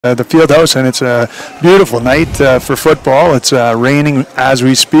the field house, and it's a beautiful night for football. It's raining as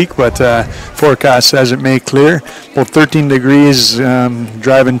we speak, but forecast says it may clear. About 13 degrees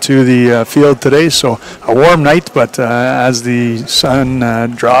driving to the field today, so a warm night, but as the sun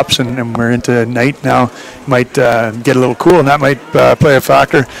drops and we're into night now, might get a little cool, and that might play a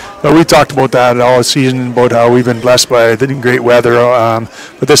factor. But we talked about that all season, about how we've been blessed by the great weather.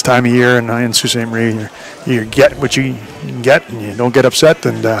 But this time of year in Sault Ste. Marie, you get what you get, and you don't get upset.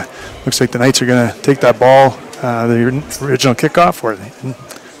 And looks like the Knights are going to take that ball, the original kickoff or the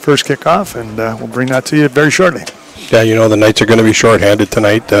first kickoff, and we'll bring that to you very shortly. Yeah, you know, the Knights are going to be shorthanded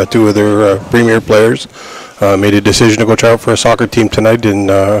tonight. Two of their premier players made a decision to go try out for a soccer team tonight, and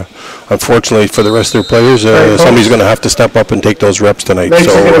unfortunately for the rest of their players, somebody's going to have to step up and take those reps tonight.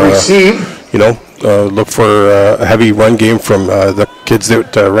 You know, look for a heavy run game from the kids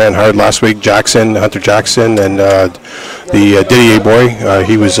that ran hard last week, Hunter Jackson, and the Didier boy.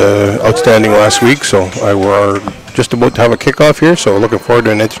 He was outstanding last week, so we're just about to have a kickoff here, so looking forward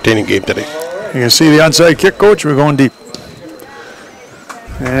to an entertaining game today. You can see the onside kick, Coach. We're going deep.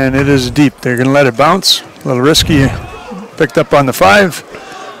 And it is deep. They're going to let it bounce. A little risky. Picked up on the 5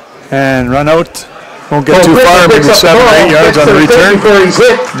 and run out. Won't get too far, maybe 7 or 8 yards on the return.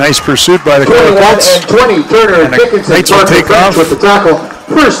 Nice pursuit by the KORAH Colts. And the Knights will take off. With the tackle.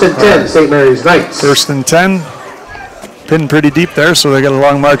 First and 10, St. Mary's Knights. First and 10. Pinned pretty deep there, so they got a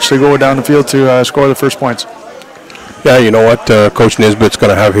long march to go down the field to score the first points. Yeah, you know what? Coach Nisbet's going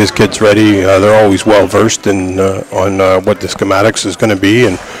to have his kids ready. They're always well versed in on what the schematics is going to be,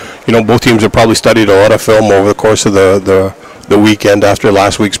 and you know, both teams have probably studied a lot of film over the course of the weekend after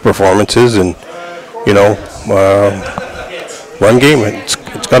last week's performances, and you know, run game.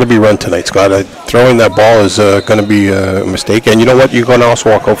 It's got to be run tonight. Throwing that ball is going to be a mistake, and you know what? You're going to also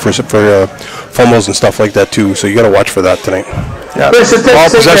walk out for fumbles and stuff like that too. So you got to watch for that tonight. Yeah, ball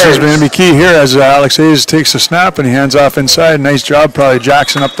possession is going to be key here as Alex Hayes takes a snap and he hands off inside. Nice job, probably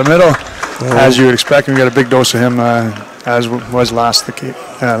Jackson up the middle, as you would expect. We got a big dose of him, as was last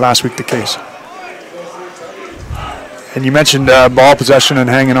week the case. And you mentioned ball possession and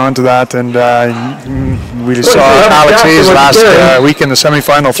hanging on to that, and we just saw Alex Hayes last week in the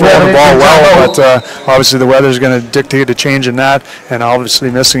semifinal throwing the ball well, but obviously the weather is going to dictate a change in that, and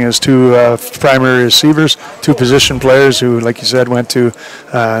obviously missing his two primary receivers, two position players who, like you said, went to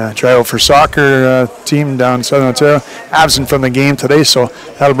try out for soccer team down in Southern Ontario, absent from the game today, so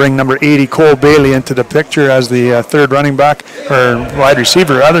that'll bring number 80 Cole Bailey into the picture as the third running back, or wide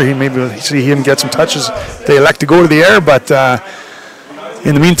receiver rather. He maybe see him get some touches. They elect to go to the air, but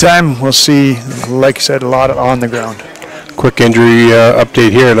in the meantime, we'll see, like I said, a lot on the ground. Quick injury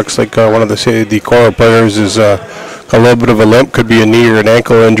update here. It looks like one of the KORAH players is a little bit of a limp. Could be a knee or an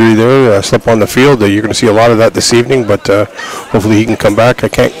ankle injury there. Slip on the field. You're going to see a lot of that this evening, but hopefully he can come back. I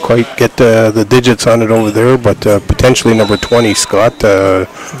can't quite get the digits on it over there, but potentially number 20, Scott,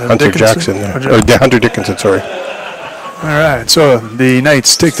 Hunter Jackson. Hunter Dickinson, sorry. All right, so the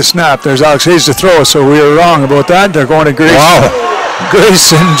Knights take the snap. There's Alex Hayes to throw, so we were wrong about that. They're going to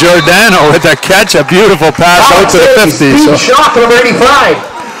Grayson Giordano with a catch, a beautiful pass out to the 50. So. Shot number 85.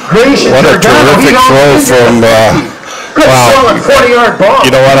 Grayson what a terrific throw from, wow. 40-yard ball. You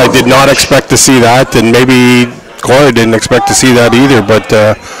know what, I did not expect to see that, and maybe KORAH didn't expect to see that either, but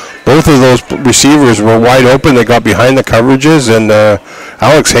both of those receivers were wide open. They got behind the coverages, and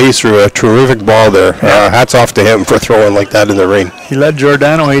Alex Hayes threw a terrific ball there. Hats off to him for throwing like that in the rain. He led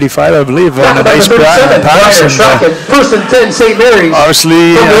Giordano 85, I believe, on a nice pass. First and 10, St. Mary's.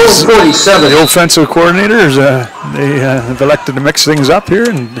 Obviously, the offensive coordinators, they have elected to mix things up here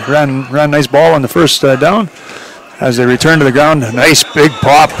and ran a nice ball on the first down. As they return to the ground, a nice big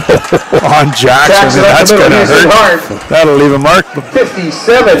pop on Jackson. That's going to hurt. That'll leave a mark.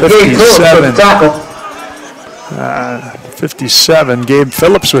 57. 57. Gabe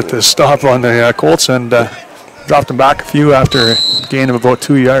Phillips with the stop on the Colts, and dropped him back a few after a gain of about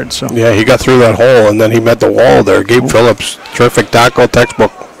 2 yards. So. Yeah, he got through that hole, and then he met the wall there. Gabe Phillips, terrific tackle,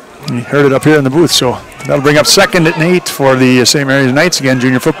 textbook. You heard it up here in the booth, so that'll bring up 2nd and 8 for the St. Mary's Knights. Again,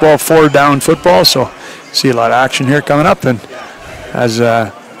 junior football, 4-down football, so see a lot of action here coming up, and as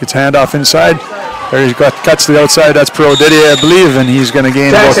gets handoff inside, there he cuts to the outside. That's Pro Didier, I believe, and he's going to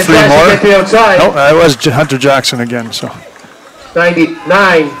gain about 3 more. No, that was Hunter Jackson again. So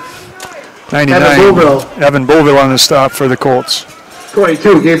 99. Evan Beauville on the stop for the Colts.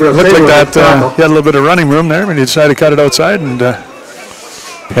 22. Gabriel. Looked like that. He had a little bit of running room there, but he decided to cut it outside, and.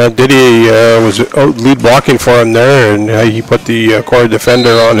 Didier was lead blocking for him there, and he put the KORAH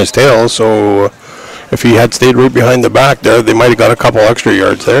defender on his tail, so if he had stayed right behind the back there, they might have got a couple extra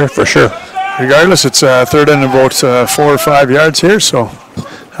yards there for sure. Regardless, it's third and about 4 or 5 yards here, so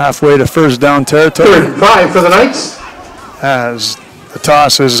halfway to first down territory. 3rd and 5 for the Knights. As the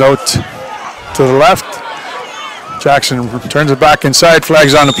toss is out to the left. Jackson turns it back inside,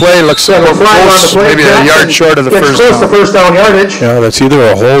 flags on the play, looks close, maybe a yard short of the first down. Close to first down yardage. Yeah, that's either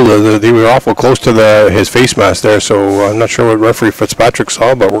a hold or they were awful close to his face mask there, so I'm not sure what referee Fitzpatrick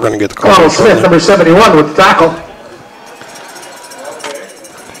saw, but we're going to get the call. Connell Smith, number 71, with the tackle.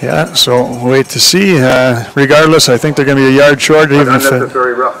 Yeah, so we'll wait to see. Regardless, I think they're going to be a yard short, even if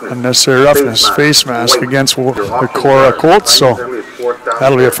unnecessary roughness, face mask against the KORAH Colts, so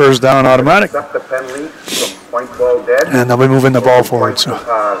that'll be a first down automatic. And they'll be moving the ball forward. So.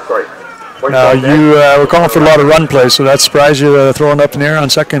 Now, you were calling for a lot of run plays, so that surprised you throwing up in the air on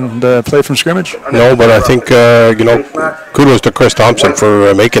second play from scrimmage? No, but I think, kudos to Chris Thompson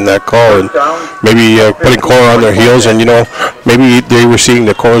for making that call and maybe putting KORAH on their heels. And, maybe they were seeing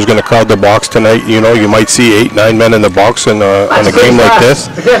that KORAH was going to crowd the box tonight. You might see 8, 9 men in the box in a game like this.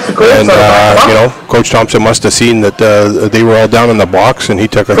 And, Coach Thompson must have seen that they were all down in the box, and he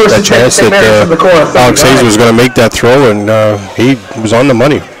took a chance that Alex Hayes was going to make that throw, and he was on the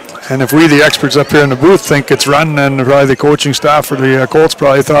money. And if we, the experts up here in the booth, think it's run, then probably the coaching staff for the Colts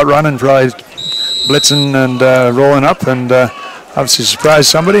probably thought running, probably blitzing and rolling up, and obviously surprised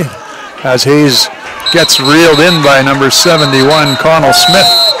somebody as Hayes gets reeled in by number 71, Connell Smith.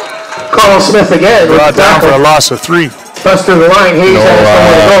 Connell Smith again. Brought down for a loss of 3. Bust through the line. Hayes has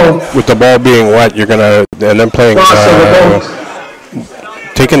somewhere to go. With the ball being wet, you're going to, and then playing,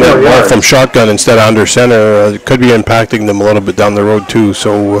 taking the ball from shotgun instead of under center could be impacting them a little bit down the road too.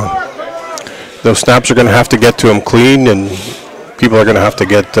 So those snaps are going to have to get to them clean, and people are going to have to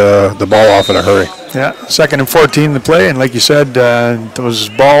get the ball off in a hurry. Yeah, 2nd and 14 to play, and like you said, those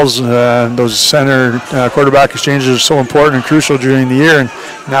balls, those center quarterback exchanges are so important and crucial during the year, and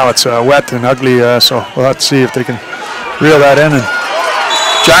now it's wet and ugly, so we'll have to see if they can reel that in. And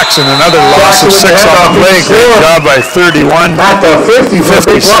Jackson, another loss of 6 on the play. Great job by 31. At the 50 for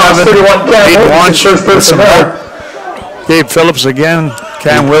 57. 31. Launch with some help. Gabe Phillips again.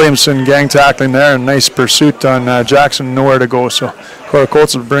 Cam Williamson gang tackling there. And nice pursuit on Jackson. Nowhere to go. So KORAH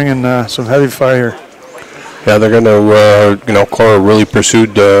Colts are bringing some heavy fire. Yeah, they're going to, KORAH really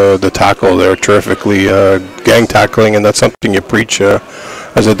pursued the tackle there terrifically. Gang tackling, and that's something you preach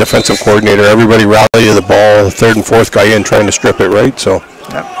as a defensive coordinator. Everybody rally to the ball. 3rd and 4th guy in trying to strip it, right? So.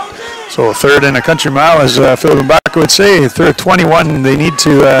 Yep. So 3rd and a country mile, as Phil Mbaka would say. 3rd 21, they need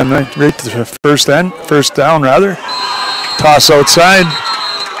to rate the first down rather. Toss outside.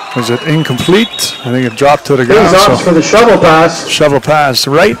 Was it incomplete? I think it dropped to the ground. He's off for the shovel pass. Shovel pass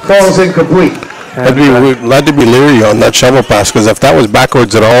right. Ball's incomplete. I'd be glad to be leery on that shovel pass, because if that was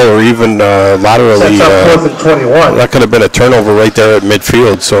backwards at all or even laterally, that could have been a turnover right there at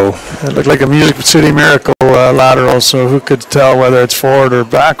midfield. So it looked like a Music City Miracle lateral, so who could tell whether it's forward or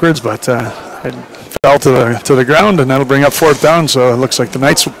backwards, but it fell to the ground, and that'll bring up 4th down, so it looks like the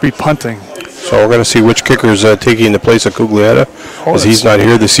Knights will be punting. So we're going to see which kicker's taking the place of Cuglietta, because he's not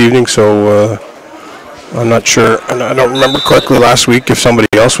here this evening, so I'm not sure. I don't remember correctly last week if somebody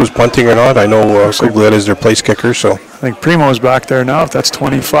else was punting or not. I know Cuglietta is their place kicker. So I think Primo's back there now. If that's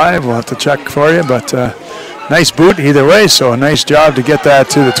 25, we'll have to check for you. But nice boot either way. So a nice job to get that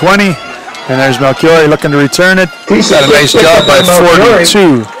to the 20. And there's Melchiori looking to return it. Got a nice job by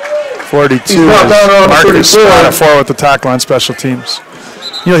 42. 42. Marcus Spatafor with the tackle on special teams.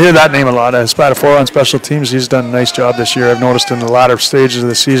 You'll hear that name a lot. Spatafor on special teams. He's done a nice job this year. I've noticed in the latter stages of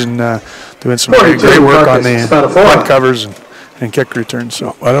the season doing some great work on the punt covers and kick returns.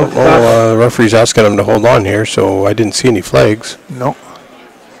 So I don't know. The referee's asking him to hold on here, so I didn't see any flags. No.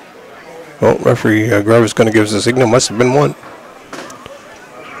 Well, referee Grove is going to give us a signal. Must have been one.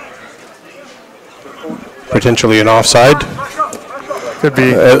 Potentially an offside. Could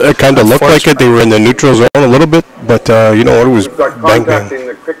be. It kind of looked like it. They were in the neutral zone a little bit, but you know what? It was bang bang.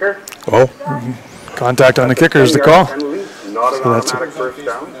 Oh. Contact on the kicker is the call. So that's it.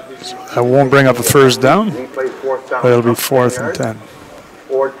 So that won't bring up a first down, but it'll be 4th and 10.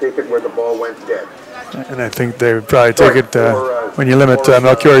 Or take it where the ball went dead. And I think they would probably take it when you limit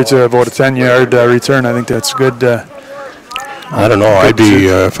Melchiori to about a 10-yard return. I think that's good. I don't know. I'd be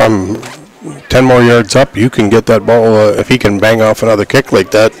if I'm 10 more yards up, you can get that ball. If he can bang off another kick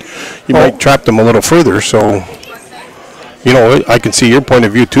like that, you might trap them a little further. So, you know, I can see your point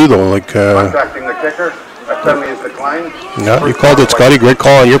of view too, though. Like, contacting the kicker, penalty is declined. No, you called it, Scotty. Great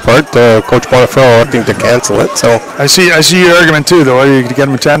call on your part. Coach Bonifero electing to cancel it. So I see your argument too, though. You get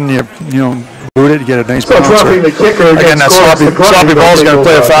him a 10, you boot it, you get a nice bounce. The kicker again, that sloppy ball's going to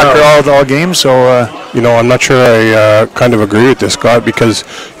play a factor all game. So. You know, I'm not sure I kind of agree with this, Scott, because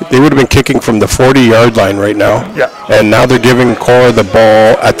they would have been kicking from the 40-yard line right now. Yeah. And now they're giving KORAH the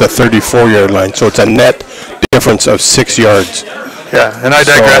ball at the 34-yard line. So it's a net difference of 6 yards. Yeah, and I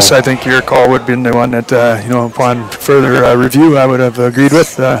digress. I think your call would have been the one that, upon further review, I would have agreed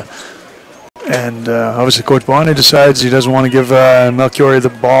with. And obviously Coach Bonnie decides he doesn't want to give Melchiorre the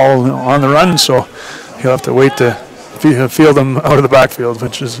ball on the run, so he'll have to wait to field him out of the backfield,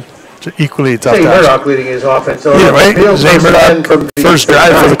 which is equally tough task. Murdoch leading his offense. Yeah, right. Zay Murdoch, first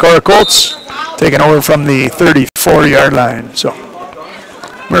drive for the KORAH Colts, taking over from the 34-yard line. So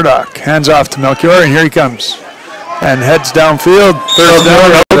Murdoch hands off to Melchiorre, and here he comes. And heads downfield, third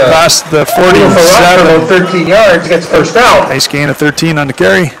down, out past the 47. 13 yards, gets first down. Nice gain of 13 on the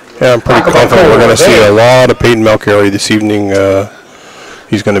carry. Yeah, I'm pretty confident we're going to see a lot of Peyton Melchiorre this evening.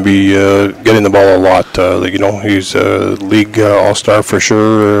 He's going to be getting the ball a lot. He's a league all-star for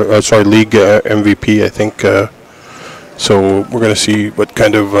sure. League MVP, I think. So we're going to see what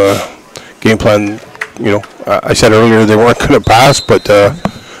kind of game plan. I said earlier they weren't going to pass, but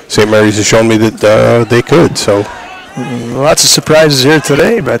St. Mary's has shown me that they could. So lots of surprises here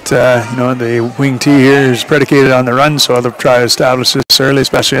today, but the wing T here is predicated on the run, so they'll try to establish this early,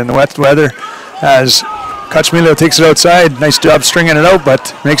 especially in the wet weather. As Cachemilio takes it outside, nice job stringing it out,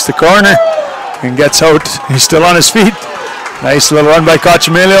 but makes the corner and gets out. He's still on his feet. Nice little run by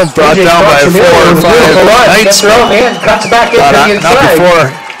Cachemilio, brought down by 4 or 5 Knights. Cuts back into the inside. Not before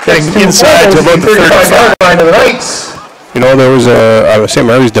getting inside to about the 35 line of the Knights. There was a St.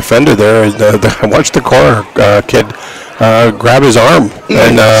 Mary's defender there. I watched the KORAH kid grab his arm,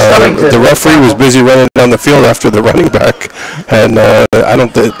 and the referee was busy running down the field after the running back, and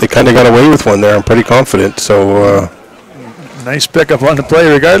they kind of got away with one there. I'm pretty confident. So nice pickup on the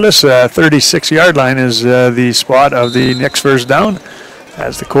play. Regardless, 36-yard line is the spot of the next first down,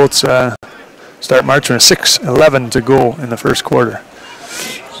 as the Colts start marching. 6:11 to go in the first quarter.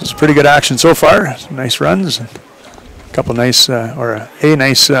 It's pretty good action so far. Some nice runs. A couple nice, a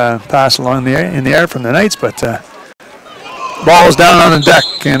nice pass along in the air from the Knights, but ball's down on the deck,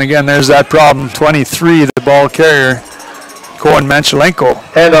 and again, there's that problem. 23, the ball carrier, Koen Manchelenko.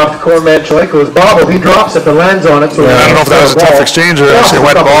 Hand off to Koen Manchelenko. His bobble, he drops it, but lands on it. So I don't know if that was a tough exchange or actually a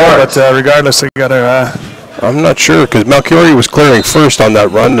wet ball, but regardless, they got to. I'm not sure, because Melchiorre was clearing first on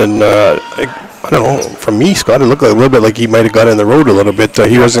that run, and I don't know. For me, Scott, it looked a little bit like he might have got in the road a little bit.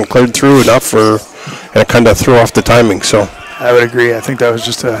 He wasn't cleared through enough and it kind of threw off the timing. So I would agree. I think that was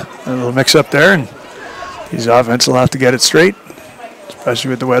just a little mix-up there, and these offense will have to get it straight, especially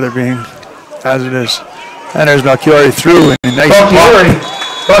with the weather being as it is. And there's Melchiorre through, and nice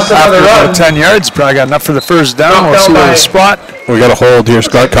Plus another run. 10 yards, probably got enough for the first down. We'll see where the spot. We got a hold here,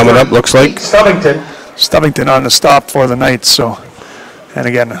 Scott, coming up. Looks like Stubbington on the stop for the Knights. So, and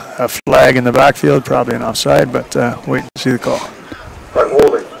again, a flag in the backfield, probably an offside, but wait and see the call. But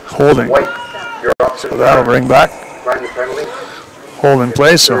holding. White, you're up. So that'll bring back. Hold in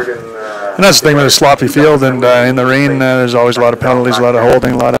place. So, and that's the thing with a sloppy field, and in the rain, there's always a lot of penalties, a lot of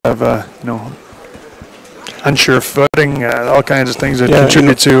holding, a lot of unsure footing, all kinds of things that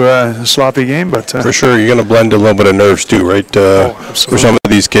contribute to a sloppy game. But for sure, you're going to blend a little bit of nerves too, right? For some of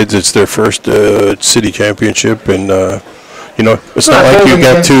these kids, it's their first city championship, and it's not like you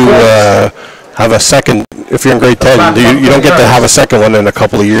get to have a second. If you're in grade 10, you don't get to have a second one in a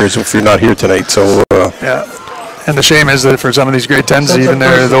couple of years if you're not here tonight. So yeah. And the shame is that for some of these grade 10s, even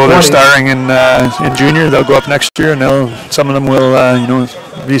though they're starring in junior, they'll go up next year, and some of them will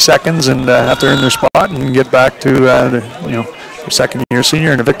be seconds and have to earn their spot and get back to their second year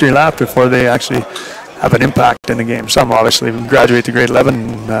senior in a victory lap before they actually have an impact in the game. Some obviously graduate to grade 11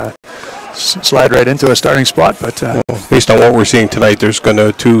 and slide right into a starting spot, but based on what we're seeing tonight, there's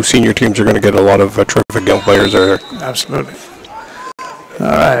two senior teams are going to get a lot of terrific young players there. Absolutely. All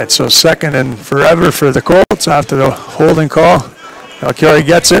right, so second and forever for the Colts after the holding call. Melchiorre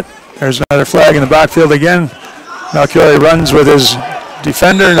gets it. There's another flag in the backfield again. Melchiorre runs with his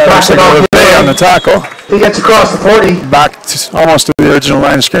defender, and that looks like a play on the tackle. He gets across the 40. Back almost to the original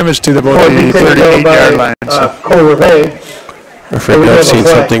line of scrimmage to the 38-yard line. I think I've seen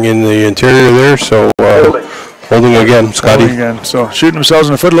something in the interior there, so holding again, Scotty. Holding again. So shooting themselves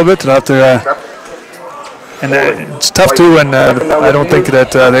in the foot a little bit. And it's tough too, and I don't think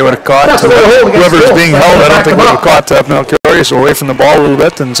that they would have caught whoever's being held. I don't think would have caught Melchiorre, so away from the ball a little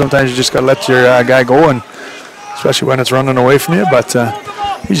bit, and sometimes you just got to let your guy go, and especially when it's running away from you. But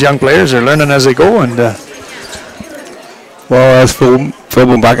these young players are learning as they go, and well, as Phil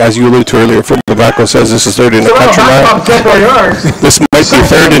Bumback, as you alluded to earlier, Phil Bumback says this is third in the country line. This might be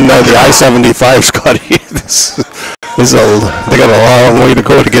third in the I-75, Scotty. They got a long way to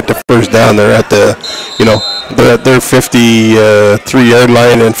go to get the first down. They're at the, they're at their 53-yard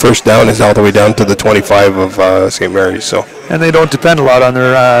line, and first down is all the way down to the 25 of St. Mary's. So. And they don't depend a lot on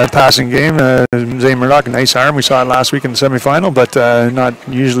their passing game. Zay Murdoch, nice arm. We saw it last week in the semifinal, but not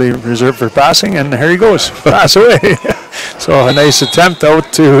usually reserved for passing. And here he goes, pass away. So a nice attempt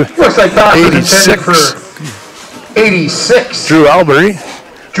out to looks like that 86. For 86. Drew Albury.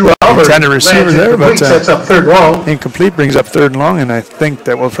 Intended receiver there, but sets up third long. Incomplete brings up third and long, and I think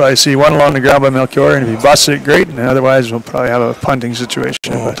that we'll probably see one along the ground by Melchior, and if he busts it, great, and otherwise we'll probably have a punting situation.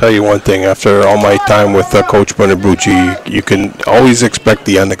 I'll tell you one thing, after all my time with Coach Bernabucci, you can always expect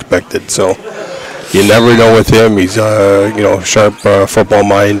the unexpected, so you never know with him. He's, sharp football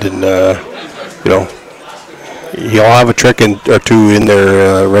mind, and, he'll have a trick or two in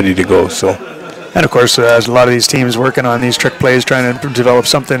there ready to go, so. And, of course, there's a lot of these teams working on these trick plays, trying to develop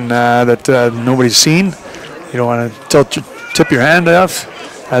something that nobody's seen. You don't want to tip your hand off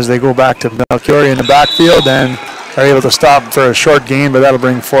as they go back to Melchior in the backfield and are able to stop for a short gain, but that'll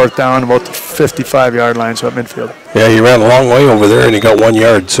bring fourth down about the 55-yard line, so at midfield. Yeah, he ran a long way over there, and he got 1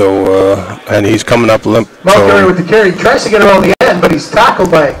 yard, so and he's coming up limp. Melchior with the carry, tries to get around the end, but he's tackled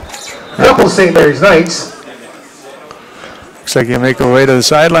by a couple of St. Mary's Knights. Looks like he'll make our way to the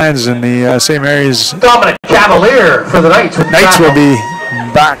sidelines, and the St. Mary's Dominic Cavalier for the Knights. Knights will be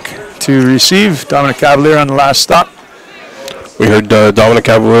back to receive. Dominic Cavalier on the last stop. We heard Dominic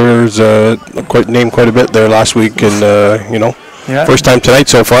Cavalier's named quite a bit there last week, and first time tonight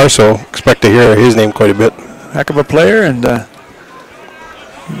so far, so expect to hear his name quite a bit. Heck of a player, and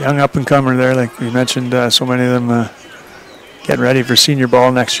young up-and-comer there, like we mentioned. So many of them getting ready for senior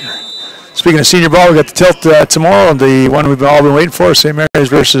ball next year. Speaking of senior ball, we got the tilt tomorrow, the one we've all been waiting for, St. Mary's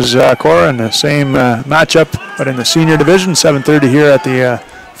versus KORAH, in the same matchup, but in the senior division, 7:30 here at the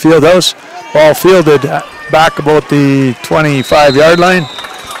field house. Ball fielded back about the 25-yard line.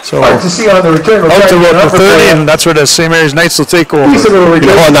 So hard to see on the return. Out to about the 30, and that's where the St. Mary's Knights will take over.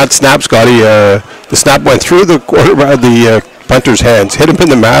 On that snap, Scotty, the snap went through the the punter's hands, hit him in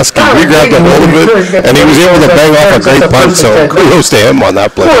the mask, and he grabbed a hold of it, and he was able to bang off a great punt, so kudos to him on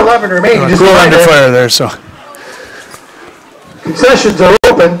that play. 4:11 remaining. Cool under fire there, so. Concessions are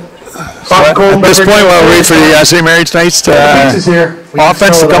open. At this point, while we wait for the St. Mary's Knights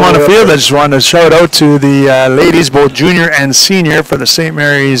offense to come on the field, I just wanted to shout out to the ladies, both junior and senior, for the St.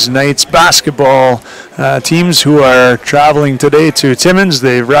 Mary's Knights basketball teams who are traveling today to Timmins.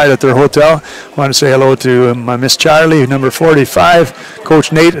 They arrived at their hotel. I want to say hello to my Miss Charlie, number 45,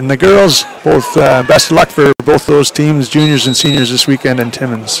 Coach Nate, and the girls. Both best of luck for both those teams, juniors and seniors, this weekend in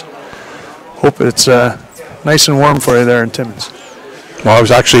Timmins. Hope it's nice and warm for you there in Timmins. Well, I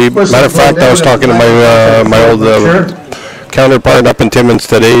was actually, matter of fact, I was talking to my old counterpart up in Timmins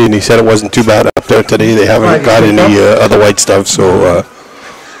today, and he said it wasn't too bad up there today. They haven't got any other white stuff, so.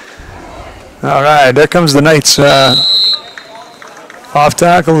 All right, there comes the Knights. Off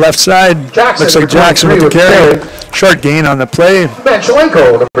tackle, left side. Looks like Jackson with the carry. Short gain on the play.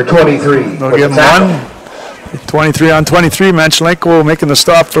 Manchelenko, number 23. They'll give him one. 23 on 23. Manchelenko making the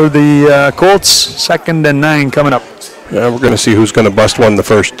stop for the Colts. 2nd and 9 coming up. Yeah, we're going to see who's going to bust one the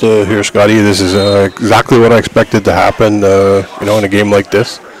first here, Scotty. This is exactly what I expected to happen, in a game like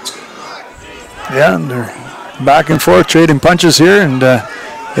this. Yeah, and they're back and forth, trading punches here, and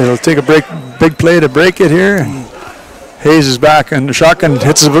it'll take a big play to break it here. Hayes is back, and the shotgun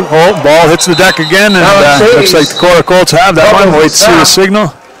hits the ball, hits the deck again, and looks like the KORAH Colts have that one. Wait to see the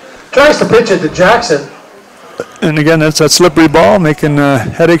signal. Tries to pitch it to Jackson. And again, that's that slippery ball, making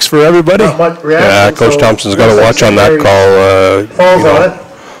headaches for everybody. Yeah, Coach Thompson's got to watch on that call. Falls on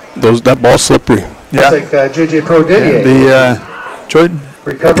it. That ball's slippery. Yeah. It's like JJ Pro Didier.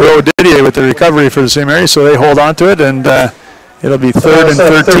 Pro Didier with the recovery for the St. Mary's, so they hold on to it, and it'll be 3rd and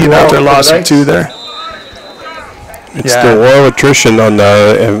 13 after a loss of 2 there. It's the war of attrition on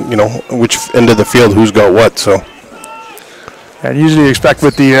which end of the field who's got what. So. And usually you expect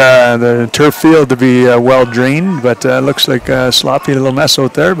with the turf field to be well drained, but looks like a sloppy little mess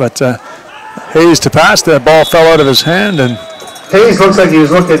out there. But Hayes to pass, the ball fell out of his hand, and Hayes looks like he was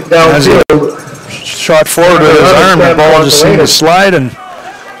looking downfield. Shot forward with his arm, the ball just seemed to slide, and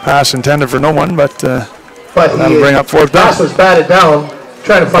pass intended for no one, but that'll bring up 4th down. Pass was batted down.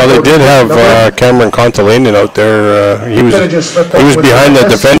 Well, they did have Cameron Contalainen out there. He was behind the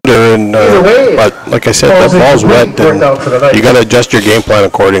defender, and but like I said, that ball's wet, and you got to adjust your game plan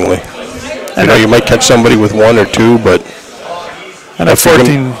accordingly. You might catch somebody with 1 or 2, but and at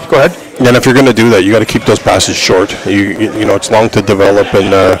 14, go ahead. And if you're going to do that, you got to keep those passes short. You know it's long to develop,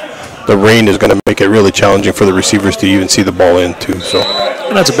 and the rain is going to make it really challenging for the receivers to even see the ball in too. So.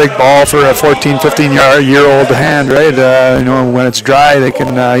 And that's a big ball for a 14, 15-year-old hand, right? You know, when it's dry, they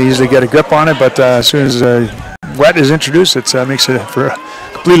can easily get a grip on it, but as soon as wet is introduced, it makes it for a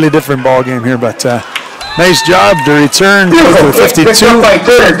completely different ball game here. But nice job. The return to the 52.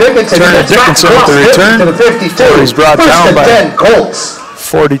 Turner Dickinson with the return. To the 52. He's brought down by 10 Colts.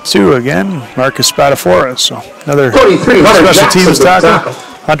 42 again. Marcus Spatafora. So another 43, special teams tackle.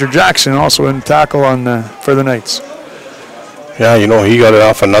 Hunter Jackson also in tackle on for the Knights. Yeah, you know, he got it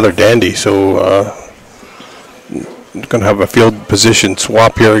off another dandy. So going to have a field position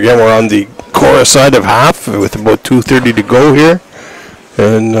swap here again. We're on the KORAH side of half with about 2:30 to go here.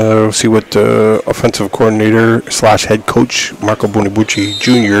 And we'll see what offensive coordinator / head coach Marco Bonibucci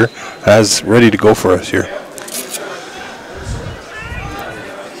Jr. has ready to go for us here.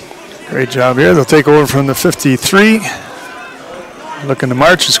 Great job here. They'll take over from the 53. Looking to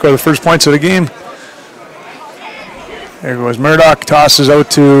march and score the first points of the game. There goes Murdoch. Tosses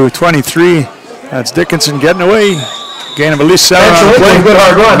out to 23. That's Dickinson getting away. Gain of at least 7 on the play.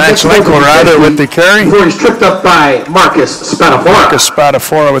 Manchelenko rather with the carry. Before he's tripped up by Marcus Spatafora. Marcus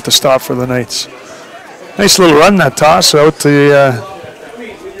Spatafora with the stop for the Knights. Nice little run, that toss out to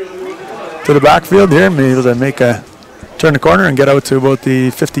the backfield here. Able to make a turn the corner and get out to about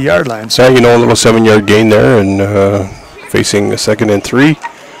the 50-yard line. So, you know, a little 7-yard gain there, and facing a 2nd and 3.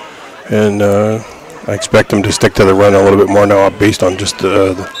 And I expect him to stick to the run a little bit more now based on just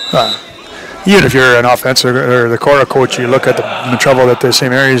even if you're an offensive or the KORAH coach, you look at the trouble that the St.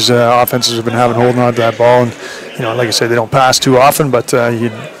 Mary's offenses have been having holding on to that ball. And, you know, like I said, they don't pass too often, but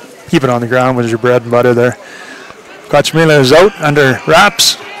you keep it on the ground with your bread and butter there. Kochmila is out under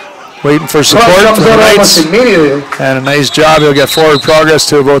wraps, waiting for support from the Knights. And a nice job. He'll get forward progress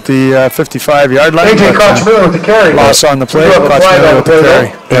to about the 55-yard line. AJ Kochmila with the carry. Loss on the play. Kochmila with the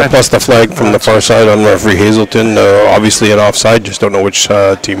carry. Yeah, plus the flag from the far side on referee Hazelton. Obviously an offside, just don't know which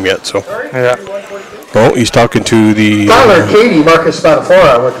team yet. So. Yeah. Oh, he's talking to the Tyler Katie, Marcus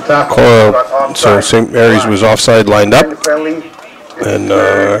Spatafora with the tackle. KORAH, so St. Mary's was offside lined up. And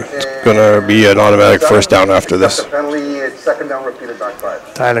it's going to be an automatic first down after this. Second down repeated back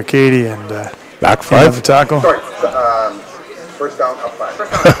 5. Tyler Katie and back 5 the tackle. Sorry, first down up 5.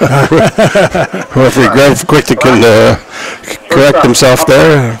 Referee Greg Quick can correct himself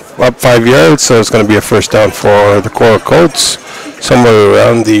there. Up 5 yards, so it's going to be a first down for the KORAH Colts, somewhere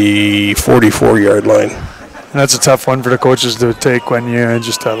around the 44-yard line. And that's a tough one for the coaches to take when you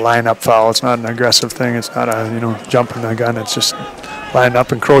just a line-up foul. It's not an aggressive thing. It's not a jumping the gun. It's just line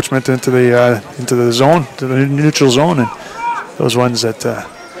up encroachment into the zone, to the neutral zone, and those ones that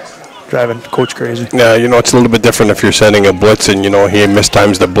driving coach crazy. Yeah, it's a little bit different if you're sending a blitz and he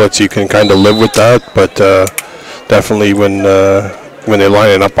mistimes the blitz. You can kind of live with that, but definitely when they line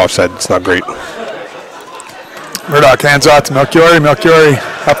it up offside, it's not great. Murdoch hands off to Melchiori. Melchiori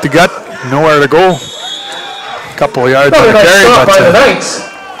up the gut, nowhere to go. Couple of yards on the carry,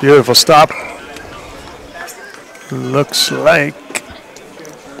 but beautiful stop. Looks like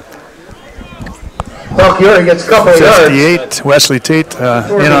Melchiori gets a couple of 58. yards. Wesley Tate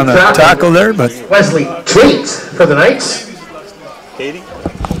in on the tackle there, but Wesley Tate for the Knights. Katie.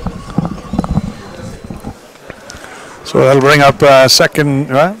 So that'll bring up second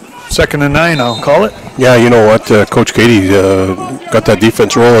and 9, I'll call it. Yeah, you know what, Coach Katie got that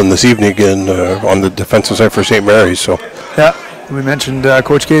defense rolling this evening and on the defensive side for St. Mary's. So. Yeah, we mentioned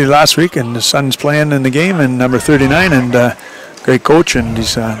Coach Katie last week, and his son's playing in the game, and number 39, and great coach, and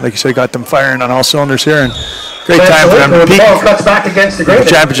he's like you said, got them firing on all cylinders here, and great time for them to peak. The ball cuts back against the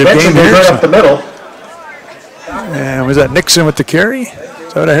championship game here. Right up the middle. And was that Nixon with the carry?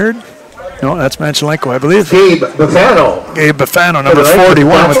 Is that what I heard? No, that's Manchelenko, I believe. Gabe Buffano, number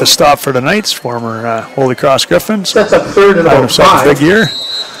 41 with the stop for the Knights, former Holy Cross Griffins. That's up third and about 5. Big year.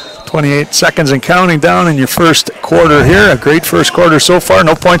 28 seconds and counting down in your first quarter here. A great first quarter so far.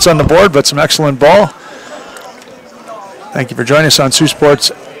 No points on the board, but some excellent ball. Thank you for joining us on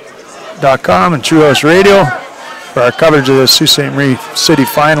SaultSports.com and True House Radio for our coverage of the Sault Ste. Marie City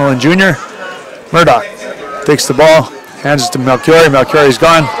Final in Junior. Murdoch takes the ball, hands it to Melchiori. Melchiori's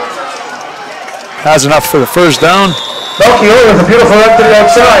gone. Has enough for the first down. Melchiori with a beautiful run to the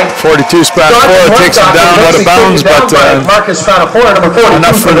outside. 42 Spatafora takes him down out of bounds, but Marcus Spatafora, number 42,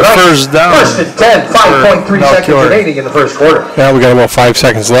 enough for the first down. First and 10, 5.3 seconds remaining in the first quarter. Yeah, we got about 5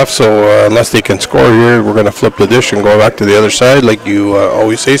 seconds left, so unless they can score here, we're going to flip the dish and go back to the other side, like you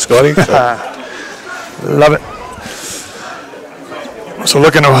always say, Scotty. So. Love it. So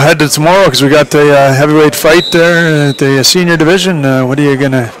looking ahead to tomorrow, because we got the heavyweight fight there at the senior division. What are you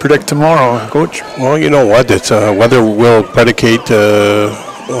going to predict tomorrow, Coach? Well, you know what? It's weather will predicate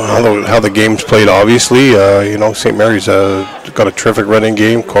how the game's played, obviously. You know, St. Mary's got a terrific running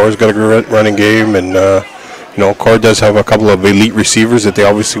game. KORAH's got a good running game, and you know, KORAH does have a couple of elite receivers that they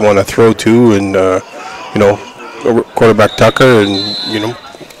obviously want to throw to, and you know, quarterback Tucker, and you know,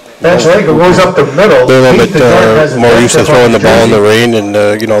 Manchelenko goes up the middle. they're a little bit more used to throwing the ball in the rain, and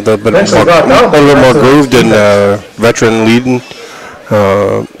you know, they're a little bit more grooved and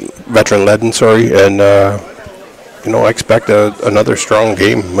veteran-led, sorry, and you know, I expect another strong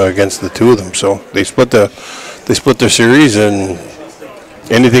game against the two of them. So they split their series, and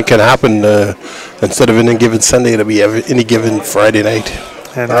anything can happen. Instead of any given Sunday, it'll be any given Friday night.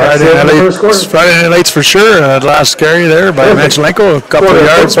 And Friday nights for sure. Last carry there by Manchelenko, a couple of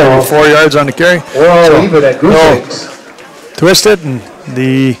yards, maybe 4 yards on the carry. We're all even at goose eggs. Twisted, and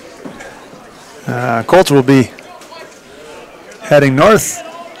the Colts will be heading north.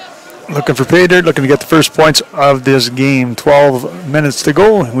 Looking for pay dirt, looking to get the first points of this game. 12 minutes to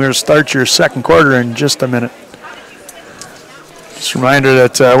go. We're going to start your second quarter in just a minute. Just a reminder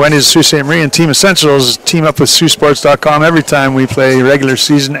that Wendy's Sault Ste. Marie and Team Essentials team up with Saultsports.com every time we play regular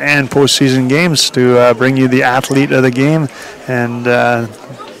season and postseason games to bring you the athlete of the game. And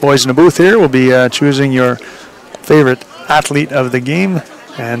boys in the booth here will be choosing your favorite athlete of the game,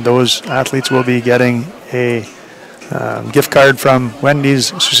 and those athletes will be getting a gift card from Wendy's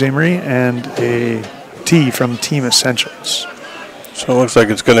Sault Ste. Marie and a tee from Team Essentials. So it looks like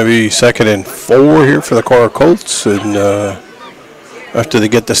it's going to be 2nd and 4 here for the KORAH Colts, and after they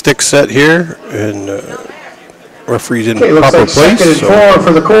get the sticks set here, and referees in proper place. 2nd and 4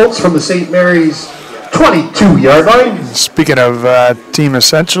 for the Colts from the St. Mary's 22-yard line. Speaking of Team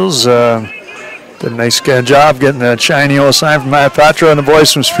Essentials, did a nice job getting a shiny old sign from Maya Patra and the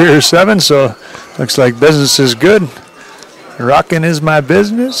boys from Superior 7, so looks like business is good. Rocking is my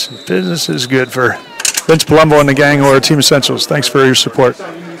business. Business is good for Vince Palumbo and the gang over at Team Essentials. Thanks for your support.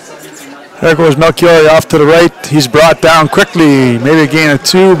 There goes Melchiori off to the right. He's brought down quickly, maybe a gain of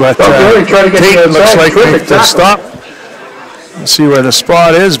 2, but Tate looks like to stop. Let's see where the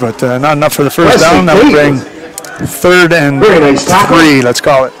spot is, but not enough for the first down. That would bring 3rd and 3, let's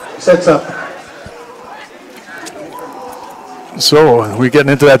call it. Sets up. So we're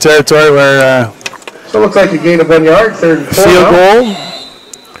getting into that territory where so it looks like a gain of 1 yard, 3rd and 4. Field goal,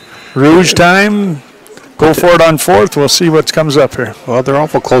 Rouge time, go for it on 4th. We'll see what comes up here. Well, they're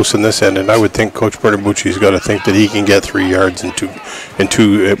awful close in this end, and I would think Coach Bertabucci's got to think that he can get 3 yards in two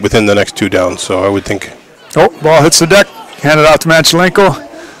within the next 2 downs. So I would think. Oh, ball hits the deck, handed off to Manchelenko.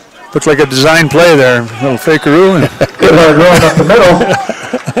 Looked like a design play there, a little fakeroo. Good hard run up the middle.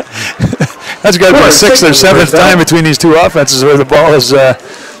 That's got to be the 6th or 7th time between these two offenses where the ball is,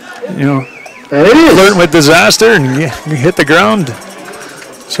 you know, flirting with disaster and you hit the ground.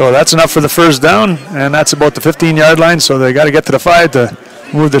 So that's enough for the first down, and that's about the 15-yard line. So they got to get to the 5 to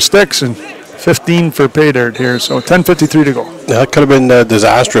move their sticks, and 15 for pay dirt here. So 10:53 to go. That could have been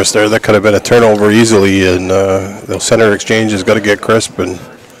disastrous there. That could have been a turnover easily, and the center exchange has got to get crisp. And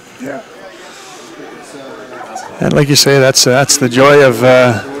yeah, and like you say, that's the joy of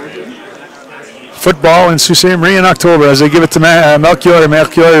football in Sault Ste. Marie in October as they give it to Melchiori.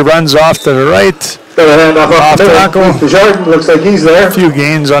 Melchiori runs off to the right. Off tackle. Looks like he's there. A few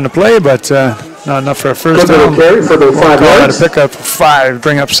gains on the play, but not enough for a first down. Carry for the 5 yards. Pick up 5,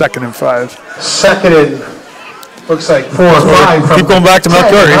 bring up 2nd and 5. 2nd and looks like 4 or 5. Keep going back to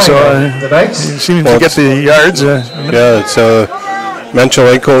Melchiori, so he seems to get the yards. Yeah, it's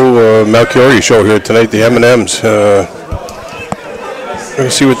Manchelenko Melchiori show here tonight. The M&Ms. We're going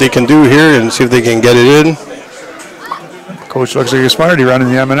to see what they can do here and see if they can get it in. Coach looks like he's smart. He's running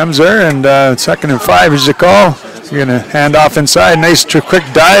the M&Ms there, and 2nd and 5 is the call. You're going to hand off inside. Nice quick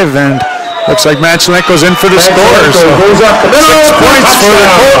dive, and looks like Manchelenko's in for the score. So 6 points for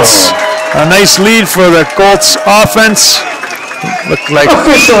the Colts. A nice lead for the Colts offense. Look like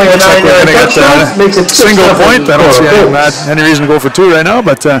officially a 9-yard touchdown. Makes it single point. I don't see any reason to go for 2 right now,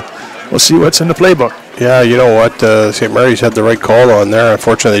 but we'll see what's in the playbook. Yeah, you know what? St. Mary's had the right call on there.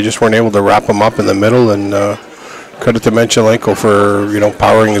 Unfortunately, they just weren't able to wrap him up in the middle, and credit to Manchelenko for, you know,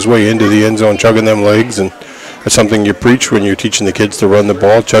 powering his way into the end zone, chugging them legs, and that's something you preach when you're teaching the kids to run the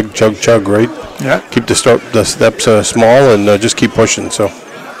ball. Chug, chug, chug, right? Yeah. Keep the steps small and just keep pushing. So.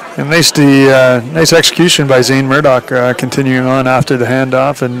 And nice execution by Zane Murdoch, continuing on after the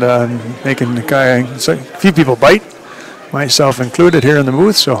handoff and making the guy, a few people bite, myself included here in the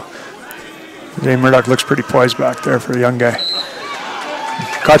booth. So Zane Murdoch looks pretty poised back there for a young guy.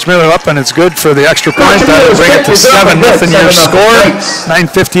 Koch Miller up, and it's good for the extra point. That'll bring it to 7-0 your score.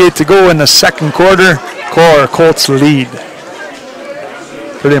 9:58 to go in the second quarter. KORAH Colts lead.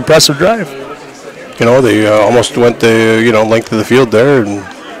 Pretty impressive drive. You know, they almost went the length of the field there, and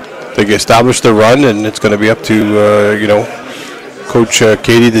they establish the run, and it's going to be up to Coach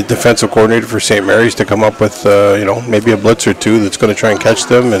Katie, the defensive coordinator for St. Mary's, to come up with maybe a blitz or two that's going to try and catch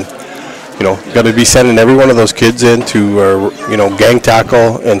them, and got to be sending every one of those kids in to gang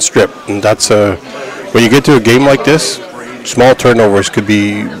tackle and strip, and that's when you get to a game like this, small turnovers could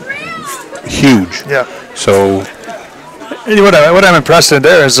be huge. Yeah. So. What I'm impressed in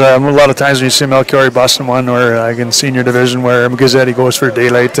there is a lot of times when you see Melchior busting one, or in senior division where Gazzetti goes for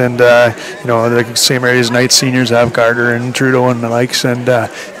daylight, and the St. Mary's Knights seniors have Carter and Trudeau and the likes, and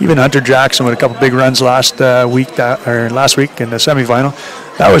even Hunter Jackson with a couple big runs last week in the semifinal.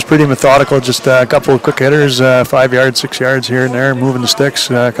 That was pretty methodical, just a couple of quick hitters, 5 yards, 6 yards here and there, moving the sticks,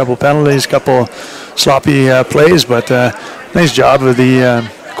 a couple of penalties, a couple sloppy plays, but nice job of the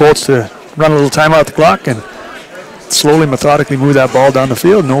Colts to run a little time out the clock and slowly, methodically move that ball down the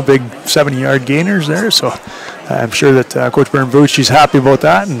field. No big 70-yard gainers there, so I'm sure that Coach Bernvucci's happy about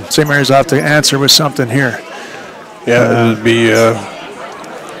that, and St. Mary's will have to answer with something here. Yeah, it'll be...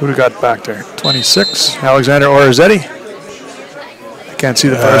 who do we got back there? 26, Alexander Orazzetti. I can't see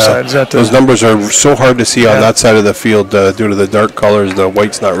the far side. Is that those numbers are so hard to see on that side of the field due to the dark colors. The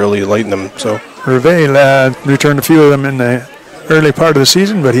white's not really lighting them. So Hervé returned a few of them in the early part of the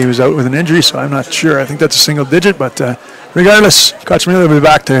season, but he was out with an injury, so I'm not sure. I think that's a single digit, but regardless, Coach Miller will be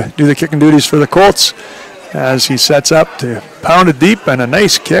back to do the kicking duties for the Colts as he sets up to pound it deep, and a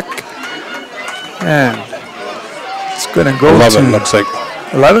nice kick, and it's going to go 11, to looks like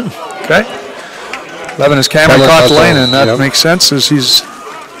 11. Okay, 11 is Cameron Cottolaine, and that makes sense as he's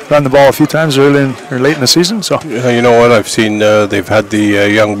run the ball a few times late in the season. So you know what, I've seen they've had the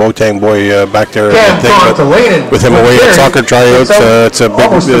young Boateng boy back there. With him away at soccer tryouts, it's a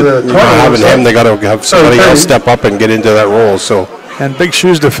big having him. They got to have somebody else step up and get into that role. So. And big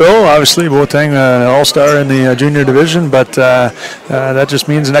shoes to fill, obviously. Boateng, an all-star in the junior division, but that just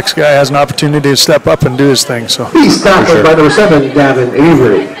means the next guy has an opportunity to step up and do his thing. So he's tackled by number 7, Gavin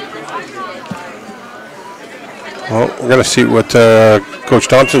Avery. Well, we're going to see what Coach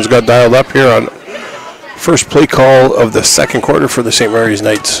Thompson's got dialed up here on first play call of the second quarter for the St. Mary's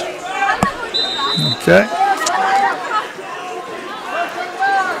Knights. Okay.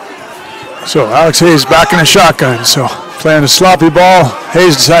 So Alex Hayes back in a shotgun. So playing a sloppy ball.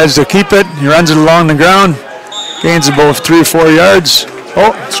 Hayes decides to keep it. He runs it along the ground. Gains about 3 or 4 yards.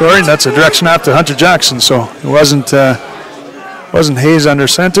 Oh, sorry, that's a direct snap to Hunter Jackson. So it wasn't Hayes under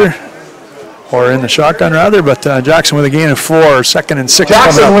center. Or in the shotgun, rather, but Jackson with a gain of 4, 2nd and 6.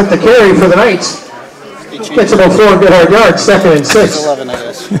 Jackson with the carry for the Knights. Gets about 4 good hard yards, 2nd and 6. 11, I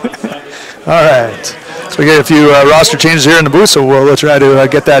guess. All right. So we get a few roster changes here in the booth, so we'll try to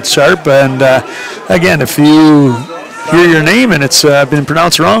get that sharp. And again, if you hear your name and it's been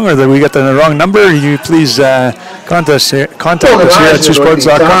pronounced wrong, or that we got the wrong number, you please contact us here at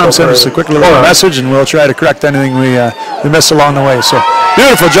Saultsports.com. Send us a quick little message, and we'll try to correct anything we miss along the way. So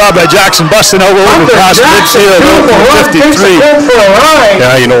beautiful job by Jackson, busting over past midfield, 53.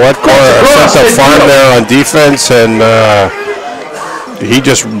 Yeah, you know what? KORAH sent a farm there on defense, and he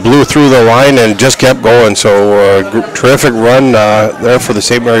just blew through the line and just kept going. So terrific run there for the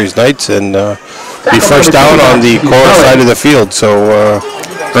St. Mary's Knights, and be first down on the KORAH side of the field. So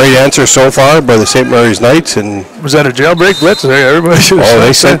great answer so far by the St. Mary's Knights. And was that a jailbreak blitz? Everybody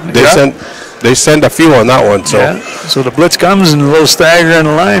they sent a few on that one. So so the blitz comes and a little stagger in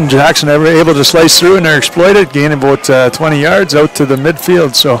the line. Jackson able to slice through and they're exploited, gaining about 20 yards out to the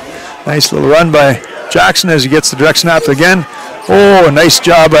midfield. So nice little run by Jackson as he gets the direct snap again. Oh, a nice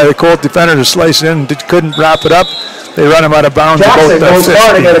job by the Colt defender to slice in. Couldn't wrap it up. They run him out of bounds. Jackson goes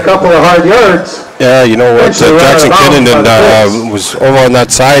far to get a couple of hard yards. Yeah, you know what? Jackson Kinnan was over on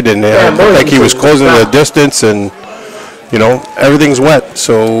that side, and looked like he was closing the distance, and you know everything's wet.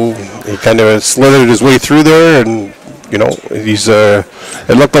 So he kind of slithered his way through there, and you know he's.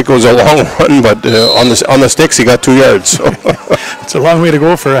 It looked like it was a long run, but on the sticks he got 2 yards. So it's a long way to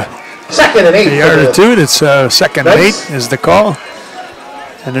go for a 2nd and 8. A yard or two. It's 2nd and 8 is the call.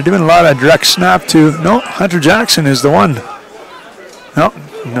 And they're doing a lot of direct snap to, Hunter Jackson is the one.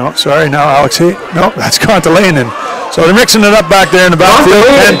 No, sorry, now Alex Hayes. No, that's Cottolaine. So they're mixing it up back there in the backfield.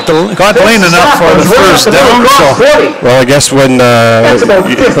 And Cottolaine up for the first down. Well, I guess when that's about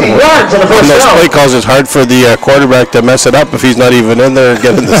 50 yards on the first those down. play calls, it's hard for the quarterback to mess it up if he's not even in there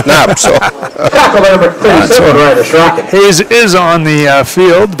getting the snap. So tackle number 37, Ryder Strachan. Hayes is on the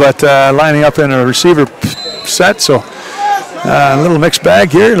field, but lining up in a receiver set. So a little mixed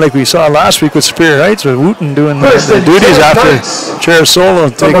bag here, like we saw last week with Superior Heights, with Wooten doing the duties after Chair Solo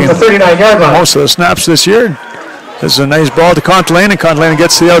taking the 39-yard line. most of the snaps this year. This is a nice ball to Contalena. Contalena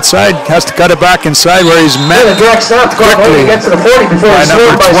gets to the outside, has to cut it back inside where he's met quickly gets to the 40 before by he's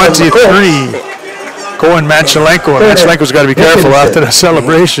number by 23, Koen Manchelenko. Manchelenko's got to be careful after the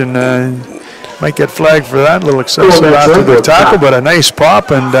celebration. Might get flagged for that little excessive after the tackle, but a nice pop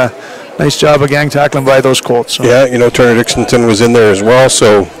and nice job of gang tackling by those Colts. So. Yeah, you know, Turner Dixonton was in there as well,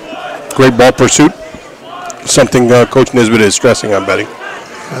 so great ball pursuit. Something Coach Nisbet is stressing, I'm betting.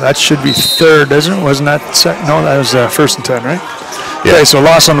 That should be third, isn't it? Wasn't that second? No, that was first and 10, right? Yeah. Okay, so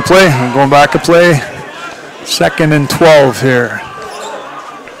loss on the play. I'm going back a play. 2nd and 12 here.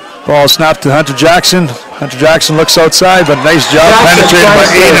 Ball snapped to Hunter Jackson. Hunter Jackson looks outside, but nice job penetrated by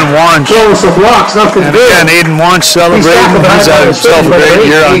Aiden Wanch. And again, Aiden Wanch celebrating. He's had himself a great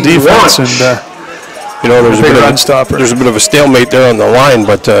year on defense. And you know, there's a bit of a stalemate there on the line,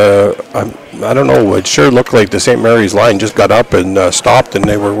 but I don't know. It sure looked like the St. Mary's line just got up and stopped, and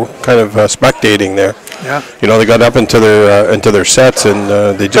they were kind of spectating there. Yeah. You know, they got up into their sets, and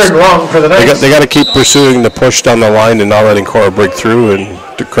they just they got to keep pursuing the push down the line and not letting KORAH break through. And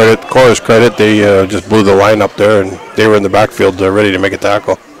to KORAH's credit, they just blew the line up there, and they were in the backfield ready to make a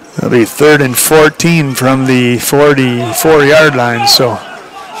tackle. It'll be 3rd and 14 from the 44-yard line. So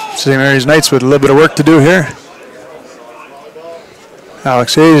St. Mary's Knights with a little bit of work to do here.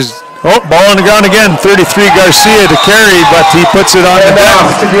 Alex Hayes. Oh, ball on the ground again. 33 Garcia to carry, but he puts it on the deck.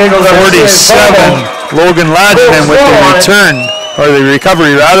 47 Logan Ladgen with the return, or the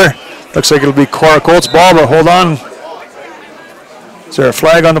recovery rather. Looks like it'll be KORAH Colts ball, but hold on. Is there a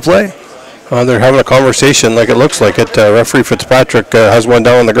flag on the play? They're having a conversation like it looks like it. Referee Fitzpatrick has one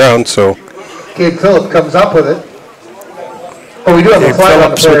down on the ground, so. Gabe Phillips comes up with it. Oh, we do have a flag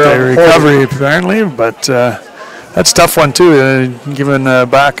on the play. With the recovery apparently, but that's a tough one too. Giving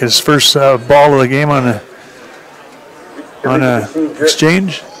back his first ball of the game on a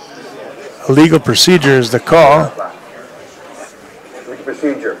exchange. Illegal procedure is the call. Illegal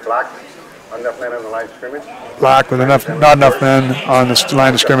procedure. Black. Enough men on the line of scrimmage. Black with not enough men on the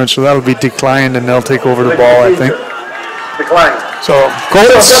line of scrimmage, so that'll be declined, and they'll take over the ball, I think. Declined. So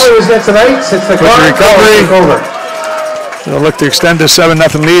Colts with the recovery. They'll look to extend this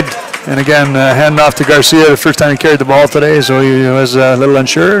 7-0 lead. And again, hand off to Garcia the first time he carried the ball today, so he was a little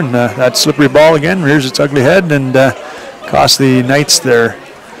unsure. And that slippery ball again rears its ugly head and cost the Knights their.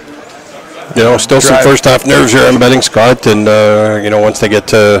 You know, still some first half nerves here, I'm betting, Scott. And you know, once they get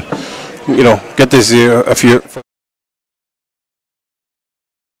to, get this a few.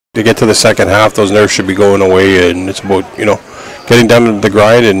 To get to the second half, those nerves should be going away, and it's about getting down to the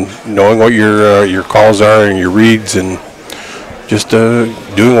grind and knowing what your calls are and your reads and. Just doing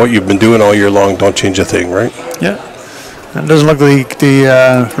what you've been doing all year long. Don't change a thing, right? Yeah. It doesn't look like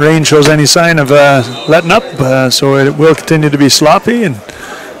the rain shows any sign of letting up, so it will continue to be sloppy, and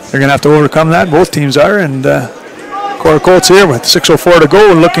they're going to have to overcome that. Both teams are, and KORAH Colts here with 6:04 to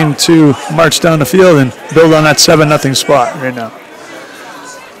go, looking to march down the field and build on that 7-0 spot right now.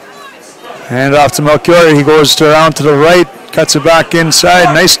 Hand off to Melchior. He goes around to the right. Cuts it back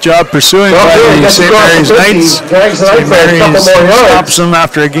inside. Nice job pursuing by the St. Mary's Knights. St. Mary's stops them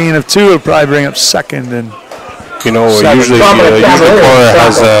after a gain of 2. It'll probably bring up second. And usually KORAH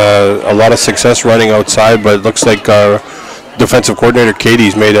has a lot of success running outside, but it looks like defensive coordinator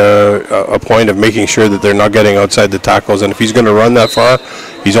Katie's made a point of making sure that they're not getting outside the tackles. And if he's going to run that far,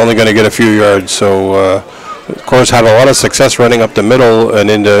 he's only going to get a few yards. So KORAH's had a lot of success running up the middle and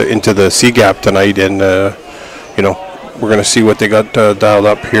into the C gap tonight. And we're going to see what they got dialed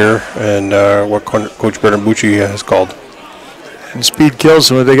up here and what Coach Bernabucci has called. And speed kills,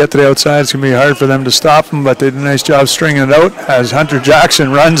 so when they get to the outside, it's going to be hard for them to stop them, but they did a nice job stringing it out as Hunter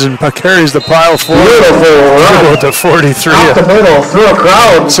Jackson runs and carries the pile forward to 43. Out the middle, through a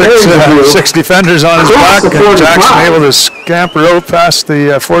crowd. Six defenders on his back, and Jackson able to scamper out past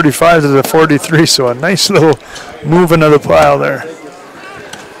the 45 to the 43, so a nice little moving of the pile there.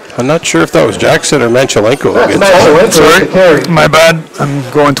 I'm not sure if that was Jackson or Manchelenko. Sorry, my bad. I'm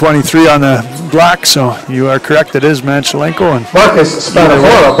going 23 on the black, so you are correct. It is Manchelenko. And Marcus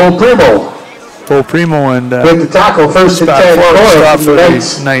Spanakora, Bo Primo and with the tackle, first and 10, KORAH for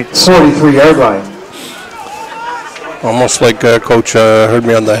the Knights. 43-yard line. Almost like Coach heard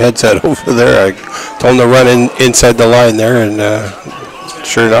me on the headset over there. I told him to run inside the line there, and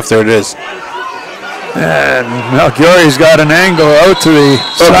sure enough, there it is. And Melchior's got an angle out to the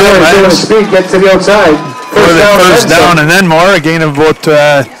sideline. Get to the outside. First down and then more. A gain of about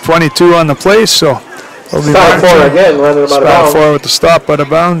 22 on the play. So they'll be stop for again, running them out of bounds. Spot 4 with the stop out of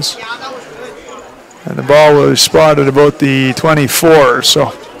bounds. And the ball was spotted about the 24.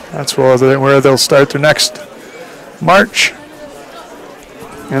 So that's where they'll start their next march.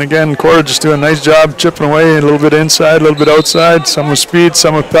 And again, KORAH just doing a nice job chipping away, a little bit inside, a little bit outside, some with speed,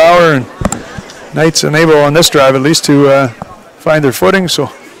 some with power, and Knights unable on this drive at least to find their footing. So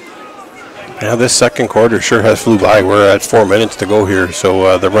yeah, this second quarter sure has flew by. We're at 4 minutes to go here,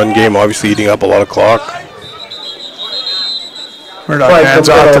 so the run game obviously eating up a lot of clock. Murdoch hands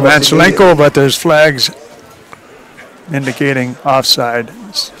off to Manchelenko, but there's flags indicating offside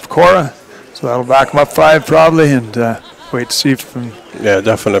of KORAH, so that'll back them up 5 probably, and wait to see from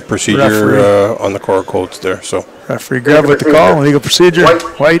definite procedure on the KORAH Colts there. So referee Grev with the call, legal procedure.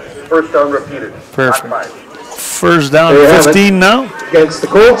 White. First down repeated. Perfect. First down, 15 now. Against the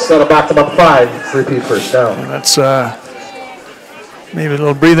Colts, that'll back them up 5. Repeat first down. And that's maybe a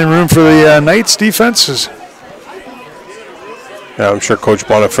little breathing room for the Knights defenses. Yeah, I'm sure Coach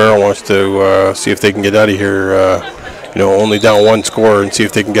Bonifero wants to see if they can get out of here. Only down 1 score, and see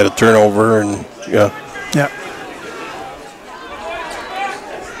if they can get a turnover. And yeah.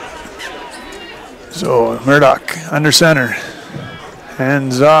 So Murdoch under center,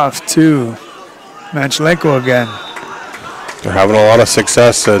 hands off to Manchelenko again. They're having a lot of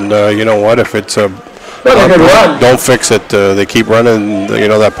success, and you know what? If it's a don't fix it. They keep running.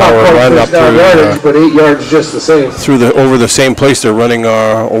 That power run up through. But 8 yards just the same. Over the same place. They're running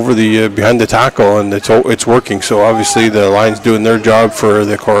over the behind the tackle, and it's working. So obviously the line's doing their job for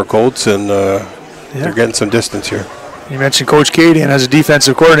the KORAH Colts, and they're getting some distance here. You mentioned Coach Katie, and as a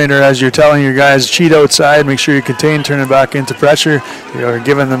defensive coordinator, as you're telling your guys, cheat outside, make sure you contain, turn it back into pressure. You're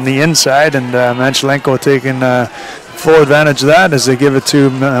giving them the inside, and Manchelenko taking full advantage of that as they give it to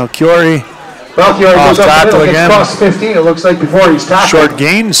Melchiori. Melchiori goes up tackle the middle, again. Cross 15, it looks like, before he's tackled. Short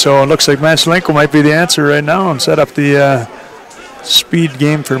gain, so it looks like Manchelenko might be the answer right now and set up the speed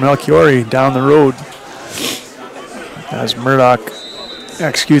game for Melchiori down the road. As Murdoch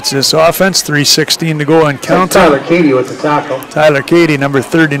executes this offense, 3:16 to go and counting. Tyler Katie with the tackle. Tyler Katie, number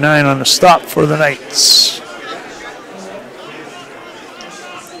 39 on the stop for the Knights.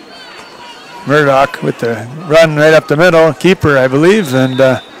 Murdoch with the run right up the middle, keeper I believe,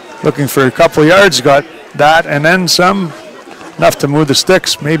 and looking for a couple yards, got that and then some, enough to move the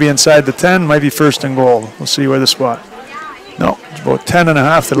sticks, maybe inside the 10, might be first and goal. We'll see where the spot. No, it's about 10 and a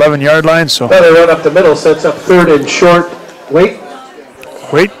half to 11 yard line. So another run up the middle, sets up 3rd and short.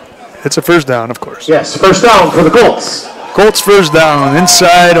 Wait, it's a first down, of course. Yes, first down for the Colts. Colts first down,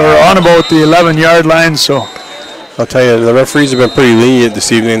 inside or on about the 11 yard line. So I'll tell you, the referees have been pretty lenient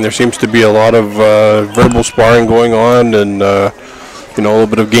this evening. There seems to be a lot of verbal sparring going on, and a little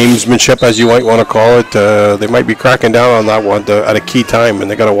bit of gamesmanship, as you might want to call it. They might be cracking down on that one at a key time,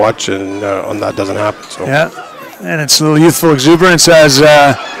 and they got to watch, and on that doesn't happen. So yeah, and it's a little youthful exuberance as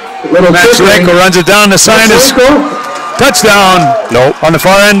Manchelenko runs it down. The sign is touchdown. Nope. On the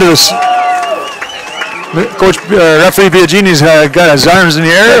far end of this. Coach referee Biagini's got his arms in the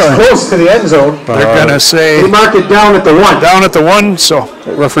air. Close to the end zone. They're going to say. They mark it down at the 1. Down at the 1. So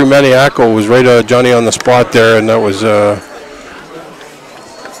referee Maniaco was right Johnny on the spot there, and that was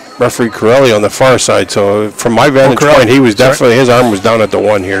referee Corelli on the far side. So from my vantage point, he was definitely his arm was down at the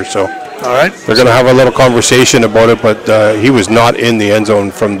 1 here. So all right, they're going to have a little conversation about it, but he was not in the end zone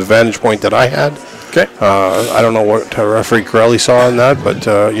from the vantage point that I had. Okay. I don't know what referee Corelli saw in that, but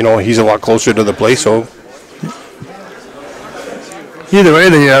he's a lot closer to the play. So either way,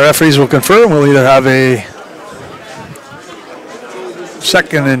 the referees will confirm. We'll either have a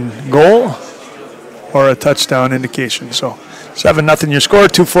second and goal or a touchdown indication. So 7-0 your score,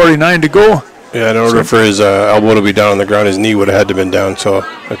 2:49 to go. Yeah, in order for his elbow to be down on the ground, his knee would have had to been down. So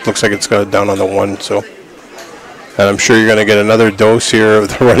it looks like it's got down on the 1. So. And I'm sure you're going to get another dose here of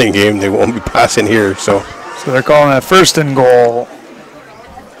the running game. They won't be passing here. So they're calling that first and goal.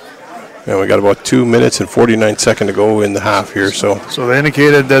 And we got about 2 minutes and 49 seconds to go in the half here. So they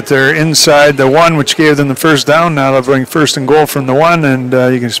indicated that they're inside the 1, which gave them the first down. Now they'll bring first and goal from the 1, and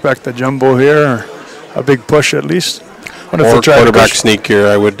you can expect a jumbo here, or a big push at least. Or quarterback sneak here,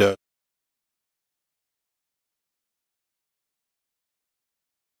 I would.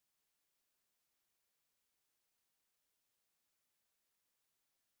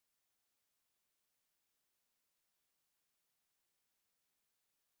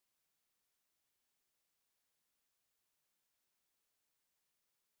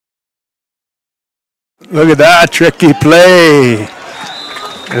 Look at that tricky play.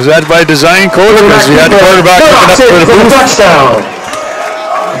 Is that by design, Coach? Because you had the quarterback looking up for the touchdown.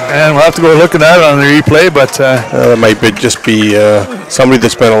 And we'll have to go look at that on the replay, but that might just be somebody that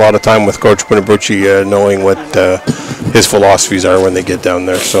spent a lot of time with Coach Bunabucci, knowing what his philosophies are when they get down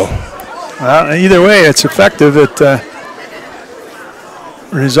there. So either way, it's effective. It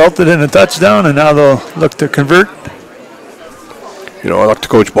resulted in a touchdown, and now they'll look to convert. you know, I look to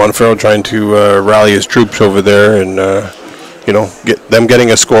Coach Bonnefield trying to rally his troops over there, and you know,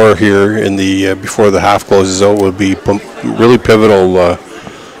 getting a score here in the before the half closes out will be really pivotal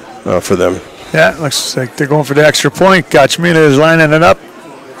for them. Yeah, looks like they're going for the extra point. Gachmina is lining it up.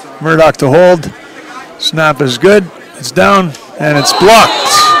 Murdoch to hold. Snap is good. It's down, and it's blocked.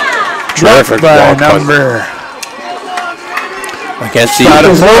 Terrific by block number. I can't see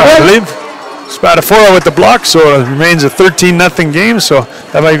Spadafora, I believe. Spadafora with the block, so it remains a 13-0 game. So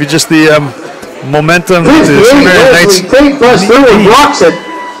that might be just the momentum.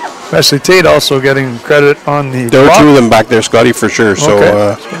 Wesley Tate also getting credit on the There block. were two of them back there, Scotty, for sure. So,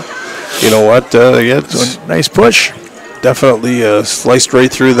 you know what? Yeah, it's nice push. Definitely sliced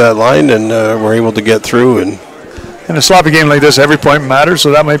right through that line, and we're able to get through. And in a sloppy game like this, every point matters, so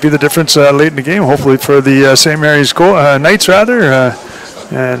that might be the difference late in the game, hopefully for the St. Mary's Knights, rather,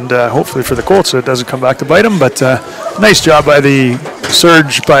 and hopefully for the Colts so it doesn't come back to bite them. But nice job by the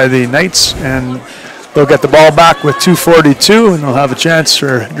surge by the Knights, and they'll get the ball back with 2:42, and they'll have a chance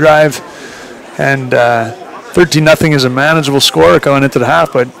for a drive. And 13-0 is a manageable score going into the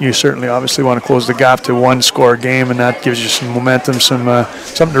half, but you certainly obviously want to close the gap to one-score game, and that gives you some momentum, something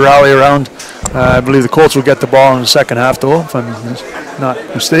to rally around. I believe the Colts will get the ball in the second half, though, if I'm not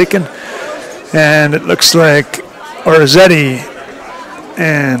mistaken. And it looks like Orzetti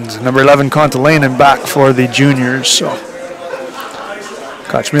and number 11, Contalainen, back for the juniors. So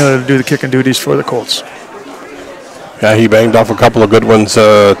Koch Miller to do the kicking duties for the Colts. Yeah, he banged off a couple of good ones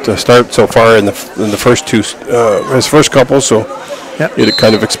to start so far in the first two, his first couple. So you'd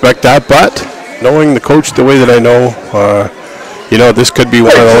kind of expect that. But knowing the coach the way that I know, you know, this could be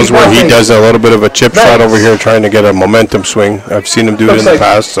one of those where he does a little bit of a chip shot over here, trying to get a momentum swing. I've seen him do it in the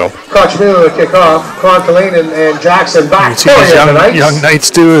past. So Koch Miller to kick off. Contalainen and Jackson back. You see these young Knights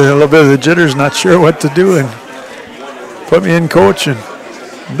do a little bit of the jitters, not sure what to do, and put me in, coach, and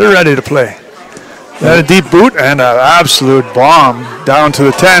they're ready to play. Had a deep boot and an absolute bomb down to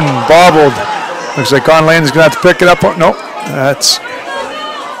the 10, bobbled. Looks like Contalainen's going to have to pick it up. No,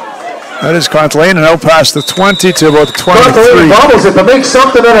 that is Contalainen out past the 20 to about the 23. Contalainen bobbles it, but makes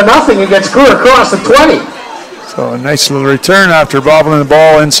something out of nothing and gets clear across the 20. So a nice little return after bobbling the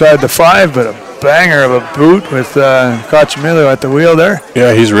ball inside the 5, but a banger of a boot with Koch-Miller at the wheel there.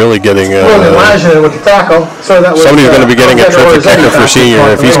 Yeah, he's really getting with the tackle. So that somebody's going to be getting a terrific kicker for senior.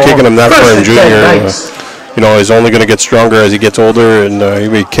 If he's kicking him that far in junior, you know, he's only going to get stronger as he gets older, and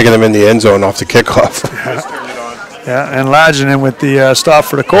he'll be kicking him in the end zone off the kickoff. Yeah, and Laginen with the stop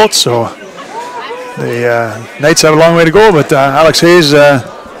for the Colts. So the Knights have a long way to go, but Alex Hayes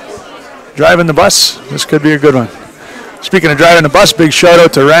driving the bus. This could be a good one. Speaking of driving the bus, big shout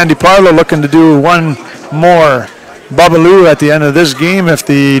out to Randy Parlow, looking to do one more Babaloo at the end of this game if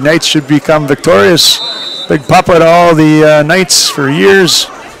the Knights should become victorious. Big papa to all the Knights for years.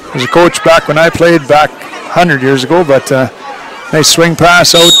 Was a coach back when I played back 100 years ago, but nice swing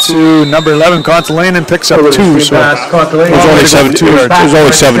pass out to number 11, Contalainen, picks up 2. So it was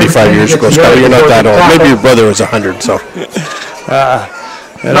only 75 years ago, Scott. You're not that old. Maybe your brother was 100, so.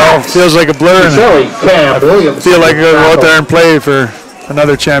 It all feels like a blur, and I feel like I go out there and play for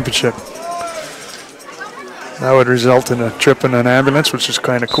another championship. That would result in a trip in an ambulance, which is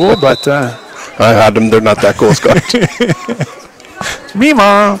kind of cool, but... I had them. They're not that cool, Scott. Me,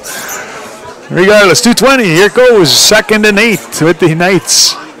 Mom. Regardless, 2:20. Here goes 2nd and 8 with the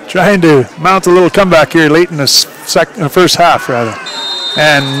Knights. Trying to mount a little comeback here late in the first half, rather.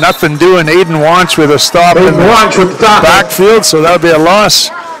 And nothing doing. Aiden Wanch with a stop in the backfield, so that would be a loss.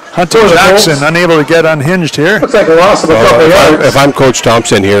 Hunter Jackson unable to get unhinged here. Looks like a loss of a couple yards. If I'm Coach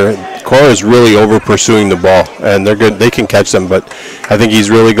Thompson here, KORAH is really over pursuing the ball, and they're good. They can catch them, but I think he's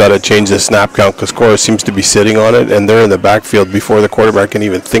really got to change the snap count because KORAH seems to be sitting on it, and they're in the backfield before the quarterback can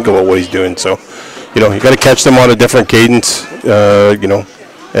even think about what he's doing. So, you know, you got to catch them on a different cadence, you know,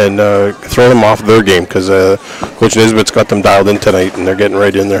 and throw them off their game because Coach Nisbet's got them dialed in tonight, and they're getting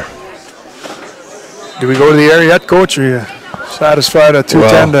right in there. Do we go to the air yet, Coach? Or are you satisfied at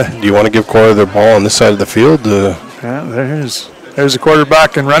 2:10? Well, do you want to give KORAH their ball on this side of the field? Yeah, there's the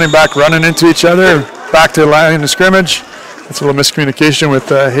quarterback and running back running into each other. Back to the line of scrimmage. That's a little miscommunication with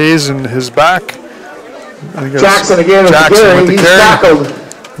Hayes and his back. Jackson again with the carry.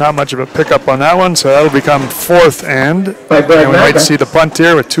 Not much of a pickup on that one, so that'll become 4th and we might see the punt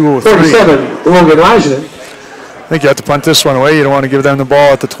here with 2:03. 47, Logan Laginen. I think you have to punt this one away. You don't want to give them the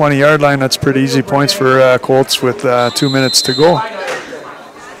ball at the 20-yard line. That's pretty easy points for Colts with 2 minutes to go.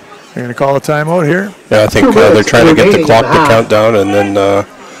 You're going to call a timeout here? Yeah, I think they're trying to get the clock to count down, and then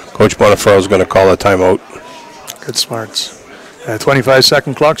Coach Bonnefield is going to call a timeout. Good smarts.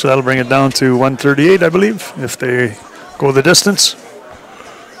 25-second clock, so that'll bring it down to 1:38, I believe, if they go the distance.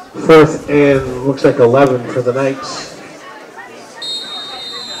 4th and looks like 11 for the Knights.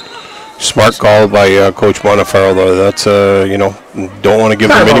 Smart call by Coach Montefiore, though. That's, you know, don't want to give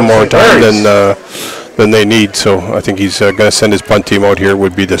them any more time than they need. So I think he's going to send his punt team out here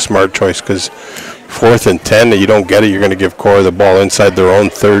would be the smart choice, because 4th and 10, you don't get it, you're going to give KORAH the ball inside their own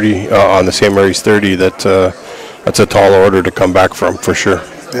 30, on the St. Mary's 30. That's a tall order to come back from, for sure.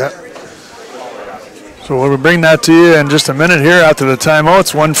 Yeah. So we'll bring that to you in just a minute here after the timeout.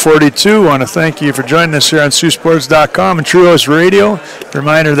 It's 1:42. I want to thank you for joining us here on Saultsports.com and Truos Radio.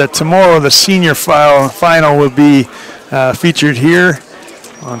 Reminder that tomorrow the senior final will be featured here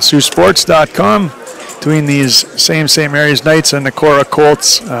on Saultsports.com between these same St. Mary's Knights and the KORAH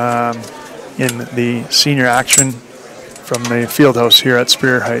Colts in the senior action from the field house here at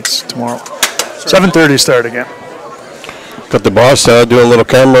Spear Heights tomorrow. 7:30 start again. Got the boss doing a little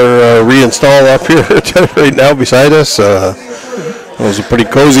camera reinstall up here right now beside us. It was pretty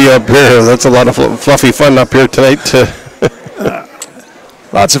cozy up here. That's a lot of fluffy fun up here tonight.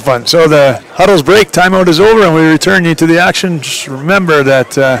 Lots of fun. So the huddles break, timeout is over, and we return you to the action. Just remember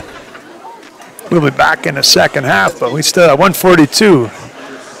that we'll be back in the second half, but we still have 1:42.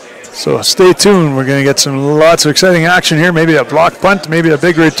 So stay tuned. We're going to get lots of exciting action here. Maybe a block punt, maybe a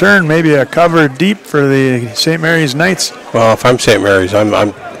big return, maybe a cover deep for the St. Mary's Knights. Well, if I'm St. Mary's,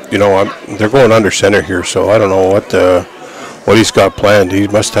 they're going under center here, so I don't know what he's got planned. He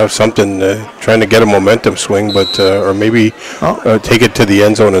must have something trying to get a momentum swing, but or maybe take it to the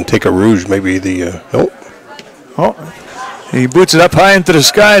end zone and take a rouge. Maybe he boots it up high into the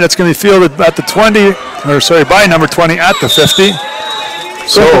sky. That's going to be fielded at the 20, by number 20 at the 50.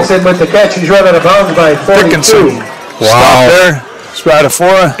 So Dickinson with the catch. He's run out of bounds by 42. Dickinson. Wow. Stop there.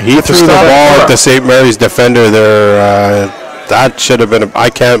 Spatafora. He threw the ball at the St. Mary's defender there. That should have been I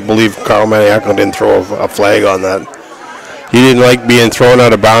can't believe Carl Maniaco didn't throw a flag on that. He didn't like being thrown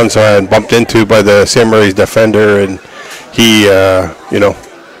out of bounds and bumped into by the St. Mary's defender, and he,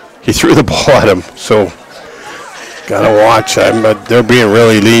 he threw the ball at him. So gotta watch. They're being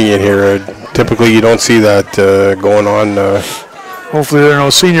really lenient here. Typically, you don't see that going on. Hopefully there are no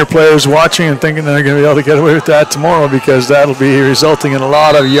senior players watching and thinking they're going to be able to get away with that tomorrow, because that'll be resulting in a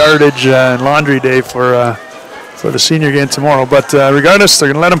lot of yardage and laundry day for the senior game tomorrow. But regardless, they're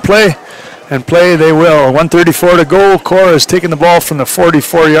going to let them play, and play they will. 1:34 to go. KORAH is taking the ball from the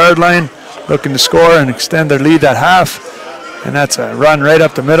 44-yard line, looking to score and extend their lead at half. And that's a run right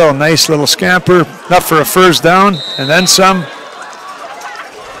up the middle. Nice little scamper. Enough for a first down, and then some.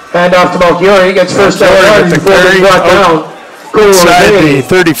 Hand off to Malchiori. He gets first down before he's brought down. Inside the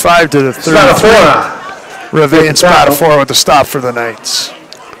 35 to the 33. Reve and Spatafora with the stop for the Knights.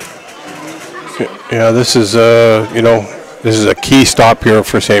 Yeah, this is this is a key stop here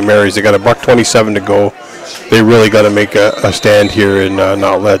for St. Mary's. They got $1:27 to go. They really got to make a stand here and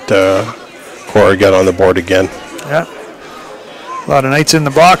not let KORAH get on the board again. Yeah, a lot of Knights in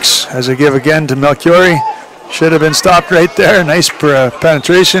the box as they give again to Melchiori. Should have been stopped right there. Nice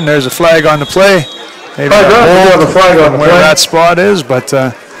penetration. There's a flag on the play. Maybe a flag on where that spot is, but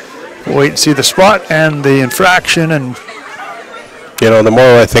we'll wait and see the spot and the infraction. And the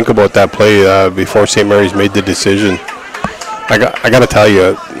more I think about that play before St. Mary's made the decision, I got to tell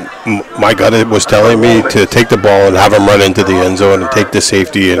you, my gut was telling me to take the ball and have them run into the end zone and take the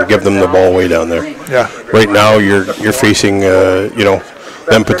safety and give them the ball way down there. Yeah. Right now you're facing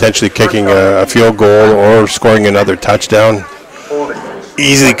them potentially kicking a field goal or scoring another touchdown.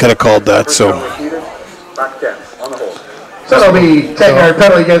 Easily could have called that. So that'll be 10-yard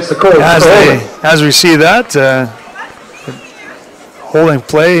penalty against the Colts. As we see that, holding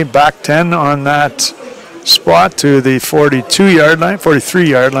play, back 10 on that spot to the 42-yard line,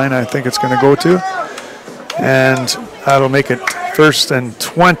 43-yard line I think it's going to go to. And that'll make it 1st and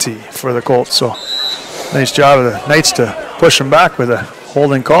 20 for the Colts. So nice job of the Knights to push them back with a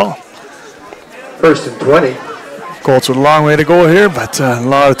holding call. 1st and 20. Colts with a long way to go here, but a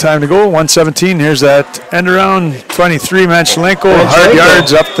lot of time to go. 1:17. Here's that end around. 23, Manchelenko. Hard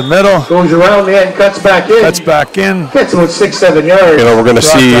yards up the middle. Goes around the end, cuts back in. Gets about 6-7 yards. We're going to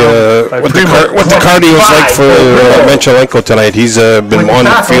see what the cardio is like for Manchelenko tonight. He's been on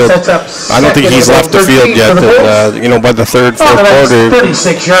the field. I don't think he's left the field yet. By the 3rd, 4th quarter,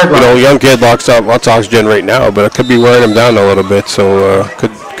 36-yard young kid lots of oxygen right now, but it could be wearing him down a little bit. So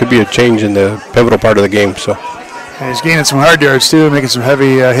could be a change in the pivotal part of the game. So. And he's gaining some hard yards too, making some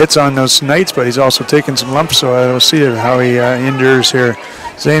heavy hits on those Knights, but he's also taking some lumps, so we'll see how he endures here.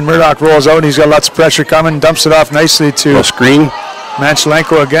 Zane Murdoch rolls out, and he's got lots of pressure coming, dumps it off nicely to screen.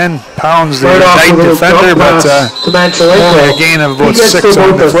 Manchelenko again, pounds the Knight defender, but only a gain of about 6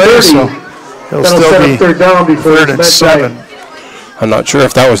 on the play, so he'll still be 3rd and 7. I'm not sure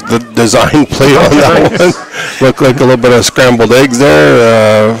if that was the design play on that one. Looked like a little bit of scrambled eggs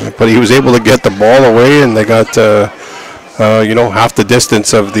there, but he was able to get the ball away, and they got half the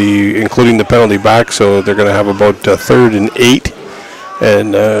distance of including the penalty back. So they're going to have about 3rd and 8,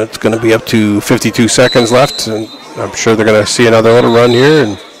 and it's going to be up to 52 seconds left. And I'm sure they're going to see another little run here.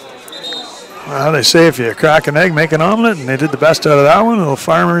 And well, they say if you crack an egg, make an omelet, and they did the best out of that one. Little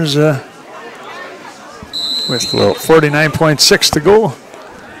Farmers with 49.6 to go.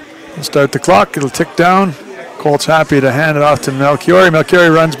 We'll start the clock. It'll tick down. Colts happy to hand it off to Melchiori.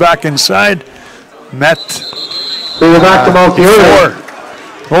 Melchiori runs back inside. Met. We go back to Melchiori.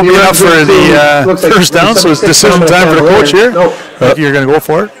 Won't be enough for the first down, so it's decision time for the coach here. If you're going to go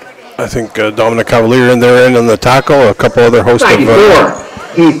for it. I think Dominic Cavalier in there in on the tackle. A couple other hosts of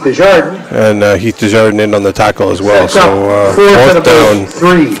Heath Desjardins. And Heath Desjardins in on the tackle as well. So 4th down.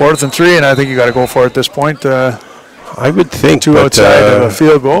 4th and 3, and I think you got to go for it at this point. I would think 2 outside of a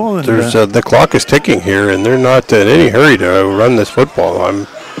field goal. And there's the clock is ticking here, and they're not in any hurry to run this football. I'm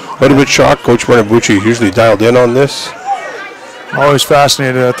a little bit shocked. Coach Bernabucci is usually dialed in on this. Always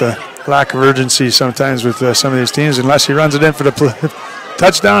fascinated at the lack of urgency sometimes with some of these teams. Unless he runs it in for the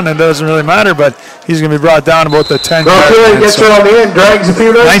touchdown, it doesn't really matter, but he's going to be brought down about the 10 yard line. Gets her on the end, drags a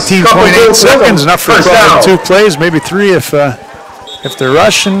few minutes. 19.8 seconds, enough for 2 plays, maybe 3 if they're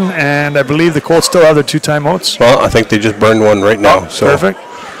rushing, and I believe the Colts still have their 2 timeouts. Well, I think they just burned one right now. So perfect.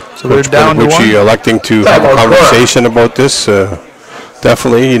 So Coach they're down to 1. Electing to have a conversation about this.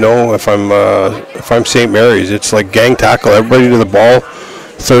 Definitely, if I'm St. Mary's, it's like gang tackle, everybody to the ball.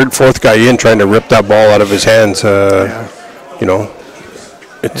 3rd, 4th guy in trying to rip that ball out of his hands.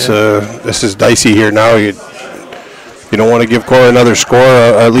 It's this is dicey here now. You don't want to give KORAH another score,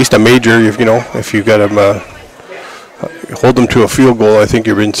 at least a major. If you got them hold them to a field goal, I think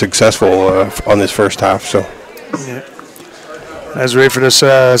you've been successful on this first half. So, as we wait for this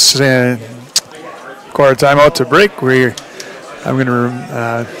KORAH timeout to break, I'm going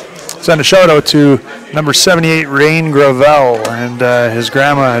to send a shout out to number 78 Rain Gravel and his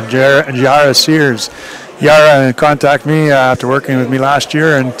grandma Yara Sears. Yara contacted me after working with me last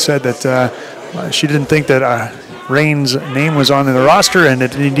year and said that she didn't think that Rain's name was on the roster, and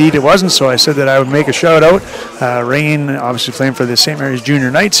indeed it wasn't, so I said that I would make a shout out. Rain obviously playing for the St. Mary's Junior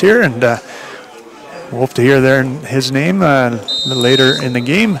Knights here, and we'll hope to hear his name a little later in the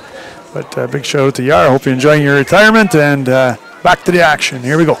game. But big shout out to Yara. Hope you're enjoying your retirement, and back to the action.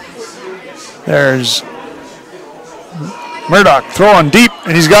 Here we go. There's Murdoch throwing deep,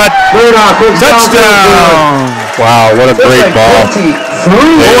 and he's got touchdown. Wow, what a great ball.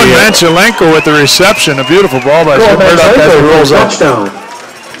 Owen Manchelenko with the reception. A beautiful ball by Murdoch as he rolls up.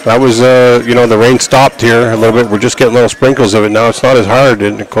 That was, the rain stopped here a little bit. We're just getting little sprinkles of it now. It's not as hard.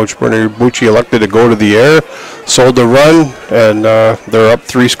 And Coach Bernabucci elected to go to the air, sold the run, and they're up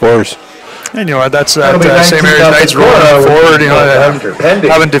 3 scores. And that's St. Mary's Knights rolling forward. They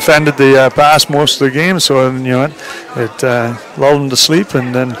haven't defended the pass most of the game, so it lulled them to sleep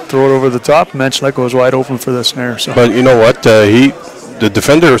and then throw it over the top. Manchelenko was wide open for the snare. So. But you know what? The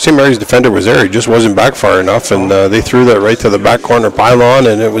defender, St. Mary's defender, was there. He just wasn't back far enough, and they threw that right to the back corner pylon,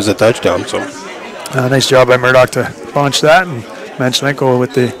 and it was a touchdown. So, nice job by Murdoch to launch that, and Manchelenko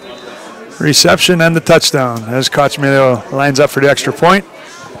with the reception and the touchdown as Kochmelio lines up for the extra point.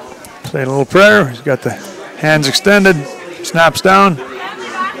 Saying a little prayer. He's got the hands extended, snaps down,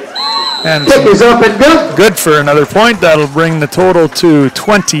 and kick is up and good for another point. That'll bring the total to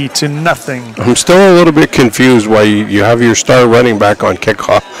 20-0. I'm still a little bit confused why you have your star running back on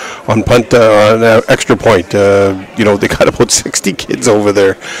kickoff, on punt, on extra point. They got about 60 kids over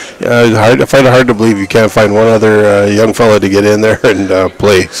there. I find it hard to believe you can't find one other young fella to get in there and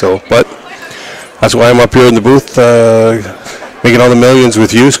play. So, but that's why I'm up here in the booth. Making all the millions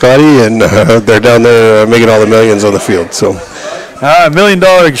with you, Scotty, and they're down there making all the millions on the field. So, $1 million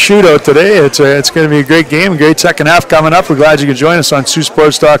shootout today. It's going to be a great game, a great second half coming up. We're glad you could join us on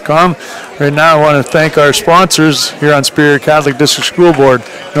Saultsports.com. Right now, I want to thank our sponsors here on Superior Catholic District School Board: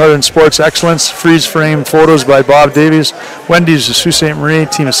 Northern Sports Excellence, freeze frame photos by Bob Davies, Wendy's, the Sault Ste. Marie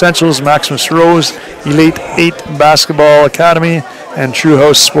Team Essentials, Maximus Rose, Elite 8 Basketball Academy, and True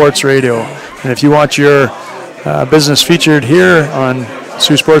House Sports Radio. And if you want your business featured here on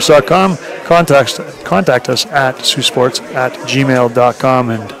Saultsports.com, contact us at saultsports@gmail.com,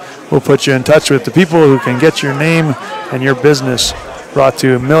 and we'll put you in touch with the people who can get your name and your business brought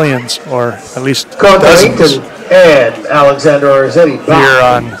to millions, or at least dozens, and Alexander Orzetti here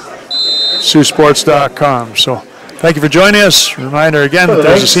on Saultsports.com. So thank you for joining us. Reminder again that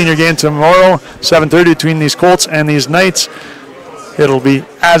there's a senior game tomorrow, 7:30, between these Colts and these Knights. It'll be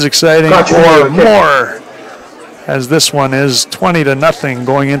as exciting or more as this one is 20-0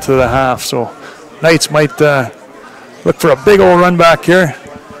 going into the half. So Knights might look for a big old run back here.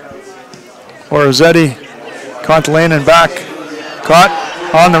 Or Rossetti, Contalainen back, caught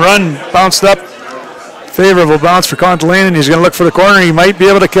on the run, bounced up. Favorable bounce for Contalainen. He's going to look for the corner. He might be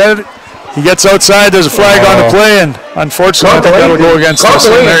able to get it. He gets outside. There's a flag on the play, and unfortunately, I think that'll go against us.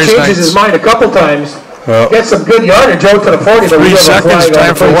 Contalainen changes his mind a couple times. Gets some good yardage out to the 40. 3 seconds,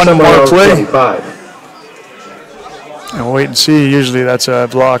 time for one more play. And we'll wait and see. Usually that's a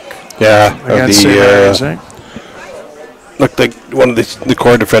block. Yeah, against St. Mary's, eh? Looked like one of the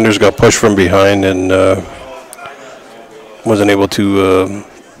core defenders got pushed from behind and wasn't able to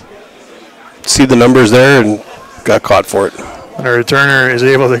see the numbers there and got caught for it. When a returner is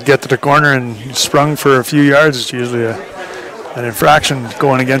able to get to the corner and sprung for a few yards, it's usually an infraction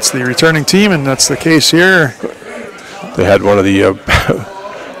going against the returning team, and that's the case here. They had one of the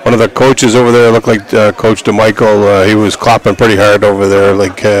one of the coaches over there, looked like Coach DeMichael. He was clapping pretty hard over there,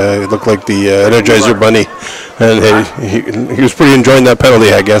 like it looked like the Energizer Bunny, and he was pretty enjoying that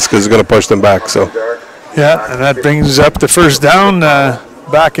penalty, I guess, because it's going to push them back. So, yeah, and that brings up the first down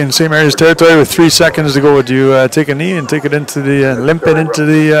back in St. Mary's territory with 3 seconds to go. Would you take a knee and take it into the limp it into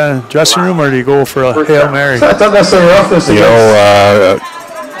the dressing room, or do you go for a Hail Mary? So I thought that's the roughness. You know,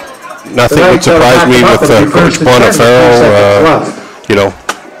 nothing would surprise me with Coach Bonafero. You know.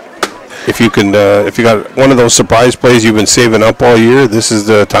 If you got one of those surprise plays you've been saving up all year, this is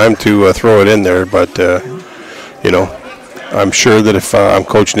the time to throw it in there. But you know, I'm sure that if I'm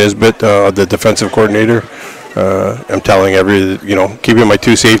Coach Nisbet, the defensive coordinator, I'm telling keeping my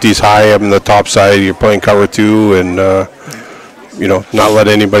 2 safeties high up on the top side. You're playing cover 2, and you know, not let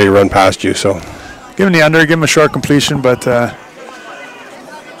anybody run past you. So, give him the under, give him a short completion, but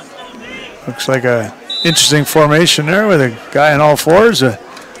looks like a interesting formation there with a guy on all fours.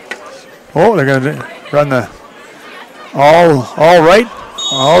 Oh, they're going to run the all right.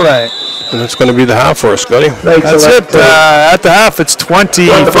 And that's going to be the half for us, Scotty. That's it. At the half, it's 20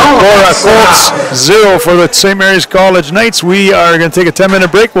 for KORAH Colts, 0 for the St. Mary's College Knights. We are going to take a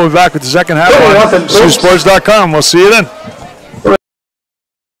 10-minute break. We'll be back with the second half on Saultsports.com. We'll see you then.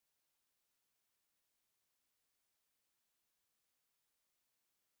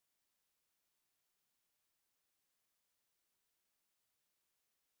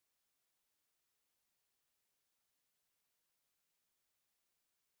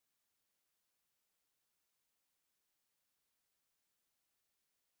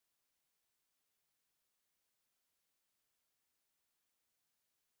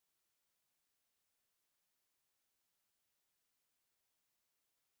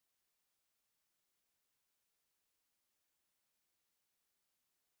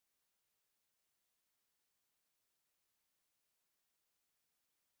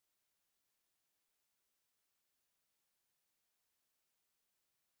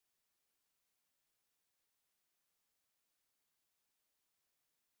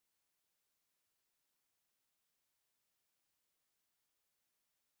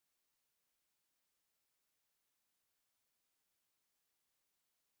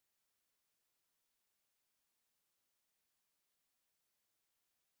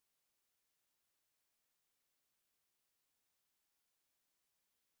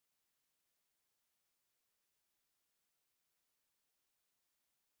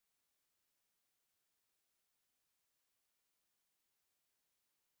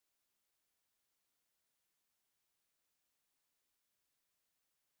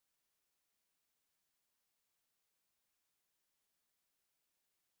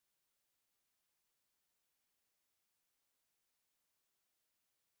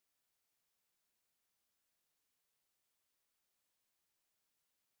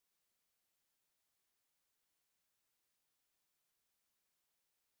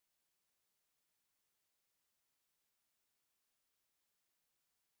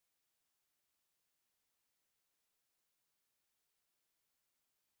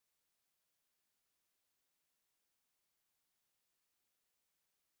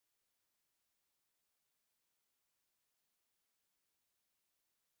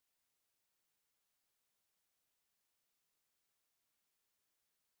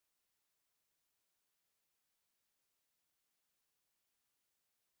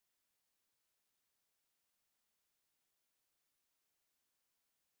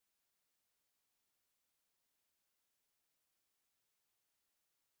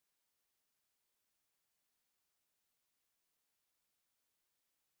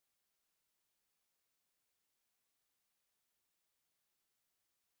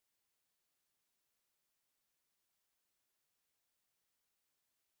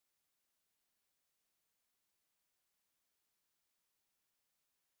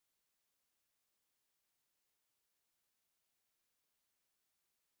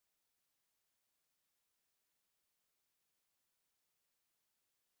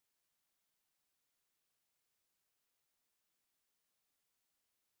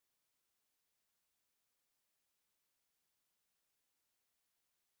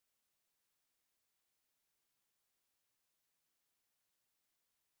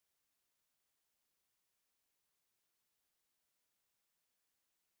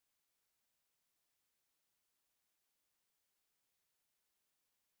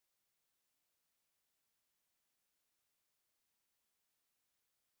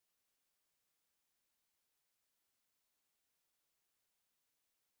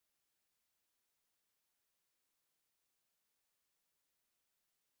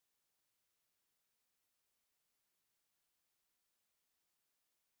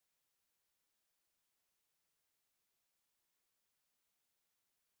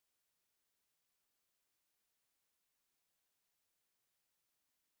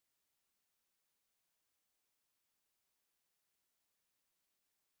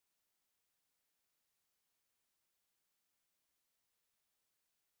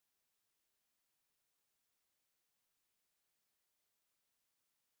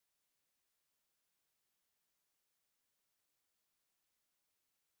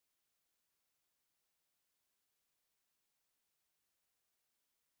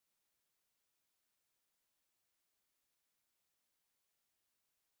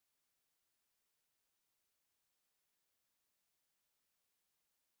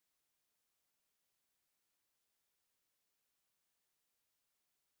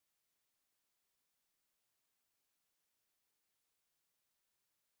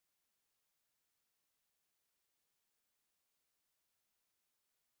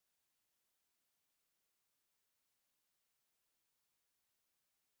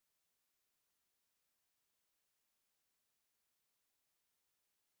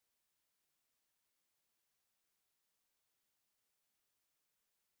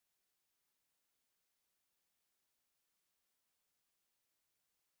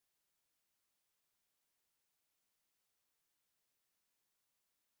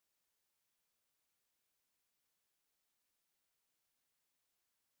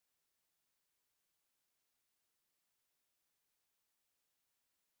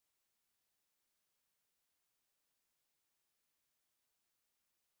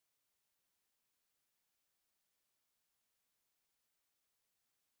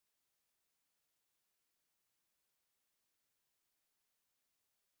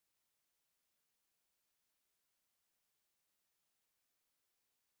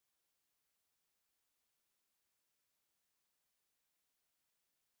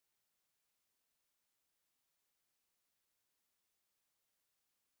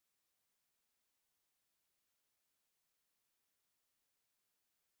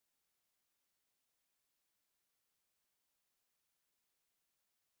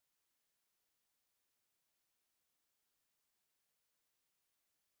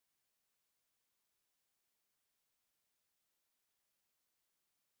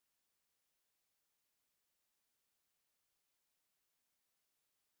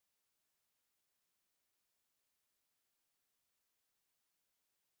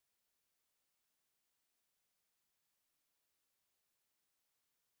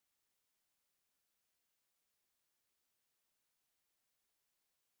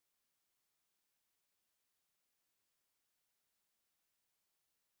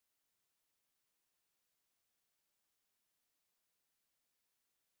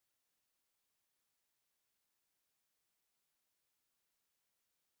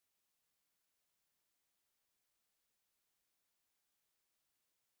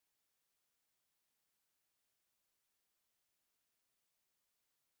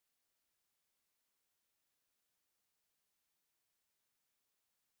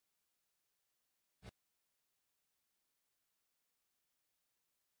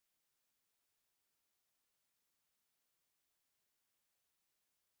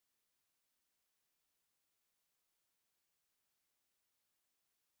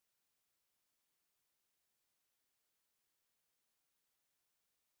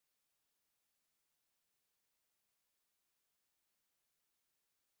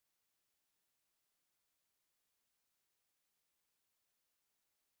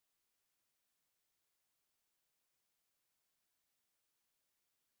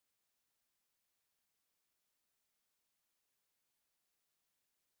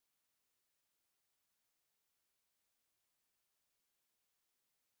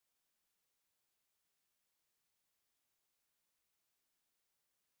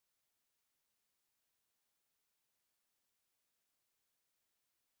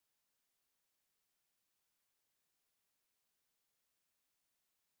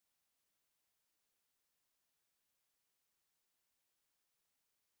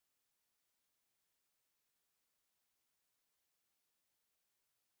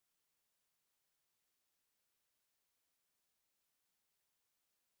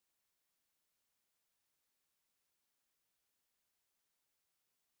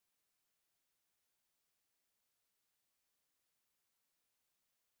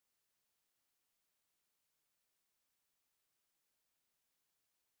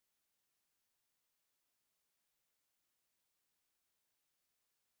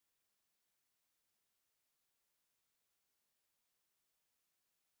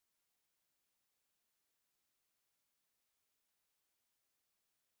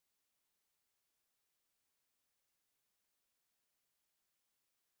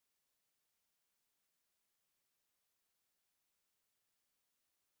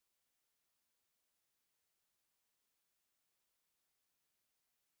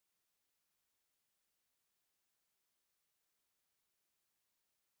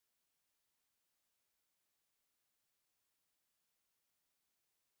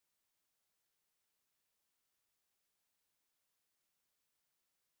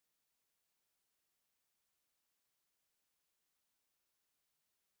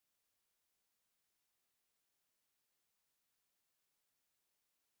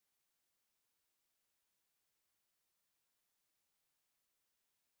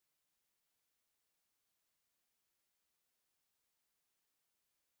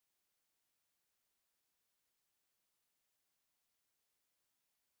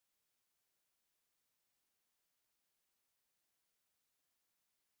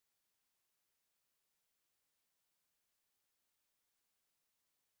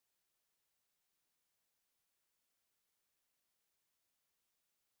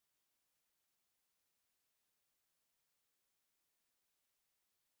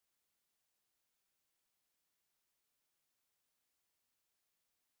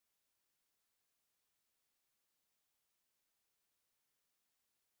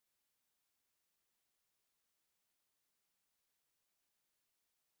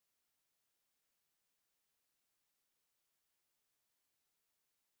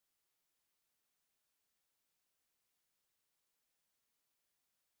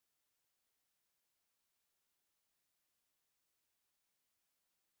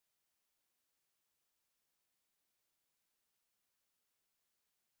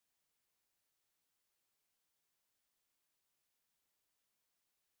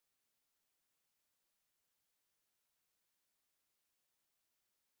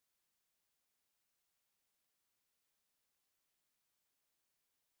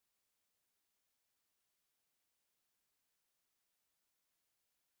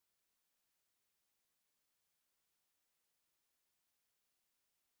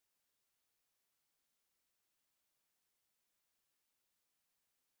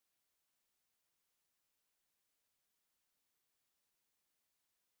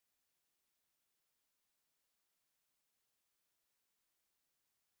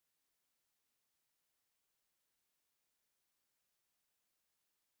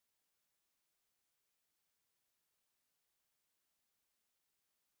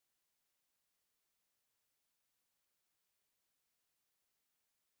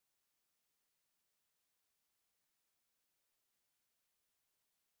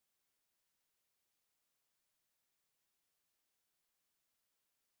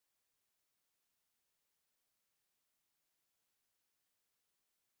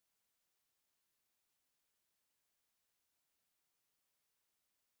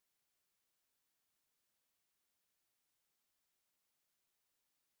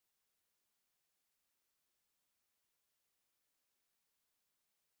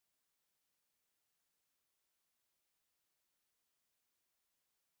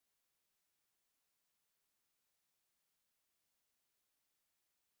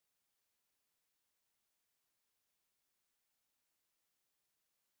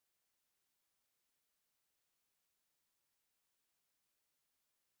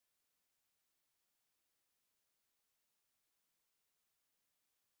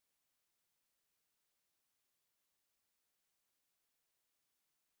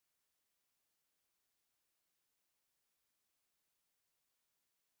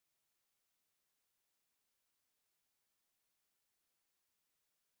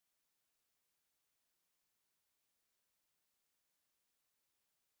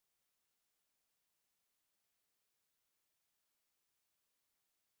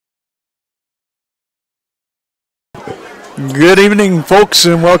 Good evening, folks,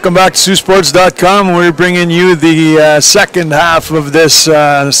 and welcome back to Saultsports.com. We're bringing you the second half of this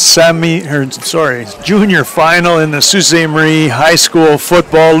junior final in the Sault Ste. Marie High School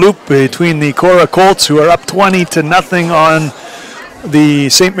football loop between the KORAH Colts, who are up 20-0 on the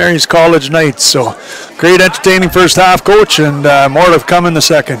St. Mary's College Knights. So, great, entertaining first half, Coach, and more to come in the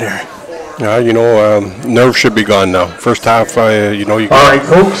second here. Yeah, nerves should be gone now. First half, you got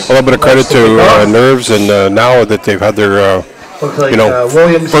folks, a little bit of credit to nerves, and now that they've had their,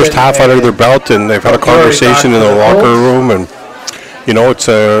 first half under their belt, and they've had a conversation in the locker room, and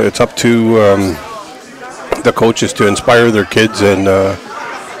it's up to the coaches to inspire their kids and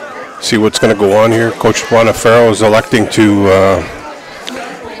see what's going to go on here. Coach Bonafero is electing to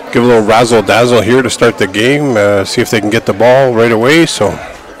give a little razzle-dazzle here to start the game, see if they can get the ball right away. So.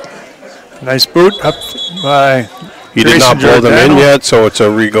 Nice boot up by He did not blow them in yet, so it's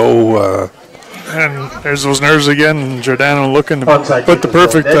a re-go. And there's those nerves again. Giordano looking to put the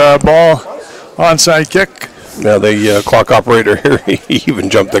perfect ball onside kick. Now the clock operator here, he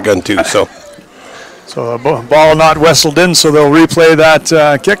even jumped the gun too. So the ball not whistled in, so they'll replay that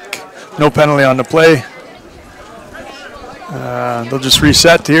kick. No penalty on the play. They'll just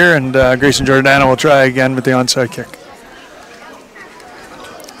reset here, and Grayson Giordano will try again with the onside kick.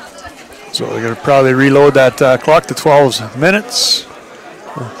 So they're going to probably reload that clock to 12 minutes.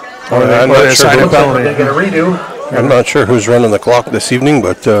 I'm not sure who's running the clock this evening,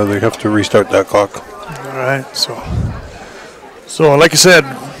 but they have to restart that clock. All right. So like I said,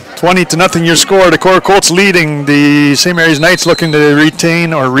 20-0 your score. The KORAH Colts leading. The St. Mary's Knights looking to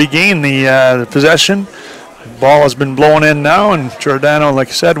retain or regain the possession. Ball has been blown in now, and Giordano, like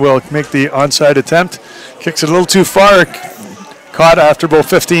I said, will make the onside attempt. Kicks it a little too far. Caught after about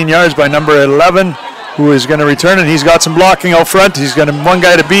 15 yards by number 11, who is going to return it. He's got some blocking out front. He's got one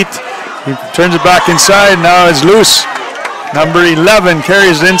guy to beat. He turns it back inside. Now it's loose. Number 11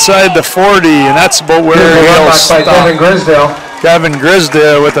 carries it inside the 40, and that's about where he'll stop. Gavin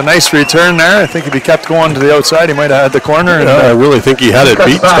Grisdale with a nice return there. I think if he kept going to the outside, he might have had the corner. Yeah, I really think he had it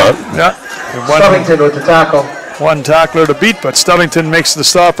beat, Scott. Yeah. Stubbington with the tackle. One tackler to beat, but Stubbington makes the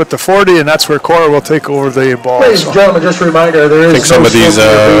stop at the 40, and that's where KORAH will take over the ball. Ladies and gentlemen, just a reminder, there is I think some of these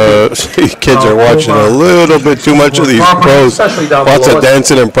kids are watching a little bit too much of these pros. Lots of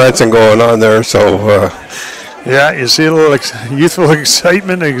dancing and prancing going on there. So, yeah, you see a little youthful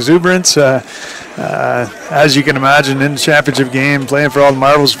excitement, exuberance. As you can imagine, in the championship game, playing for all the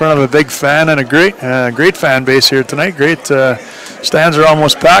marbles in front of a big fan and a great fan base here tonight. Great stands are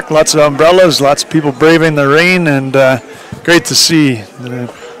almost packed. Lots of umbrellas, lots of people braving the rain, and great to see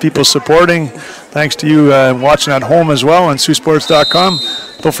people supporting. Thanks to you watching at home as well on Saultsports.com.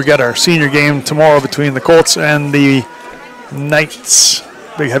 Don't forget our senior game tomorrow between the Colts and the Knights.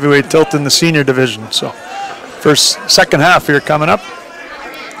 Big heavyweight tilt in the senior division. So, second half here coming up,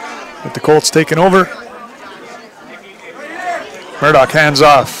 with the Colts taking over. Murdoch hands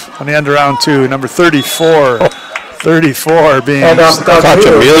off on the end of round 2. Number 34. 34 being he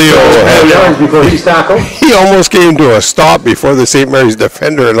almost came to a stop before the St. Mary's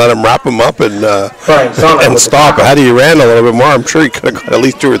defender and let him wrap him up and stop. Had he ran a little bit more, I'm sure he could have got at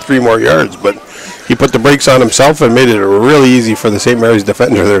least 2 or 3 more yards, but he put the brakes on himself and made it really easy for the St. Mary's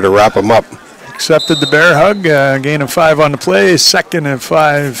defender there to wrap him up. Accepted the bear hug, gain of 5 on the play, second and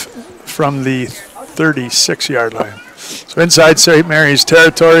 5 from the 36-yard line. So inside St. Mary's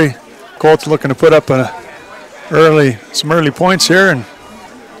territory, Colts looking to put up some early points here and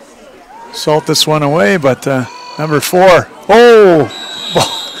salt this one away, but number 4,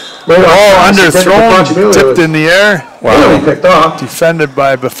 underthrown, tipped in the air. Wow. Defended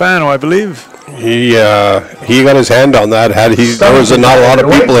by Bafano, I believe. He got his hand on that. There was not a lot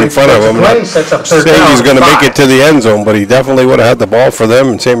of people in front of him. Not saying he's going to make it to the end zone, but he definitely would have had the ball for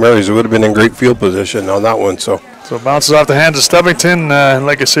them, and St. Mary's would have been in great field position on that one. So it bounces off the hands of Stubbington.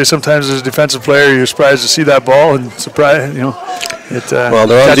 Like I say, sometimes as a defensive player, you're surprised to see that ball, and well,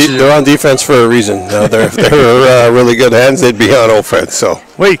 they're on defense for a reason. If they're really good hands, they'd be on offense. So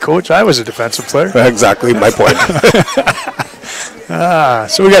wait, Coach, I was a defensive player. Exactly my point.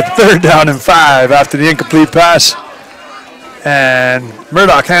 So we got 3rd down and 5 after the incomplete pass. And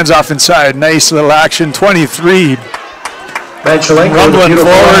Murdoch hands off inside. Nice little action. 23. Rumbling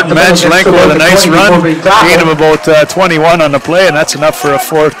forward. Manchelenko with a nice run. Gain of about 21 on the play, and that's enough for a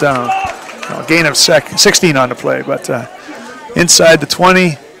 4th down. Gain of 16 on the play, but inside the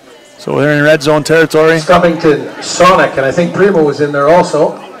 20. So they're in red zone territory. Stubbington, Sonic, and I think Primo was in there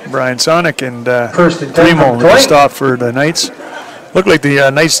also. Brian Sonic and Primo with the stop for the Knights. Looked like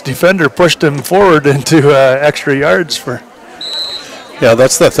the Knights defender pushed him forward into extra yards for Yeah,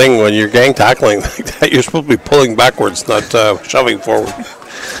 that's the thing. When you're gang tackling like that, you're supposed to be pulling backwards, not shoving forward.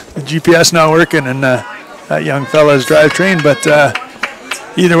 The GPS not working, and that young fella's drivetrain. But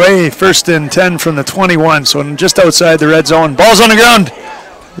either way, 1st and 10 from the 21, so just outside the red zone. Ball's on the ground.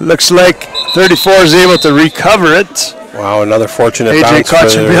 Looks like 34 is able to recover it. Wow, another fortunate AJ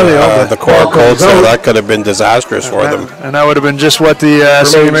bounce for the KORAH Colts. So that could have been disastrous for them. And that would have been just what the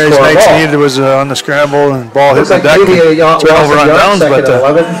St. Mary's Knights needed, was on the scramble and ball hit the deck. Turnover on downs, but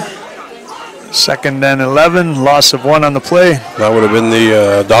 2nd and 11, loss of 1 on the play. That would have been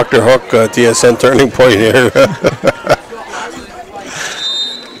the Dr. Hook TSN turning point here.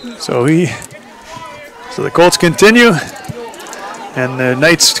 So the Colts continue, and the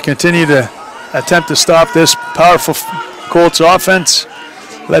Knights continue to attempt to stop this powerful Colts offense,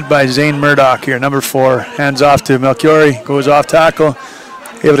 led by Zane Murdoch here, number 4. Hands off to Melchiori, goes off tackle,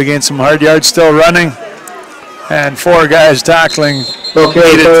 able to gain some hard yards, still running, and 4 guys tackling.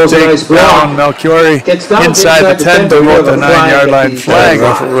 Needed to take down Melchiori inside the 10 to go to the 9-yard line flag.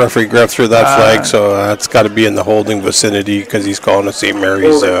 Referee grabbed through that flag, so that's got to be in the holding vicinity because he's calling a St.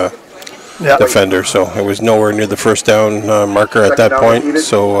 Mary's defender. So it was nowhere near the first down marker at that point.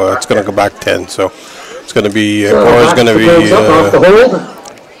 So it's going to go back 10. So it's going to be KORAH's going to be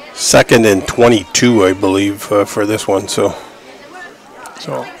 2nd and 22, I believe, for this one. So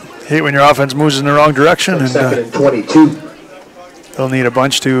hate when your offense moves in the wrong direction, and 2nd and 22. They'll need a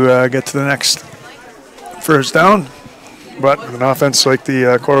bunch to get to the next first down. But with an offense like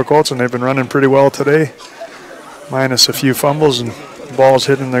the KORAH Colts, and they've been running pretty well today, minus a few fumbles and balls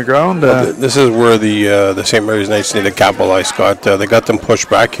hitting the ground. This is where the St. Mary's Knights need to capitalize, Scott. They got them pushed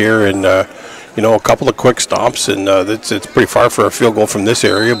back here, and a couple of quick stops, and it's pretty far for a field goal from this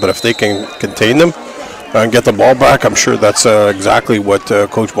area. But if they can contain them and get the ball back, I'm sure that's exactly what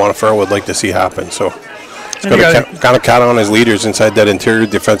Coach Bonifaro would like to see happen. So he's going to kind of count on his leaders inside that interior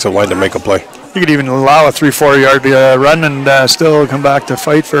defensive line to make a play. You could even allow a 3-4 yard run and still come back to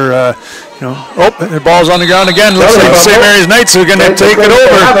fight for, the ball's on the ground again. Looks like the St. Mary's Knights are going to take it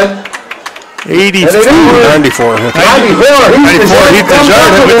over. 94. 94. Heath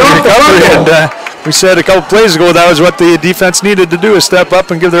Desjardins with the recovery. And we said a couple plays ago that was what the defense needed to do, is step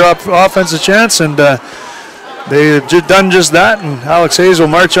up and give their offense a chance. And they've done just that. And Alex Hayes will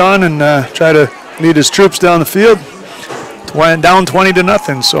march on and try to lead his troops down the field. Went down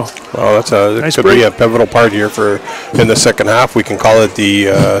 20-0. So, well, that could be a pivotal part here in the second half. We can call it the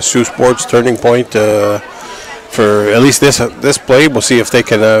Saultsports turning point for at least this play. We'll see if they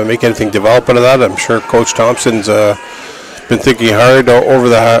can make anything develop out of that. I'm sure Coach Thompson's been thinking hard over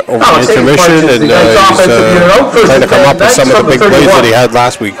the intermission, and he's trying to come up with some of the big plays that he had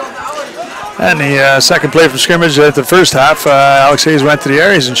last week. And the second play from scrimmage at the first half, Alex Hayes went to the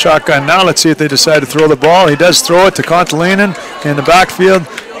air. He's in shotgun now. Let's see if they decide to throw the ball. He does throw it to Contalainen in the backfield.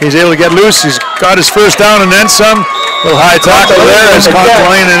 He's able to get loose. He's got his first down and then some. A little high tackle there as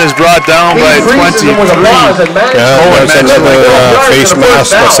Contalainen is brought down by 23. Face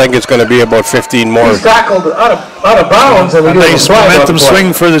mask. I think it's going to be about 15 more. He's tackled out of bounds. And nice momentum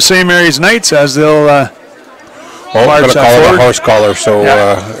swing for the St. Mary's Knights as they'll I'm going to call it a horse collar. So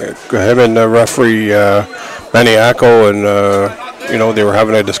him and the referee Maniaco, and they were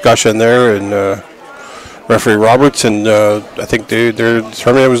having a discussion there, and referee Roberts, and I think they're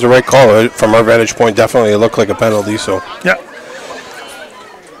determined it was the right call. From our vantage point, definitely it looked like a penalty. So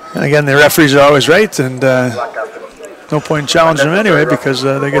and again, the referees are always right, and no point in challenging them anyway because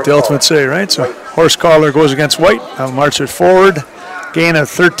they get the ultimate say, right? So horse collar goes against White. I'll march it forward. Gain of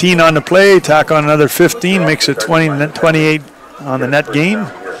 13 on the play, tack on another 15, makes it 28 on the net gain,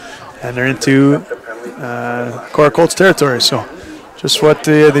 and they're into KORAH Colts territory. So just what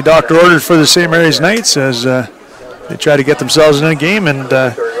the doctor ordered for the St. Mary's Knights as they try to get themselves in a game, and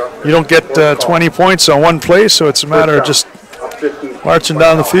you don't get 20 points on one play, so it's a matter of just marching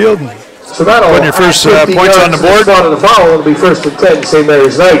down the field and putting your first points on the board. It'll be 1st and 10, St.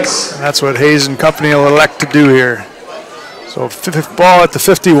 Mary's Knights. And that's what Hayes and company will elect to do here. So ball at the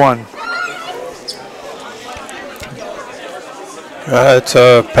 51. It's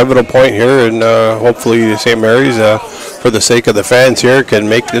a pivotal point here, and hopefully St. Mary's, for the sake of the fans here, can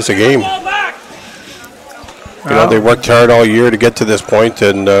make this a game. They worked hard all year to get to this point,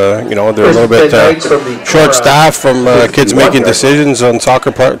 and they're a little bit short-staffed from kids making decisions on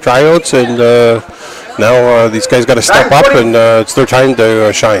soccer tryouts, and now these guys got to step up, and it's their time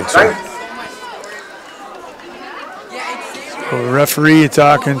to shine. So. The referee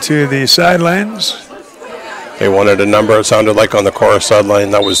talking to the sidelines. They wanted a number, it sounded like, on the KORAH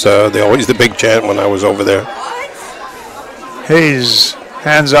sideline. That was always the big chant when I was over there. Hayes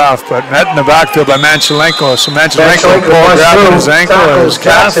Hands off, but met in the backfield by Manchelenko. So Manchelenko grabbing his ankle or his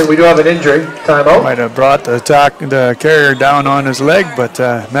calf. We do have an injury. Timeout. Might have brought the carrier down on his leg, but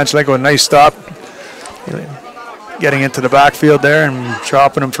Manchelenko, a nice stop. Getting into the backfield there and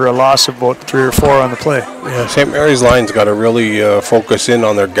chopping him for a loss of about 3 or 4 on the play. Yeah, St. Mary's line's got to really focus in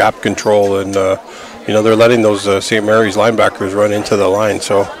on their gap control, and you know, they're letting those St. Mary's linebackers run into the line.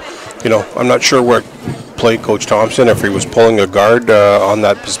 So, you know, I'm not sure what play Coach Thompson, if he was pulling a guard on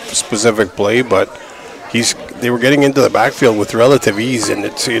that specific play, but they were getting into the backfield with relative ease, and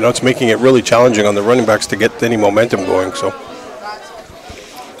it's, you know, it's making it really challenging on the running backs to get any momentum going. So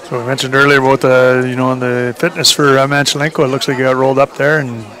we mentioned earlier about the fitness for Manchelenko. It looks like he got rolled up there,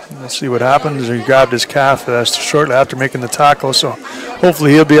 and let's see what happens. He grabbed his calf shortly after making the tackle, so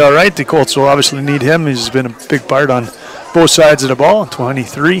hopefully he'll be all right. The Colts will obviously need him. He's been a big part on both sides of the ball.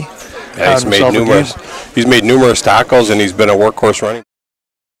 23. Yeah, he's made numerous tackles, and he's been a workhorse running.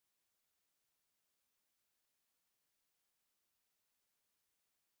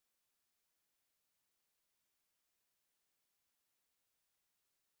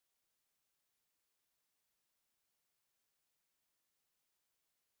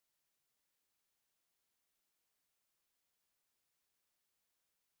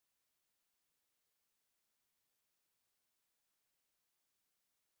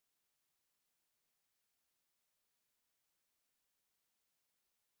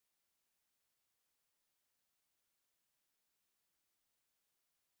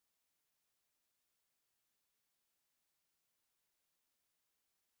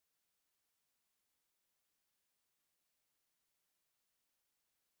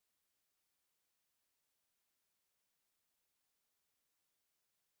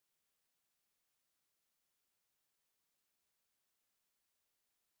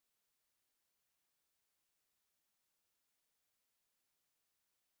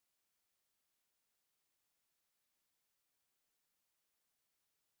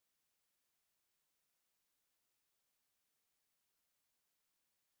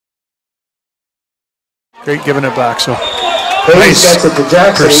 Great giving it back. So nice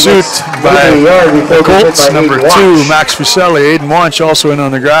pursuit by the Colts. Number 2, Max Fuselli. Aiden Wanch also in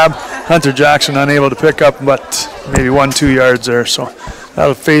on the grab. Hunter Jackson unable to pick up, but maybe 1-2 yards there. So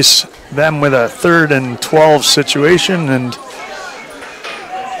that'll face them with a 3rd and 12 situation, and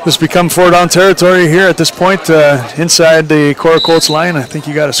this become 4-down territory here at this point inside the KORAH Colts line. I think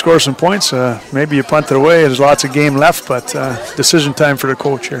you got to score some points. Maybe you punt it away. There's lots of game left, but decision time for the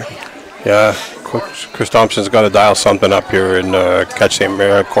coach here. Yeah, Chris Thompson's got to dial something up here and catch St.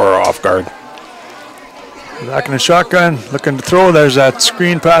 Mary's KORAH off guard. Back in the shotgun, looking to throw. There's that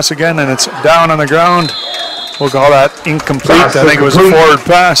screen pass again, and it's down on the ground. We'll call that incomplete. I think it was a forward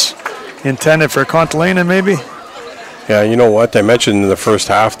pass intended for Contalena, maybe. Yeah, you know what? I mentioned in the first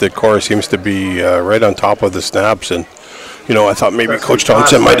half that KORAH seems to be right on top of the snaps, and you know, I thought maybe Coach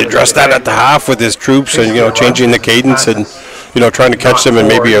Thompson might address that at the half with his troops, and you know, changing the cadence and, you know, trying to catch them in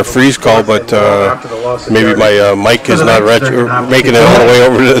maybe a freeze call, but maybe my mic is not making it all the way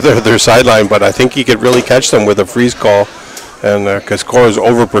over to their sideline, but I think he could really catch them with a freeze call, and because KORAH is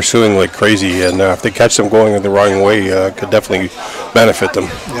over pursuing like crazy, and if they catch them going in the wrong way, could definitely benefit them.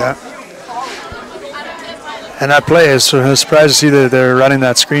 Yeah. And that play is surprised to see that they're running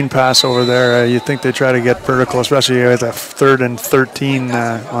that screen pass over there. You'd think they try to get vertical, especially with a 3rd and 13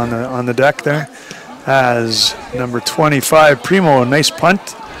 on the deck there. As number 25, Primo, a nice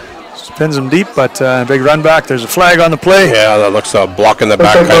punt. Spins him deep, but big run back. There's a flag on the play. Yeah, that looks block in the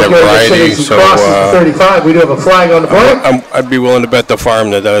back kind of variety. So 35, we do have a flag on the play. I'd be willing to bet the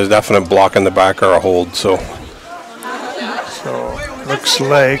farm that is definite block in the back or a hold. So looks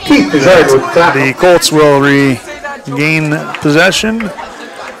like the Colts will regain possession.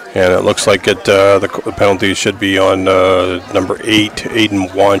 And it looks like the penalty should be on number 8, Aiden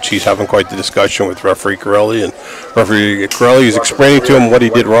Wanch. He's having quite the discussion with referee Corelli, and referee Corelli is explaining to him what he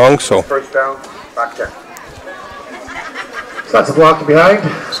did wrong. So First down, back check. So that's a blocking behind.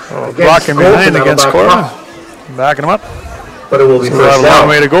 Blocking behind against KORAH. Backing him up. But it will be so first a long down.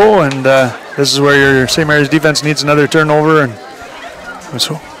 way to go, and this is where your St. Mary's defense needs another turnover. And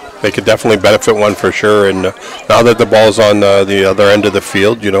so they could definitely benefit one for sure. And now that the ball's on the other end of the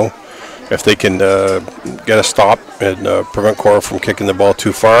field, you know, if they can get a stop and prevent KORAH from kicking the ball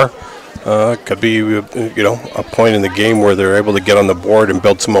too far, could be, you know, a point in the game where they're able to get on the board and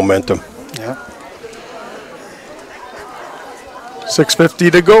build some momentum. Yeah. 6:50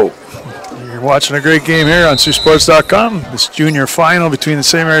 to go. You're watching a great game here on Saultsports.com. This junior final between the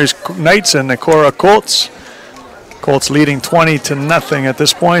St. Mary's Knights and the KORAH Colts. Colts leading 20-0 at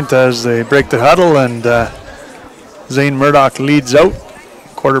this point as they break the huddle, and Zane Murdoch leads out.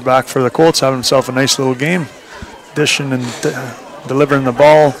 quarterback for the Colts, having himself a nice little game, dishing and delivering the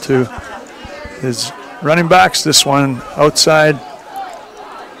ball to his running backs. This one outside.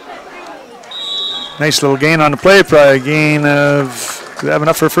 Nice little gain on the play, probably a gain of, do they have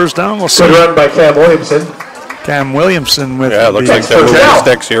enough for a first down? We'll see. Good run by Cam Williamson. Cam Williamson with it looks like they're moving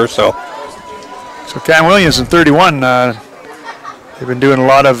sticks here, so Cam Williamson, 31. They've been doing a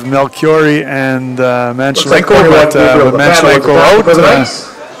lot of Melchiori and Manchelenko, but with Manchelenko out,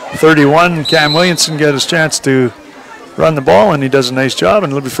 31, Cam Williamson get his chance to run the ball, and he does a nice job,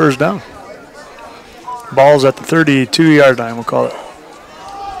 and it'll be first down. Ball's at the 32-yard line, we'll call it.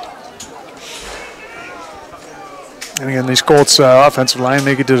 And again, these Colts offensive line,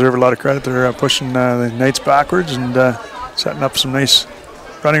 they deserve a lot of credit. They're pushing the Knights backwards and setting up some nice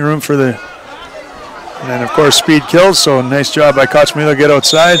running room for the. And then, of course, speed kills, so nice job by Kochmila, get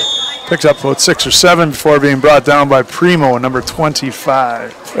outside. Picks up about 6 or 7 before being brought down by Primo, number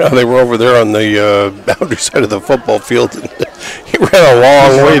 25. Yeah, they were over there on the boundary side of the football field, and he ran a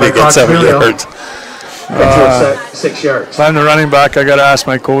long way to get 7 yards. 6 yards. If I'm the running back, I got to ask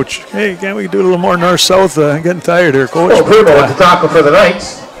my coach, hey, can't we do a little more north-south? I'm getting tired here, coach. Oh, Primo with the tackle for the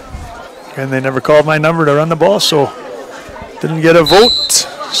Knights. And they never called my number to run the ball, so didn't get a vote.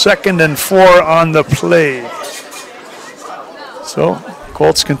 2nd and 4 on the play. So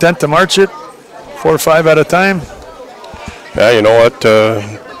Colts content to march it 4 or 5 at a time. Yeah, you know what?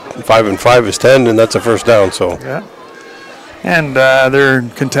 5 and 5 is 10, and that's a first down. So yeah, and they're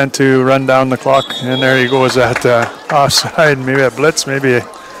content to run down the clock. And there he goes at offside, maybe a blitz, maybe.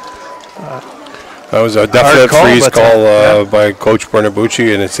 That was a definite freeze call by Coach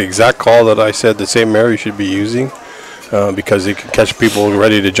Bernabucci, and it's the exact call that I said that St. Mary should be using. Because he can catch people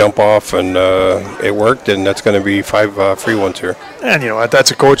ready to jump off, and it worked, and that's going to be 5 free ones here. And you know what, that's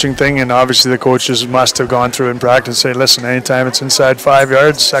a coaching thing, and obviously the coaches must have gone through in practice and say, listen, anytime it's inside 5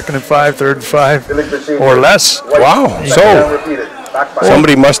 yards, 2nd and 5, 3rd and 5, or less. Wow, so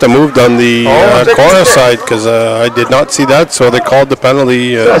somebody must have moved on the KORAH side, because I did not see that, so they called the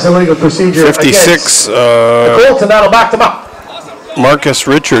penalty. That's a legal procedure. 56. The Colts, and that'll back them up. Marcus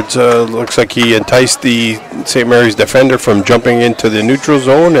Richards looks like he enticed the St. Mary's defender from jumping into the neutral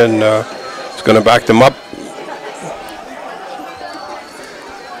zone, and is going to back them up.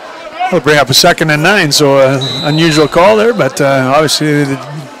 We'll bring up a 2nd and 9, so unusual call there, but obviously the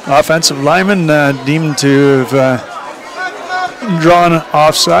offensive lineman deemed to have drawn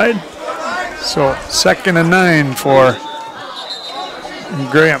offside. So 2nd and 9 for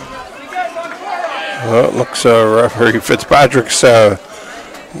Graham. Well, it looks referee Fitzpatrick's gonna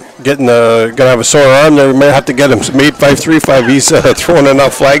have a sore arm there. We might have to get him some 8-5-3-5. He's throwing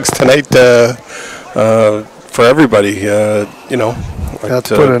enough flags tonight for everybody. You know, got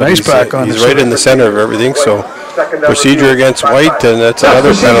to put an ice pack on. He's right in the center of everything. So procedure against White, and that's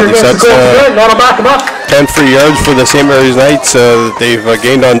another penalty. So that's 10 free yards for the St. Mary's Knights that they've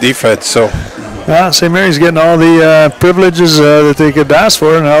gained on defense. So. Yeah, St. Mary's getting all the privileges that they could ask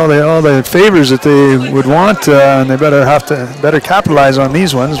for, and all the favors that they would want, and they better capitalize on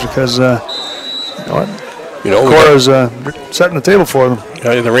these ones, because KORAH's setting the table for them.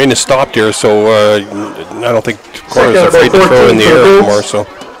 The rain has stopped here, so I don't think KORAH's afraid to throw in the air anymore. So.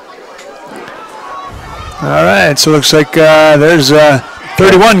 All right, so it looks like there's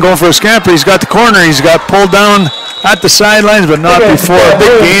 31 going for a scamper. He's got the corner. He's got pulled down at the sidelines, but not before a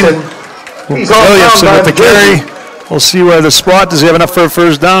big gain. Williamson with the carry. We'll see where the spot. Does he have enough for a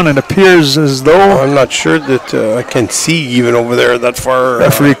first down? It appears as though. I'm not sure that I can see even over there that far.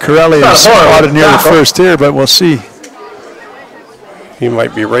 Referee Corelli is spotted near the first here, but we'll see. He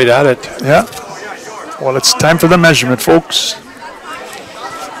might be right at it. Yeah. Well, it's time for the measurement, folks.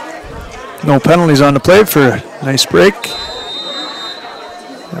 No penalties on the play for a nice break.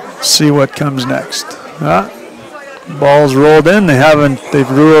 Let's see what comes next. Ball's rolled in. They've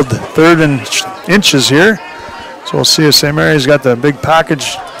ruled 3rd and inches here. So we'll see if St. Mary's got the big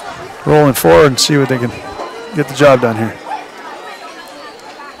package rolling forward and see what they can get the job done here.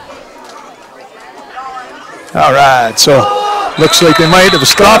 All right, so looks like they might have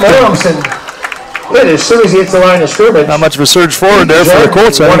stopped him. As soon as he hits the line of scrimmage. Not much of a surge forward there for the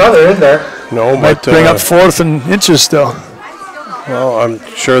Colts. One other in there. No, might bring up 4th and inches still. Well, I'm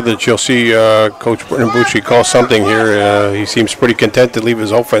sure that you'll see Coach Bernabucci call something here. He seems pretty content to leave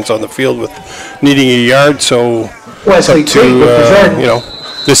his offense on the field with needing a yard. So it's up to,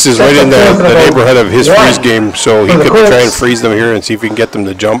 this is right in the neighborhood of his freeze game. So he could try and freeze them here and see if he can get them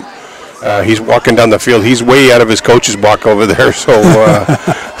to jump. He's walking down the field. He's way out of his coach's block over there. So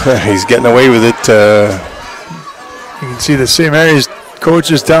he's getting away with it. You can see the St. Mary's coach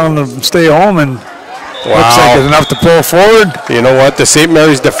is telling them to stay home, and Wow. Looks like it's enough to pull forward. You know what? The St.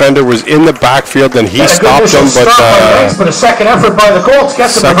 Mary's defender was in the backfield and he stopped him, but a second effort by the Colts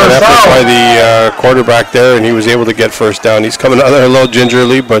gets him the second first effort down. by the quarterback there, and he was able to get first down. He's coming out there a little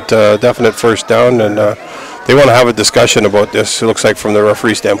gingerly, but definite first down, and they want to have a discussion about this, it looks like, from the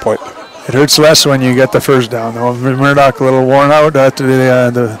referee standpoint. It hurts less when you get the first down, though. Murdoch a little worn out after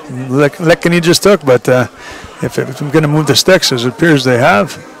the licking he just took, but if it's going to move the sticks, as it appears they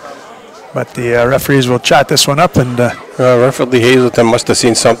have. But the referees will chat this one up. And Referee Hazelton must have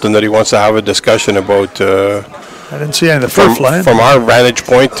seen something that he wants to have a discussion about. I didn't see any of the fur flying. From our vantage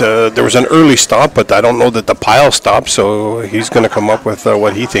point, there was an early stop, but I don't know that the pile stopped, so he's going to come up with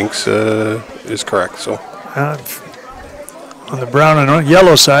what he thinks is correct. So. On the brown and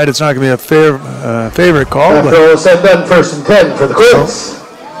yellow side, it's not going to be a favorite call. After said done, 1st and 10 for the Colts. So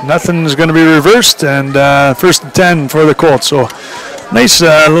nothing is going to be reversed, and 1st and 10 for the Colts. So nice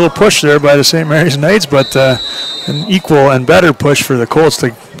little push there by the St. Mary's Knights, but an equal and better push for the Colts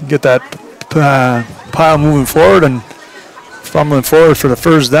to get that pile moving forward and fumbling forward for the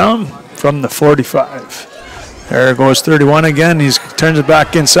first down from the 45. There goes 31 again. He turns it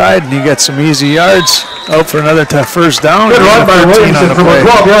back inside, and he gets some easy yards. Out for another first down. Good run by Williamson for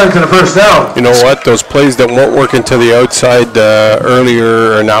 12 yards and a first down. You know what? Those plays that weren't working to the outside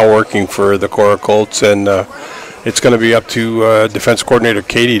earlier are now working for the KORAH Colts, and it's going to be up to defense coordinator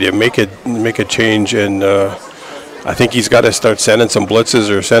Katie to make a change, and I think he's got to start sending some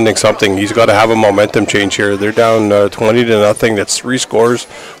blitzes or sending something. He's got to have a momentum change here. They're down 20-0. That's 3 scores.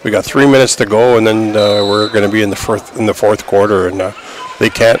 We got 3 minutes to go, and then we're going to be in the fourth quarter, and they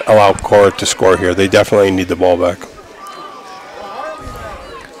can't allow KORAH to score here. They definitely need the ball back.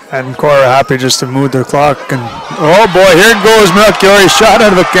 And KORAH happy just to move their clock. And oh boy, here goes Melchior. Shot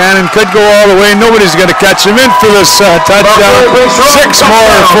out of a cannon, could go all the way. Nobody's going to catch him in for this touchdown. 6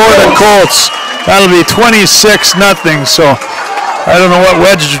 more for the Colts. That'll be 26-0. So I don't know what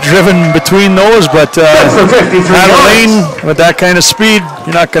wedge driven between those, but Adeline with that kind of speed,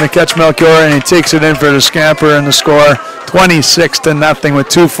 you're not going to catch Melchior, and he takes it in for the scamper and the score, 26-0 with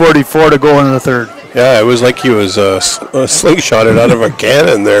 2:44 to go in the third. Yeah, it was like he was slingshotted out of a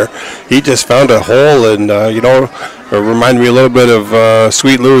cannon there. He just found a hole, and it reminded me a little bit of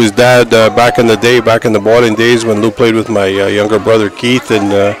Sweet Lou's dad back in the day, back in the boarding days when Lou played with my younger brother Keith,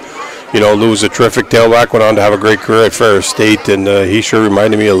 and Lou was a terrific tailback, went on to have a great career at Ferris State, and he sure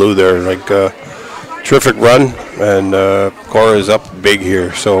reminded me of Lou there. Like, terrific run, and KORAH is up big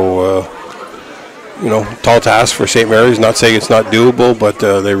here. So, tall task for St. Mary's. Not saying it's not doable, but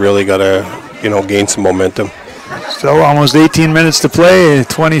they really got to, gain some momentum. Still almost 18 minutes to play,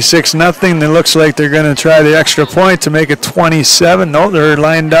 26-0. It looks like they're going to try the extra point to make it 27. No, they're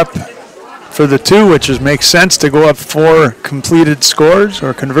lined up for the 2, which makes sense to go up 4 completed scores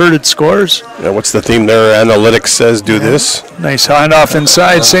or converted scores. Yeah, what's the theme there? Analytics says do this. Nice handoff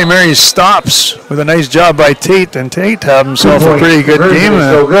inside. St. Mary's stops with a nice job by Tate, and Tate had himself a pretty good game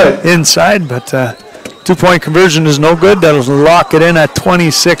inside, but 2-point conversion is no good. That'll lock it in at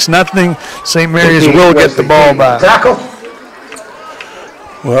 26-0. St. Mary's will get the ball back. Tackle.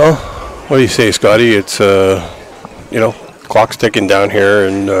 Well, what do you say, Scotty? It's clock's ticking down here,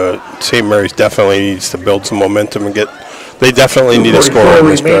 and St. Mary's definitely needs to build some momentum and they definitely need a score on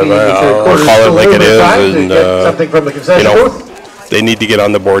this drive. I'll call it like it is, and they need to get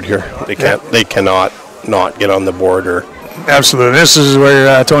on the board here. They cannot not get on the board. Absolutely. This is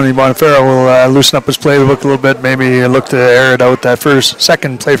where Tony Bonifero will loosen up his playbook a little bit, maybe look to air it out that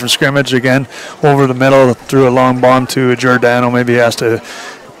second play from scrimmage again, over the middle, threw a long bomb to Giordano. Maybe he has to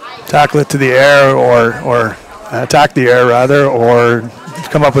tackle it to the air or attack the air rather, or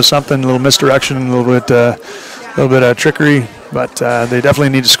come up with something, a little misdirection, a little bit of trickery. But they definitely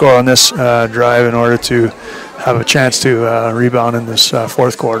need to score on this drive in order to have a chance to rebound in this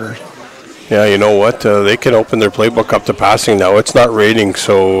fourth quarter. Yeah, you know what? They can open their playbook up to passing now. It's not raining,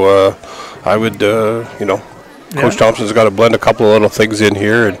 so I would, Coach Thompson's got to blend a couple of little things in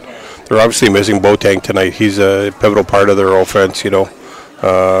here, and they're obviously missing Boateng tonight. He's a pivotal part of their offense, not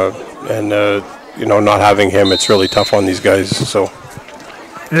having him, it's really tough on these guys. So,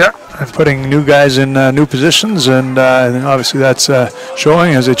 yeah, and putting new guys in new positions, and obviously that's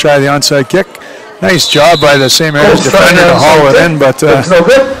showing as they try the onside kick. Nice job by the St. Mary's defender to haul it in, but no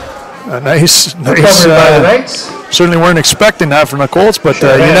good. Nice. Certainly weren't expecting that from the Colts, but you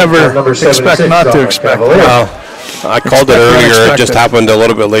never expect not to expect. I called it earlier. It just happened a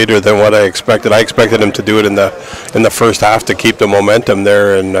little bit later than what I expected. I expected him to do it in the first half to keep the momentum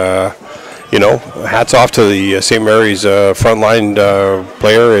there, and hats off to the St. Mary's frontline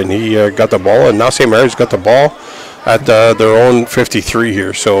player, and he got the ball, and now St. Mary's got the ball at their own 53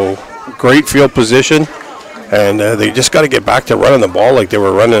 here. So great field position, and they just got to get back to running the ball like they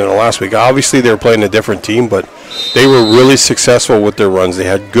were running in the last week. Obviously, they were playing a different team, but they were really successful with their runs. They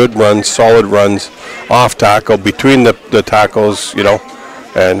had good runs, solid runs, off tackle, between the tackles, you know,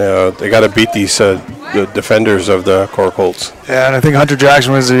 and they got to beat these the defenders of the KORAH Colts. Yeah, and I think Hunter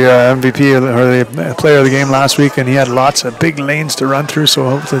Jackson was the MVP or the player of the game last week, and he had lots of big lanes to run through, so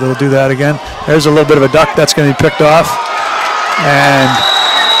hopefully they'll do that again. There's a little bit of a duck that's going to be picked off, and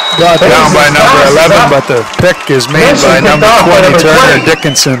got down by number 11, but the pick is made by number 20, Turner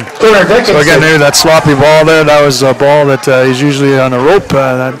Dickinson. So again, there, that sloppy ball there, that was a ball that is usually on a rope.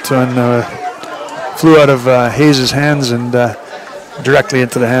 That one flew out of Hayes' hands and directly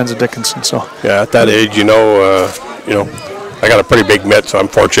into the hands of Dickinson. So yeah, at that age, you know, I got a pretty big mitt, so I'm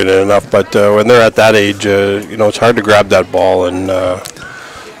fortunate enough. But when they're at that age, you know, it's hard to grab that ball and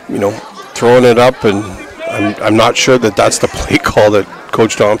you know, throwing it up. And I'm not sure that that's the play call that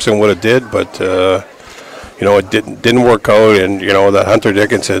Coach Thompson would have did, but you know, it didn't work out. And you know, that Hunter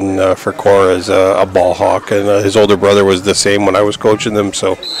Dickinson for KORAH is a ball hawk, and his older brother was the same when I was coaching them.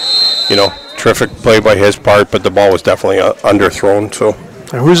 So, you know, terrific play by his part, but the ball was definitely underthrown. So,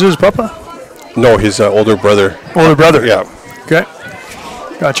 and who's his papa? No, his older brother. Older brother. Yeah. Okay.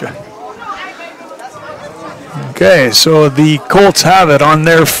 Gotcha. Okay, so the Colts have it on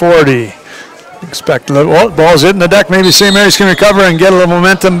their 40. Expect a little, ball's hitting the deck. Maybe St. Mary's can recover and get a little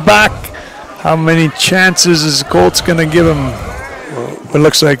momentum back. How many chances is the Colts going to give them? It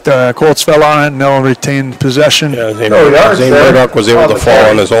looks like the Colts fell on it and they'll retain possession. Yeah, Zane Murdoch was able to fall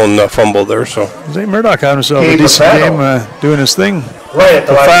on his own fumble there. So Zane Murdoch had himself a decent game doing his thing. Right at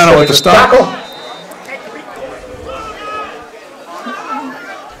the Fano with the stop.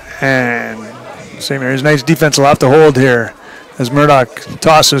 And St. Mary's nice defense will have to hold here as Murdoch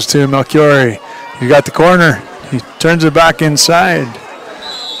tosses to Melchiori. He got the corner. He turns it back inside.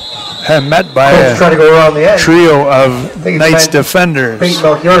 And met by a trio of Knights defenders. You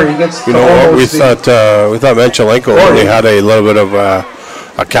know what? We thought Menchelenko only had a little bit of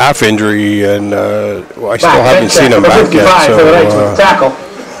a calf injury, and I still haven't seen him back yet. So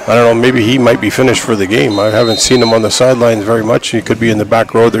I don't know. Maybe he might be finished for the game. I haven't seen him on the sidelines very much. He could be in the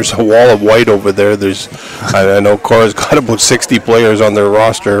back row. There's a wall of white over there. I know KORAH's got about 60 players on their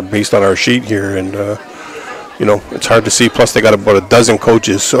roster based on our sheet here, and you know, it's hard to see. Plus, they got about a dozen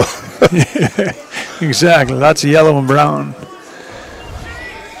coaches. So yeah, exactly, lots of yellow and brown.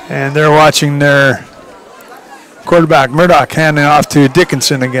 And they're watching their quarterback Murdoch handing off to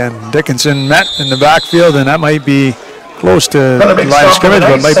Dickinson again. Dickinson met in the backfield, and that might be close to the line of scrimmage,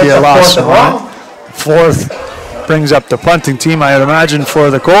 but might be a loss. Fourth brings up the punting team, I would imagine, for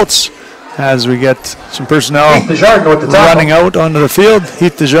the Colts, as we get some personnel running out onto the field.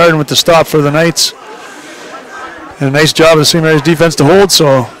 Heath Desjardins with the stop for the Knights. And a nice job of the St. Mary's defense to hold,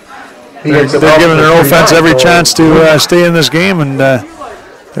 so they're giving their offense every chance to stay in this game, and they're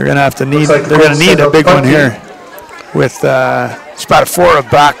going to need a big one here with Spatafora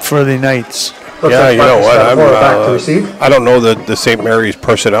back for the Knights. Yeah, you know what? I don't know the St. Mary's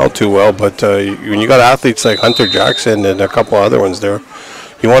personnel too well, but when you got athletes like Hunter Jackson and a couple other ones there,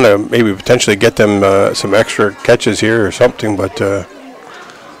 you want to maybe potentially get them some extra catches here or something, but.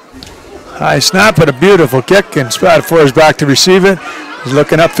 High snap, but a beautiful kick, and Spatafora is back to receive it. He's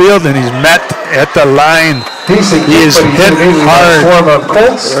looking upfield, and he's met at the line. He is hit hard.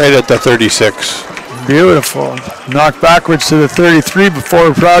 Right at the 36. Beautiful. Knocked backwards to the 33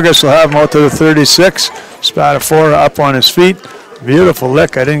 before progress. We'll have him out to the 36. Spatafora up on his feet. Beautiful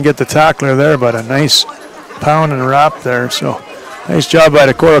lick. I didn't get the tackler there, but a nice pound and wrap there. So nice job by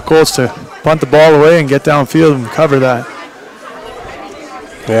the KORAH Colts to punt the ball away and get downfield and cover that.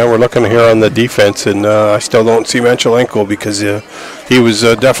 Yeah, we're looking here on the defense, and I still don't see Menchelenko because he was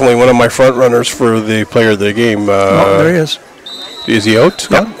definitely one of my front runners for the player of the game. There he is. Is he out?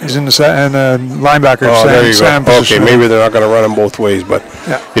 Yeah, he's in the linebacker. Oh, there you go. Okay, maybe they're not going to run him both ways, but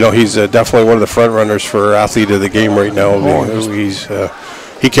you know, he's definitely one of the front runners for athlete of the game right now.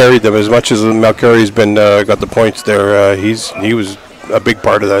 He carried them as much as Melchiori's been got the points there. He was a big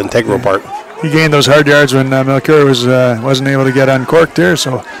part of the integral part. He gained those hard yards when Melchiori wasn't able to get uncorked there,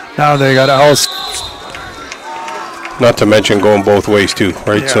 so now they got a house. Not to mention going both ways too,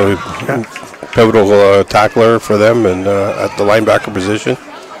 right? So pivotal tackler for them and at the linebacker position.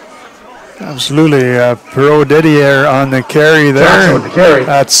 Absolutely, Perot Didier on the carry there.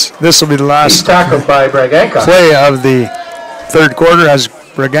 This will be the last tackled by Braganca. Play of the third quarter as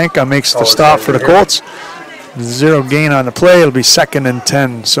Braganca makes the stop for the Colts. Zero gain on the play. It'll be 2nd and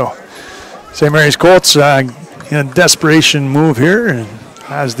 10. So St. Mary's Colts in a desperation move here, and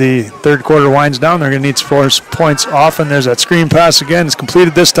as the third quarter winds down, they're going to need 4 points off, and there's that screen pass again. It's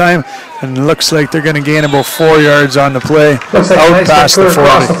completed this time, and it looks like they're going to gain about 4 yards on the play. Looks like out nice past the 40.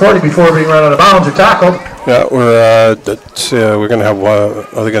 Across the 40 before being run out of bounds or tackled. Yeah, we're going to have.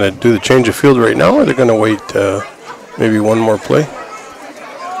 Are they going to do the change of field right now, or are they going to wait maybe one more play?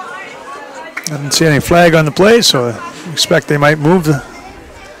 I didn't see any flag on the play, so I expect they might move.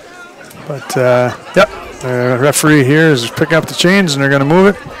 But yep. The referee here is picking up the chains, and they're going to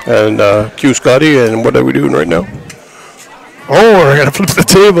move it. And cue Scotty, and what are we doing right now? Oh, we're going to flip the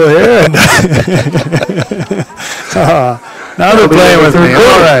table here. And now they're playing with me.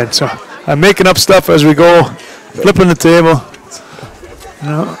 All right, so I'm making up stuff as we go, flipping the table.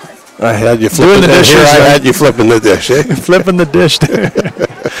 No. I had you flipping the dish. Here I had you flipping the dish, eh? Flipping the dish there.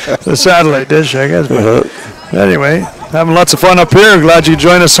 The satellite dish, I guess. But anyway, having lots of fun up here. Glad you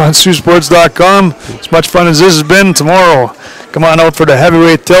joined us on Saultsports.com. As much fun as this has been, tomorrow, come on out for the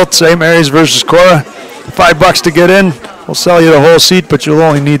heavyweight tilt, St. Mary's versus KORAH. $5 to get in. We'll sell you the whole seat, but you'll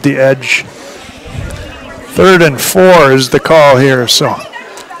only need the edge. 3rd and 4 is the call here. So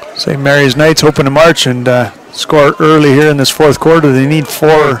St. Mary's Knights hoping to march and score early here in this 4th quarter. They need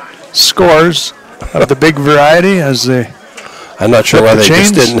 4 scores of the big variety as they. I'm not sure why they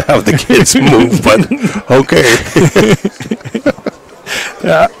just didn't have the kids move, but okay.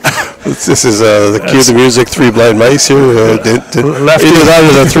 Yeah. This is the cue the music, 3 blind mice here. Either that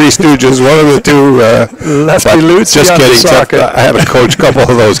or the 3 Stooges, one of the 2. Lefty Lutz. Just kidding. I had to coach a couple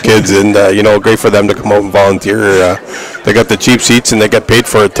of those kids, and great for them to come out and volunteer. They got the cheap seats and they got paid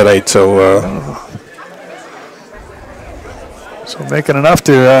for it tonight. So making enough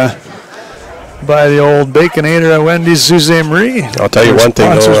to. By the old Baconator at Wendy's Sault Ste. Marie. I'll tell you one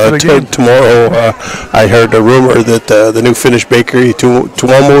thing, though. Tomorrow, I heard a rumor that the new Finnish bakery,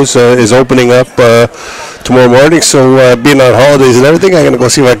 Tuomo's, is opening up tomorrow morning. So, being on holidays and everything, I'm going to go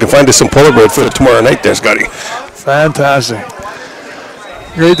see if I can find us some polar bread for tomorrow night there, Scotty. Fantastic.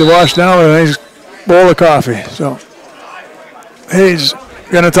 Great to wash down with a nice bowl of coffee. So, he's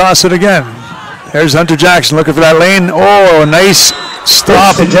going to toss it again. There's Hunter Jackson looking for that lane. Oh, nice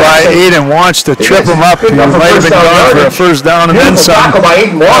stop by Aiden. Wants to trip him up. He might have been going for a first down and then some.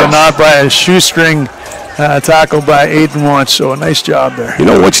 But not by a shoestring tackle by Aiden Wants. So a nice job there. You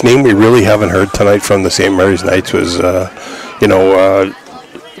know which name we really haven't heard tonight from the St. Mary's Knights was,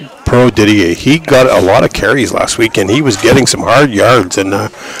 Pro Didier. He got a lot of carries last week, and he was getting some hard yards. And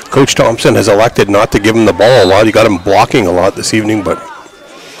Coach Thompson has elected not to give him the ball a lot. He got him blocking a lot this evening, but.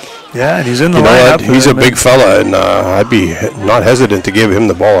 Yeah, and he's in the lineup. He's a big fella, and I'd be not hesitant to give him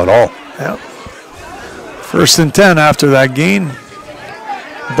the ball at all. Yep. 1st and 10 after that gain.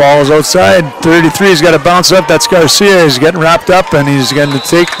 Ball's outside. 33's got to bounce up. That's Garcia. He's getting wrapped up, and he's getting it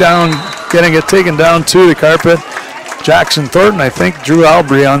taken down to the carpet. Jackson Thornton, I think, Drew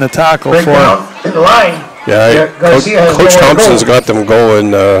Albry on the tackle in the line. Yeah, Coach Thompson's got them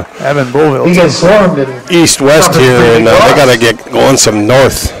going Evan Boville. He gets swarmed east-west here, and they got to get going some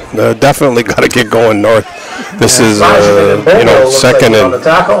north. Definitely got to get going north. This is, second and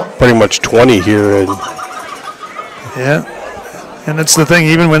pretty much 20 here. Yeah, and that's the thing.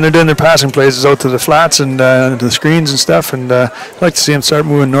 Even when they're doing their passing plays, it's out to the flats and the screens and stuff. And I'd like to see them start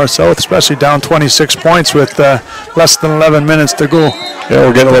moving north-south, especially down 26 points with less than 11 minutes to go. Yeah,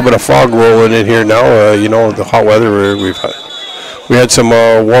 we're getting a little bit of fog rolling in here now. The hot weather we had some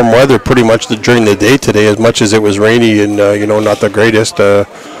warm weather pretty much during the day today, as much as it was rainy and not the greatest.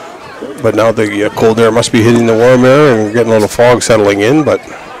 But now the cold air must be hitting the warm air, and we're getting a little fog settling in. But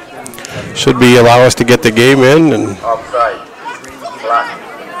should allow us to get the game in. And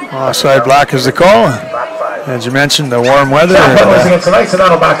offside black is the call. As you mentioned, the warm weather.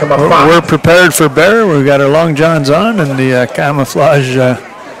 We're prepared for bear. We've got our long johns on and the camouflage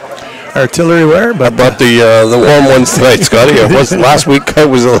artillery wear. But I brought the warm ones tonight, Scotty. Last week I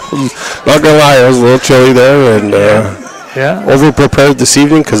was not gonna lie, I was a little chilly there, and over prepared this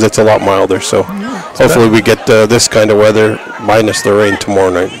evening because it's a lot milder. So hopefully we get this kind of weather minus the rain tomorrow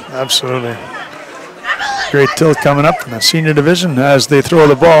night. Absolutely. Great tilt coming up in the senior division as they throw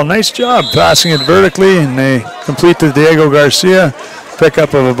the ball. Nice job passing it vertically, and they complete the Diego Garcia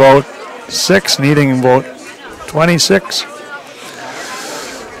pickup of about 6, needing about 26.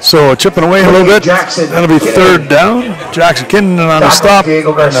 So chipping away a little bit. That'll be 3rd down. Jackson Kinnan on the stop.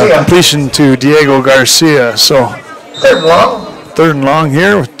 Completion to Diego Garcia. So 3rd and long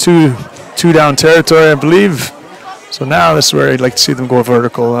here with two down territory, I believe. So now this is where I'd like to see them go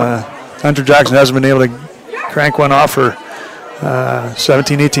vertical. Hunter Jackson hasn't been able to crank one off for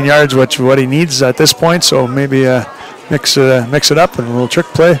 17, 18 yards, what he needs at this point. So maybe mix it up and a little trick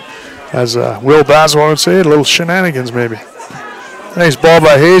play, as Will Baswell would say, a little shenanigans maybe. Nice ball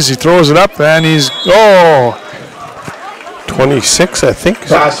by Hayes. He throws it up, and he's 26, I think.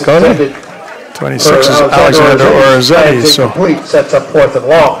 Pass intended. 26 is Alexander Orazzetti, so incomplete, sets up 4th and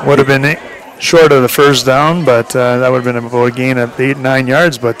long. would have been short of the first down, but that would have been about a gain of 8, 9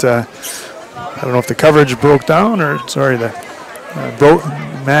 yards. But I don't know if the coverage broke down or the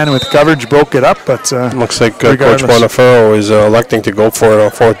man with coverage broke it up. But looks like Coach Bonafero is electing to go for it on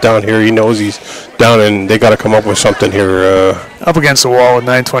 4th down here. He knows he's down, and they got to come up with something here. Up against the wall with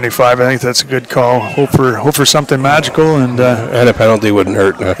 9:25, I think that's a good call. Hope for something magical, and a penalty wouldn't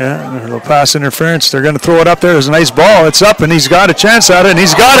hurt. Yeah, a little pass interference. They're going to throw it up there. There's a nice ball. It's up, and he's got a chance at it, and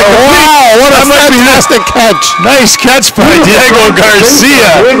he's got it. Wow, what a fantastic catch! Nice catch by Diego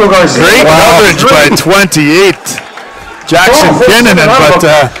Garcia. Great coverage by 28. Jackson Kinnunen, but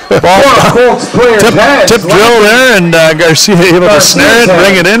ball tip drill there, and Garcia able to snare it,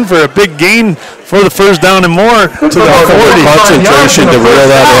 bring it in for a big gain for the first down and more to the 40. Concentration to reel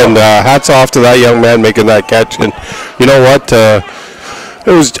that in. Hats off to that young man making that catch. And you know what?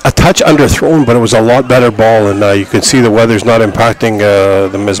 It was a touch underthrown, but it was a lot better ball, and you can see the weather's not impacting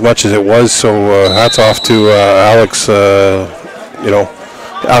them as much as it was. So hats off to Alex.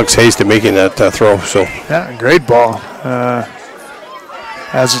 Alex Hayes to making that throw. So yeah, great ball.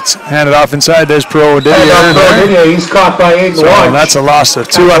 As it's handed off inside, there's Pro Didier. He's caught by Aiden Watch. That's a loss of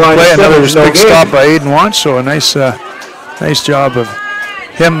 2 on the play. Another big stop by Aiden Watch. So a nice job of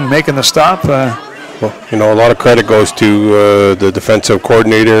him making the stop. Well, a lot of credit goes to the defensive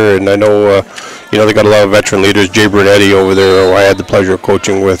coordinator, and I know, they got a lot of veteran leaders. Jay Brunetti over there, who I had the pleasure of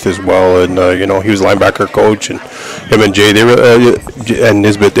coaching with as well, and he was linebacker coach, and him and Jay, and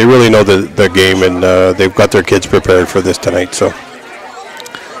Nisbet, they really know the game, and they've got their kids prepared for this tonight. So.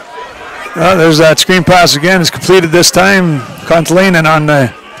 There's that screen pass again. It's completed this time. Contalainen on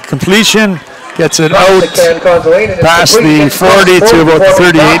the completion. Gets it out past the 40 to about the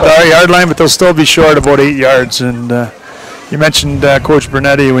 38-yard line, but they'll still be short about 8 yards. And you mentioned Coach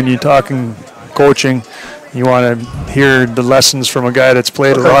Brunetti when you're talking coaching. You want to hear the lessons from a guy that's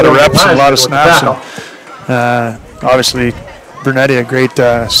played a lot of reps and a lot of snaps. And, obviously, Brunetti, a great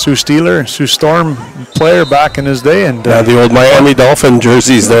Sioux Storm player back in his day. And the old Miami Dolphin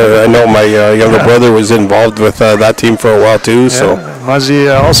jerseys there. I know my younger brother was involved with that team for a while too. So Muzzy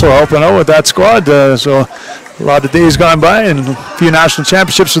also helping out with that squad. So a lot of days gone by and a few national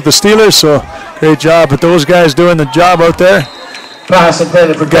championships with the Steelers. So great job. But those guys doing the job out there. Pass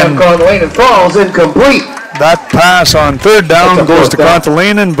intended for Cam Contalainen falls incomplete. That pass on 3rd down goes to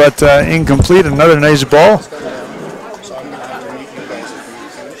Contalainen, but incomplete. Another nice ball.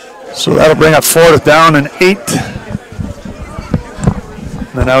 So that'll bring up 4th down and 8.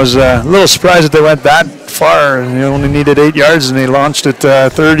 And I was a little surprised that they went that far. They only needed 8 yards, and they launched it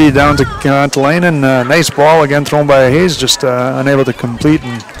 30 down to Contalainen. Nice ball again thrown by Hayes, just unable to complete.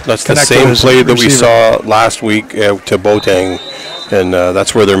 And that's the same play that we saw last week to Boateng, and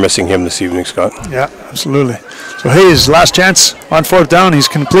that's where they're missing him this evening, Scott. Yeah, absolutely. So Hayes, last chance on 4th down. He's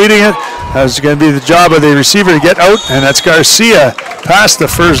completing it. That's going to be the job of the receiver to get out, and that's Garcia past the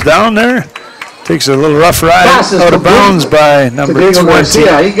 1st down there. Takes a little rough ride out of bounds by number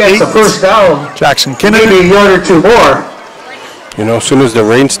 28. He gets the 1st down. Jackson Kinnunen. Maybe a yard or 2 more. As soon as the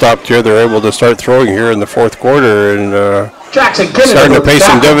rain stopped here, they're able to start throwing here in the 4th quarter, and Jackson Kinnunen starting to pay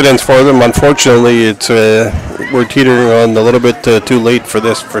some dividends for them. Unfortunately, it's we're teetering on a little bit too late for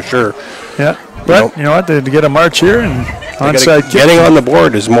this, for sure. Yeah, but you know what? They get a march here, and onside kick. Getting on the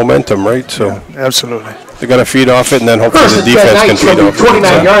board is momentum, right? So yeah, absolutely. They got to feed off it, and then hopefully the defense can feed off it.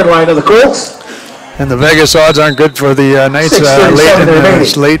 29-yard line of the Colts. And the Vegas odds aren't good for the Knights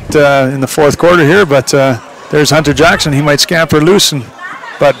late in the 4th quarter here, but there's Hunter Jackson. He might scamper loose,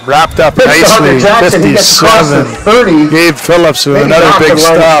 but wrapped up nicely. 57. Gabe Phillips with another big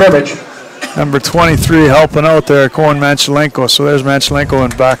stop. Number 23 helping out there, Cohen Manchelenko. So there's Manchelenko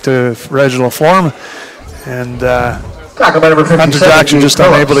and back to original form. And Hunter Jackson just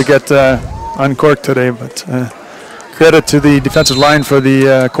unable to get uncorked today, but credit to the defensive line for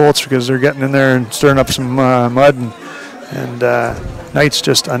the Colts because they're getting in there and stirring up some mud, and Knights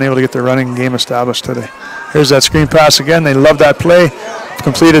just unable to get their running game established today. Here's that screen pass again. They love that play.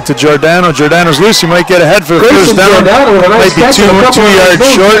 Completed to Giordano. Giordano's loose. He might get ahead for the 1st down. Might be 2 yards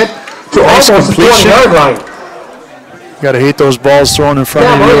short. Nice completion. Got to hate those balls thrown in front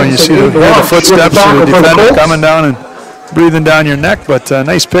of you when you see the footsteps of the defender coming down and breathing down your neck. But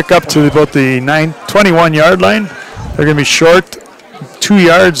nice pick up to about the 21-yard line. They're going to be short 2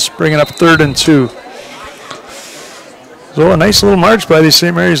 yards, bringing up 3rd and 2. So a nice little march by the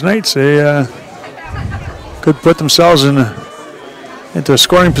St. Mary's Knights. They could put themselves into a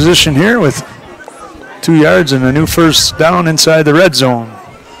scoring position here with 2 yards and a new first down inside the red zone.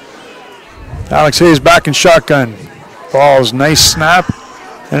 Alex Hayes back in shotgun. Ball's nice snap.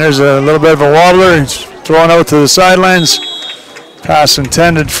 And there's a little bit of a wobbler. He's throwing out to the sidelines. Pass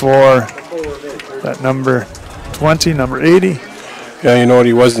intended for that number 20, number 80. Yeah, you know what?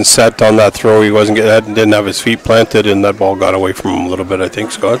 He wasn't set on that throw. He didn't have his feet planted, and that ball got away from him a little bit, I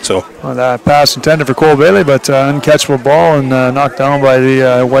think, Scott. So well, that pass intended for Cole Bailey, but uncatchable ball and knocked down by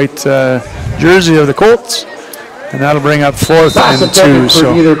the white jersey of the Colts. And that'll bring up 4th and 2.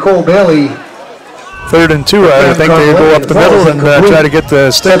 So either Cole Bailey. 3rd and 2. I think they go up the middle and try to get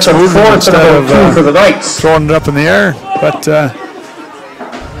the sticks moving instead of throwing it up in the air. But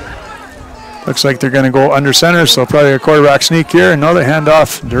looks like they're going to go under center, so probably a quarterback sneak here. Another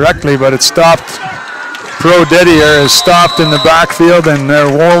handoff directly, but it's stopped. Pro Dedier is stopped in the backfield, and there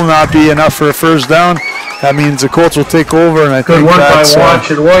will not be enough for a first down. That means the Colts will take over, and I think that's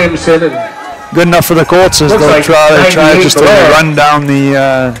good enough for the Colts as they'll try just to run down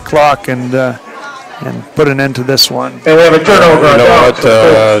the clock and put an end to this one. And we have a turnover. You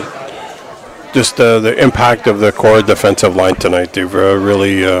know what? Just the impact of the KORAH defensive line tonight. They've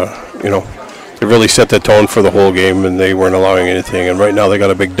really, they really set the tone for the whole game, and they weren't allowing anything. And right now they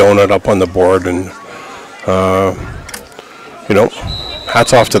got a big donut up on the board, and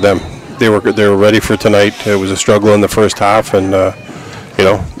hats off to them. They were ready for tonight. It was a struggle in the first half, and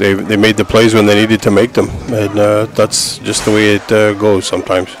they made the plays when they needed to make them, and that's just the way it goes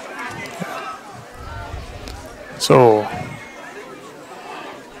sometimes. So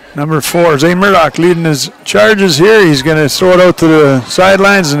number 4, Zay Murdoch leading his charges here. He's going to throw it out to the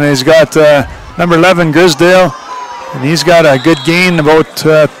sidelines, and he's got number 11, Grisdale, and he's got a good gain, about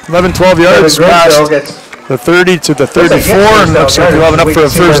 11, 12 yards past the 30 to the 34, and looks like he'll have enough for a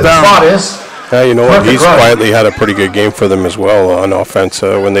first down. Yeah, you know what? He's quietly had a pretty good game for them as well on offense.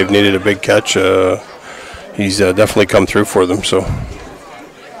 When they've needed a big catch, he's definitely come through for them. So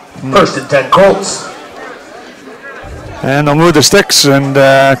 1st and 10 Colts. And they'll move the sticks, and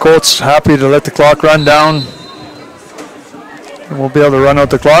Colts happy to let the clock run down. They won't be able to run out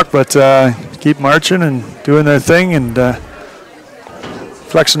the clock, but keep marching and doing their thing and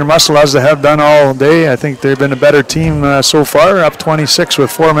flexing their muscle as they have done all day. I think they've been a better team so far, up 26 with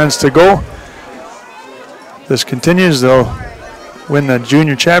 4 minutes to go. If this continues, they'll win the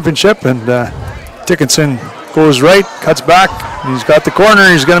junior championship, and Dickinson goes right, cuts back, and he's got the corner.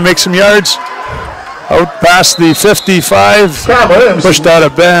 He's going to make some yards. Out past the 55, pushed out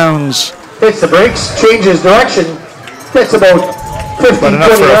of bounds. Hits the brakes, changes direction, gets about 50, but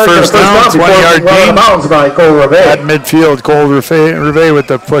enough for a first down, 20-yard gain. At midfield, Cole Rivet with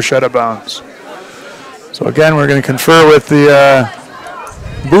the push out of bounds. So again, we're going to confer with the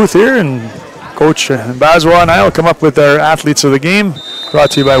booth here, and Coach Bazwa and I will come up with our athletes of the game,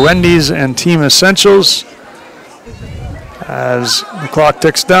 brought to you by Wendy's and Team Essentials. As the clock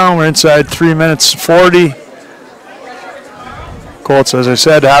ticks down, we're inside 3 minutes 40. Colts, as I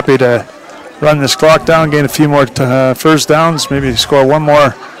said, happy to run this clock down, gain a few more first downs, maybe score one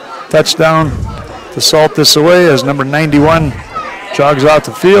more touchdown to salt this away as number 91 jogs out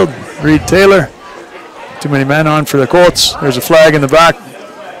the field. Reed Taylor. Too many men on for the Colts. There's a flag in the back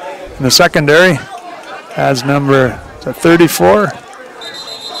in the secondary as number 34.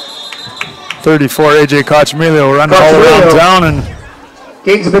 34, AJ Cochamilio will run all around town and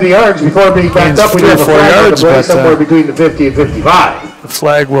gains a bit of yards before being backed up. We have a flag yards, somewhere between the 50 and 55. The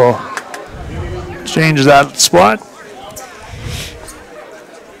flag will change that spot.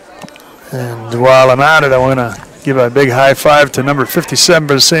 And while I'm at it, I want to give a big high five to number 57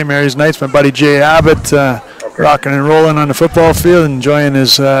 for the St. Mary's Knights, my buddy Jay Abbott, rocking and rolling on the football field, enjoying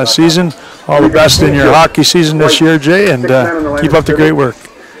his season. All the best in your hockey season this year, Jay, and keep up the great work.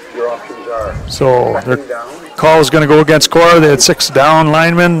 So their call is going to go against KORAH. They had 6 down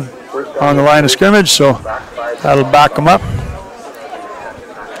linemen on the line of scrimmage, so that'll back them up.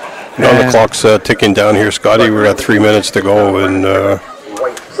 Now the clock's ticking down here, Scotty. We're at 3 minutes to go, and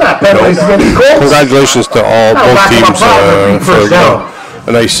congratulations to both teams for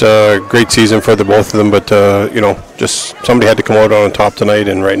a nice, great season for the both of them. But just somebody had to come out on top tonight,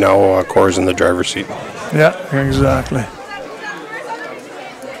 and right now KORAH's in the driver's seat. Yeah, exactly.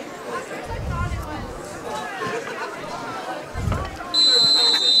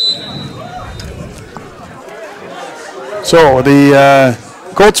 So the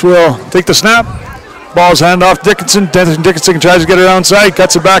Colts will take the snap. Ball's hand off Dickinson. Dickinson tries to get it outside,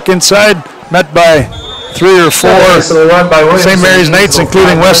 cuts it back inside, met by 3 or 4 St. Mary's Knights,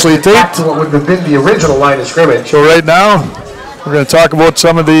 including Wesley Tate. What would have been the original line of scrimmage. So right now, we're going to talk about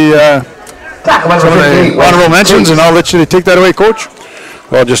some of the honorable mentions, and I'll let you take that away, Coach.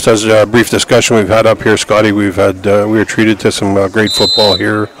 Well, just as a brief discussion we've had up here, Scotty, we were treated to some great football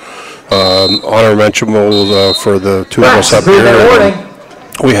here. Honor mentionable for the two of us up here.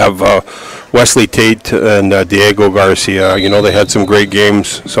 We have Wesley Tate and Diego Garcia. You know, they had some great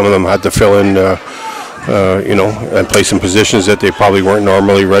games. Some of them had to fill in, you know, and play some positions that they probably weren't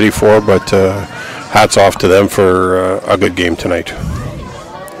normally ready for, but hats off to them for a good game tonight.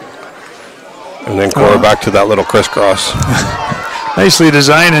 And then KORAH back to that little crisscross. Nicely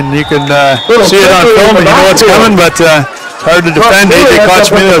designed, and you can see it on film, and you know what's coming, but it's hard to defend. AJ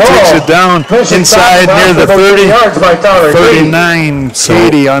Kochmilo takes it down inside near the 30. 39,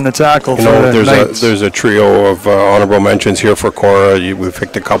 Katie on the tackle. You know, there's a trio of honorable mentions here for KORAH. We've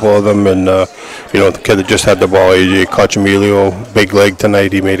picked a couple of them, and you know, the kid that just had the ball, AJ Kochmilo, big leg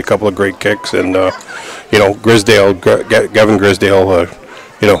tonight. He made a couple of great kicks, and you know, Gavin Grisdale,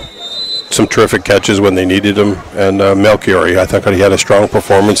 you know, some terrific catches when they needed him, and Melchiori, I thought he had a strong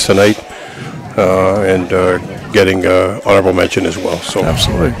performance tonight, and getting honorable mention as well. So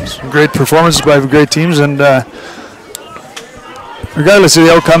absolutely, some great performances by great teams, and regardless of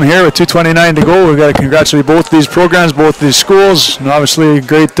the outcome here, with 2:29 to go, we've got to congratulate both these programs, both these schools, and obviously a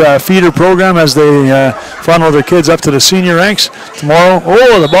great feeder program as they funnel their kids up to the senior ranks tomorrow.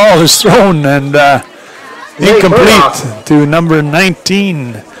 Oh, the ball is thrown and incomplete to number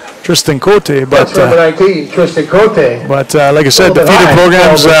 19. Tristan Cote, but number 19, Tristan Cote. But like I said, the feeder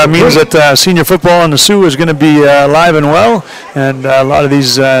programs means that senior football in the Sioux is going to be alive and well, and a lot of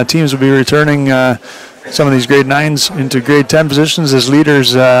these teams will be returning some of these grade 9s into grade 10 positions as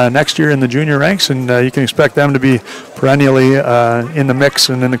leaders next year in the junior ranks, and you can expect them to be perennially in the mix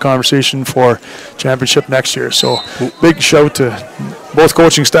and in the conversation for championship next year. So big shout to both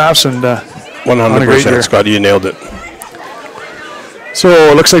coaching staffs, and 100%, Scotty, you nailed it. So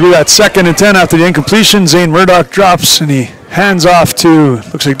it looks like we got 2nd and 10 after the incompletion. Zane Murdoch drops, and he hands off to,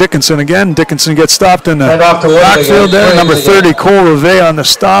 looks like Dickinson again. Dickinson gets stopped in the backfield there. Number 30, Cole Reve on the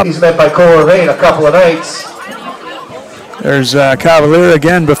stop. He's met by Cole Reve a couple of nights. There's Cavalier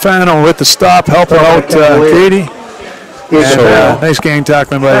again. Bafano with the stop, helping out Katie. And, nice gang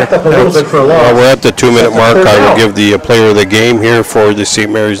tackling by well, we're at the 2-minute mark. I will give the player of the game here for the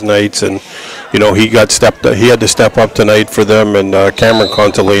St. Mary's Knights, and you know, he had to step up tonight for them, and Cameron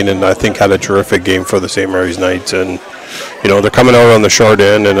Contalainen, I think, had a terrific game for the St. Mary's Knights, and you know, they're coming out on the short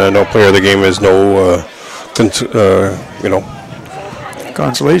end, and I know player of the game is no you know,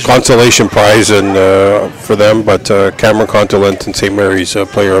 consolation prize and for them, but Cameron Contalainen, St. Mary's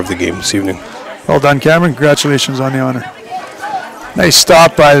player of the game this evening. Well done, Cameron. Congratulations on the honor. Nice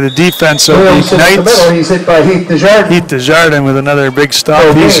stop by the defense of the Knights. He's hit by Heath Desjardins. Heath Desjardins with another big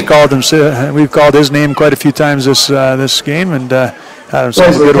stop. He's called him. We've called his name quite a few times this game, and had him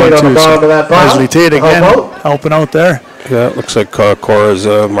some good one too. So Wesley Tate again helping out there. Yeah, it looks like KORAH's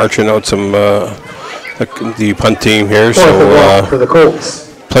marching out some the punt team here. So for the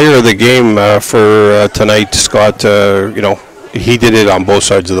Colts. Player of the game for tonight, Scott. You know, he did it on both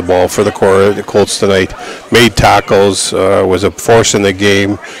sides of the ball for the Colts tonight. Made tackles, was a force in the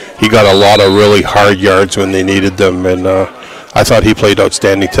game. He got a lot of really hard yards when they needed them, and I thought he played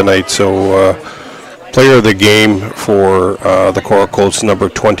outstanding tonight. So player of the game for the KORAH Colts, number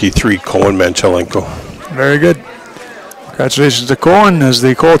 23, Cohen Manchelenko. Very good. Congratulations to Cohen as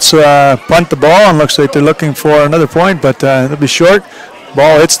the Colts punt the ball, and looks like they're looking for another point, but they'll be short.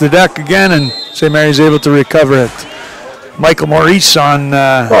 Ball hits the deck again, and St. Mary's able to recover it. Michael Maurice on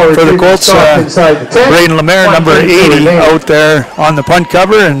for the Colts. Braden Lemaire, number 80, out there on the punt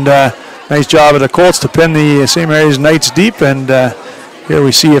cover, and nice job of the Colts to pin the St. Mary's Knights deep. And here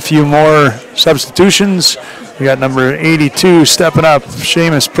we see a few more substitutions. We got number 82 stepping up,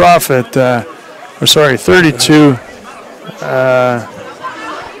 Seamus Prophet, 32.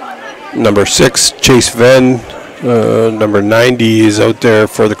 Number 6, Chase Venn. Number 90 is out there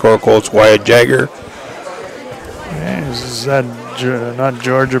for the KORAH Colts, Wyatt Jagger. Is that not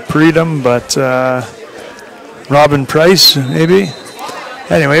Georgia Predum, but Robin Price, maybe?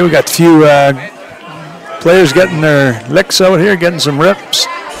 Anyway, we got a few players getting their licks out here, getting some rips.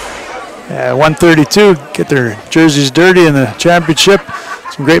 132, get their jerseys dirty in the championship.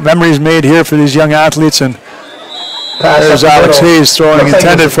 Some great memories made here for these young athletes. And there's Alex Hayes throwing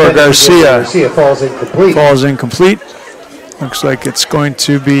intended for Garcia. Falls incomplete. Looks like it's going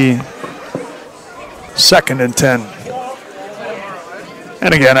to be 2nd and 10.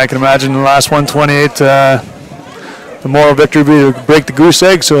 And again, I can imagine the last 128, the moral victory would be to break the goose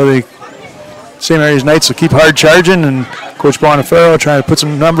egg, so the St. Mary's Knights will keep hard charging, and Coach Bonifero trying to put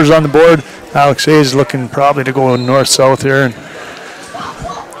some numbers on the board. Alex Hayes looking probably to go north-south here and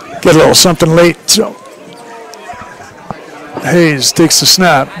get a little something late. So Hayes takes the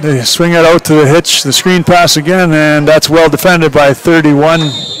snap. They swing it out to the hitch, the screen pass again, and that's well defended by 31.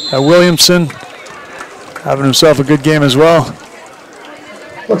 Williamson having himself a good game as well.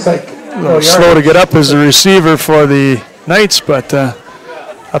 Looks like A little slow to get up as the receiver for the Knights, but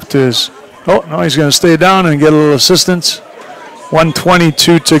up to his. Oh, no, he's going to stay down and get a little assistance.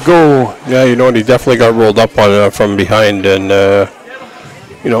 1:22 to go. Yeah, you know, and he definitely got rolled up on from behind and,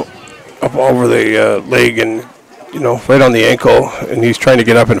 you know, up over the leg and, you know, right on the ankle. And he's trying to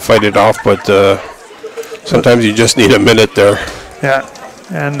get up and fight it off, but sometimes you just need a minute there. Yeah,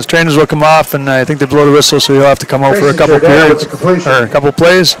 and the trainers will come off, and I think they blow the whistle, so he'll have to come out for a couple periods or a couple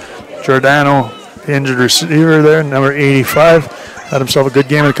plays. Giordano, the injured receiver there, number 85, had himself a good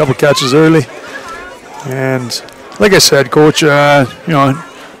game and a couple catches early. And like I said, Coach, you know,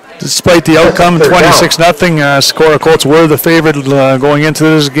 despite the outcome, 26-0, KORAH Colts were the favorite going into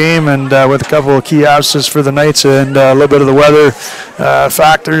this game, and with a couple of key absences for the Knights and a little bit of the weather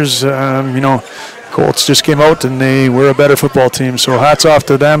factors, you know, Colts just came out and they were a better football team. So hats off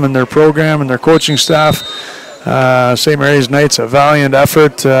to them and their program and their coaching staff. St. Mary's Knights, a valiant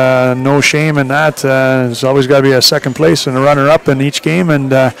effort, no shame in that. There's always got to be a second place and a runner-up in each game,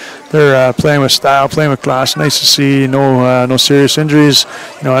 and they're playing with style, playing with class. Nice to see no serious injuries,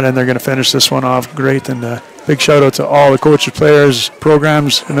 you know, and then they're going to finish this one off great. And big shout out to all the coaches, players,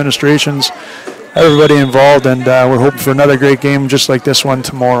 programs, administrations, everybody involved, and we're hoping for another great game just like this one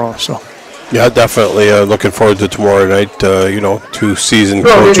tomorrow. So. Yeah, definitely looking forward to tomorrow night. You know, two seasoned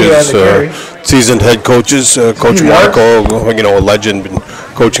coaches, seasoned head coaches. Coach Marco, you know, a legend, been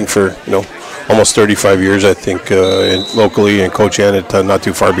coaching for, you know, almost 35 years, I think, locally, and Coach Annett not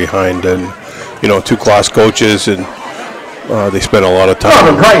too far behind. And, you know, two class coaches, and they spend a lot of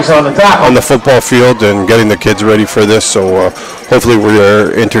time on the football field and getting the kids ready for this. So hopefully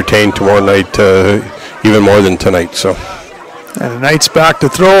we're entertained tomorrow night even more than tonight. So. And the Knights back to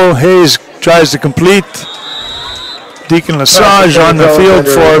throw. Hayes tries to complete. Deacon Lesage on the field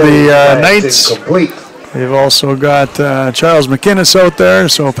for the Knights. They've also got Charles McInnes out there,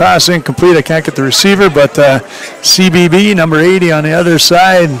 so pass incomplete. I can't get the receiver, but CBB, number 80 on the other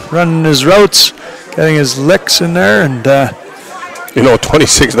side, running his routes, getting his licks in there. And you know,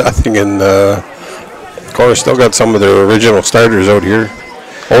 26-0, and KORAH still got some of their original starters out here.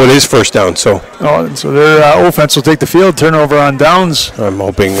 Oh, it is first down, so. Oh, so their offense will take the field, turnover on downs. I'm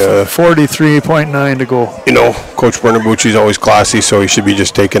hoping. 43.9 to go. You know, Coach Bernabucci's always classy, so he should be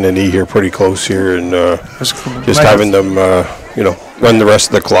just taking a knee here pretty close here and just having them, you know, run the rest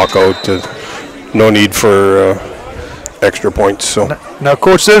of the clock out. No need for extra points. So. Now,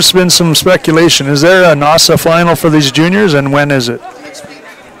 Coach, there's been some speculation. Is there a NASA final for these juniors, and when is it?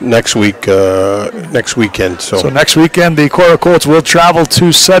 Next week, next weekend. So next weekend, the KORAH Colts will travel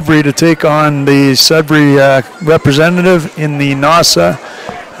to Sudbury to take on the Sudbury representative in the NASA.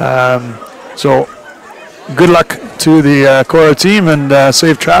 So good luck to the KORAH team, and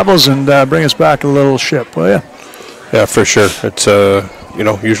safe travels, and bring us back a little ship, will you? Yeah, for sure. It's you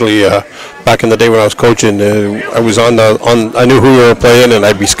know, usually back in the day when I was coaching, I was I knew who we were playing, and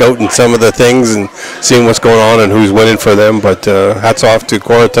I'd be scouting some of the things and seeing what's going on and who's winning for them. But hats off to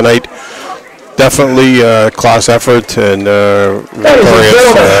KORAH tonight. Definitely class effort and victorious.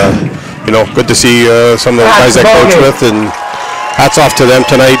 You know, good to see some of the guys I coach with, and hats off to them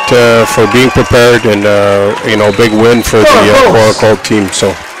tonight for being prepared, and you know, big win for the KORAH Colt team.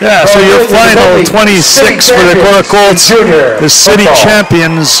 So. Yeah, so your final 26 for the KORAH Colts, the city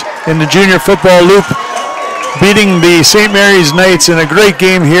champions in the junior football loop, beating the St. Mary's Knights in a great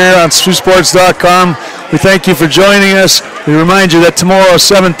game here on Saultsports.com. We thank you for joining us. We remind you that tomorrow,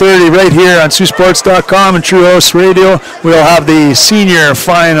 7:30, right here on Saultsports.com and True Host Radio, we'll have the senior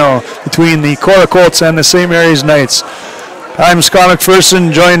final between the KORAH Colts and the St. Mary's Knights. I'm Scott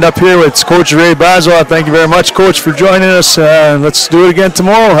McPherson, joined up here with Coach Ray Bazois. Thank you very much, Coach, for joining us. Let's do it again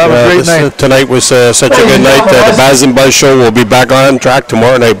tomorrow. Have a great night. Tonight was such a good night. The Baz and Buzz show will be back on track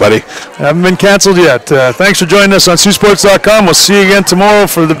tomorrow night, buddy. Haven't been canceled yet. Thanks for joining us on Saultsports.com. We'll see you again tomorrow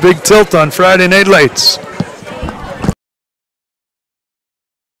for the big tilt on Friday Night Lights.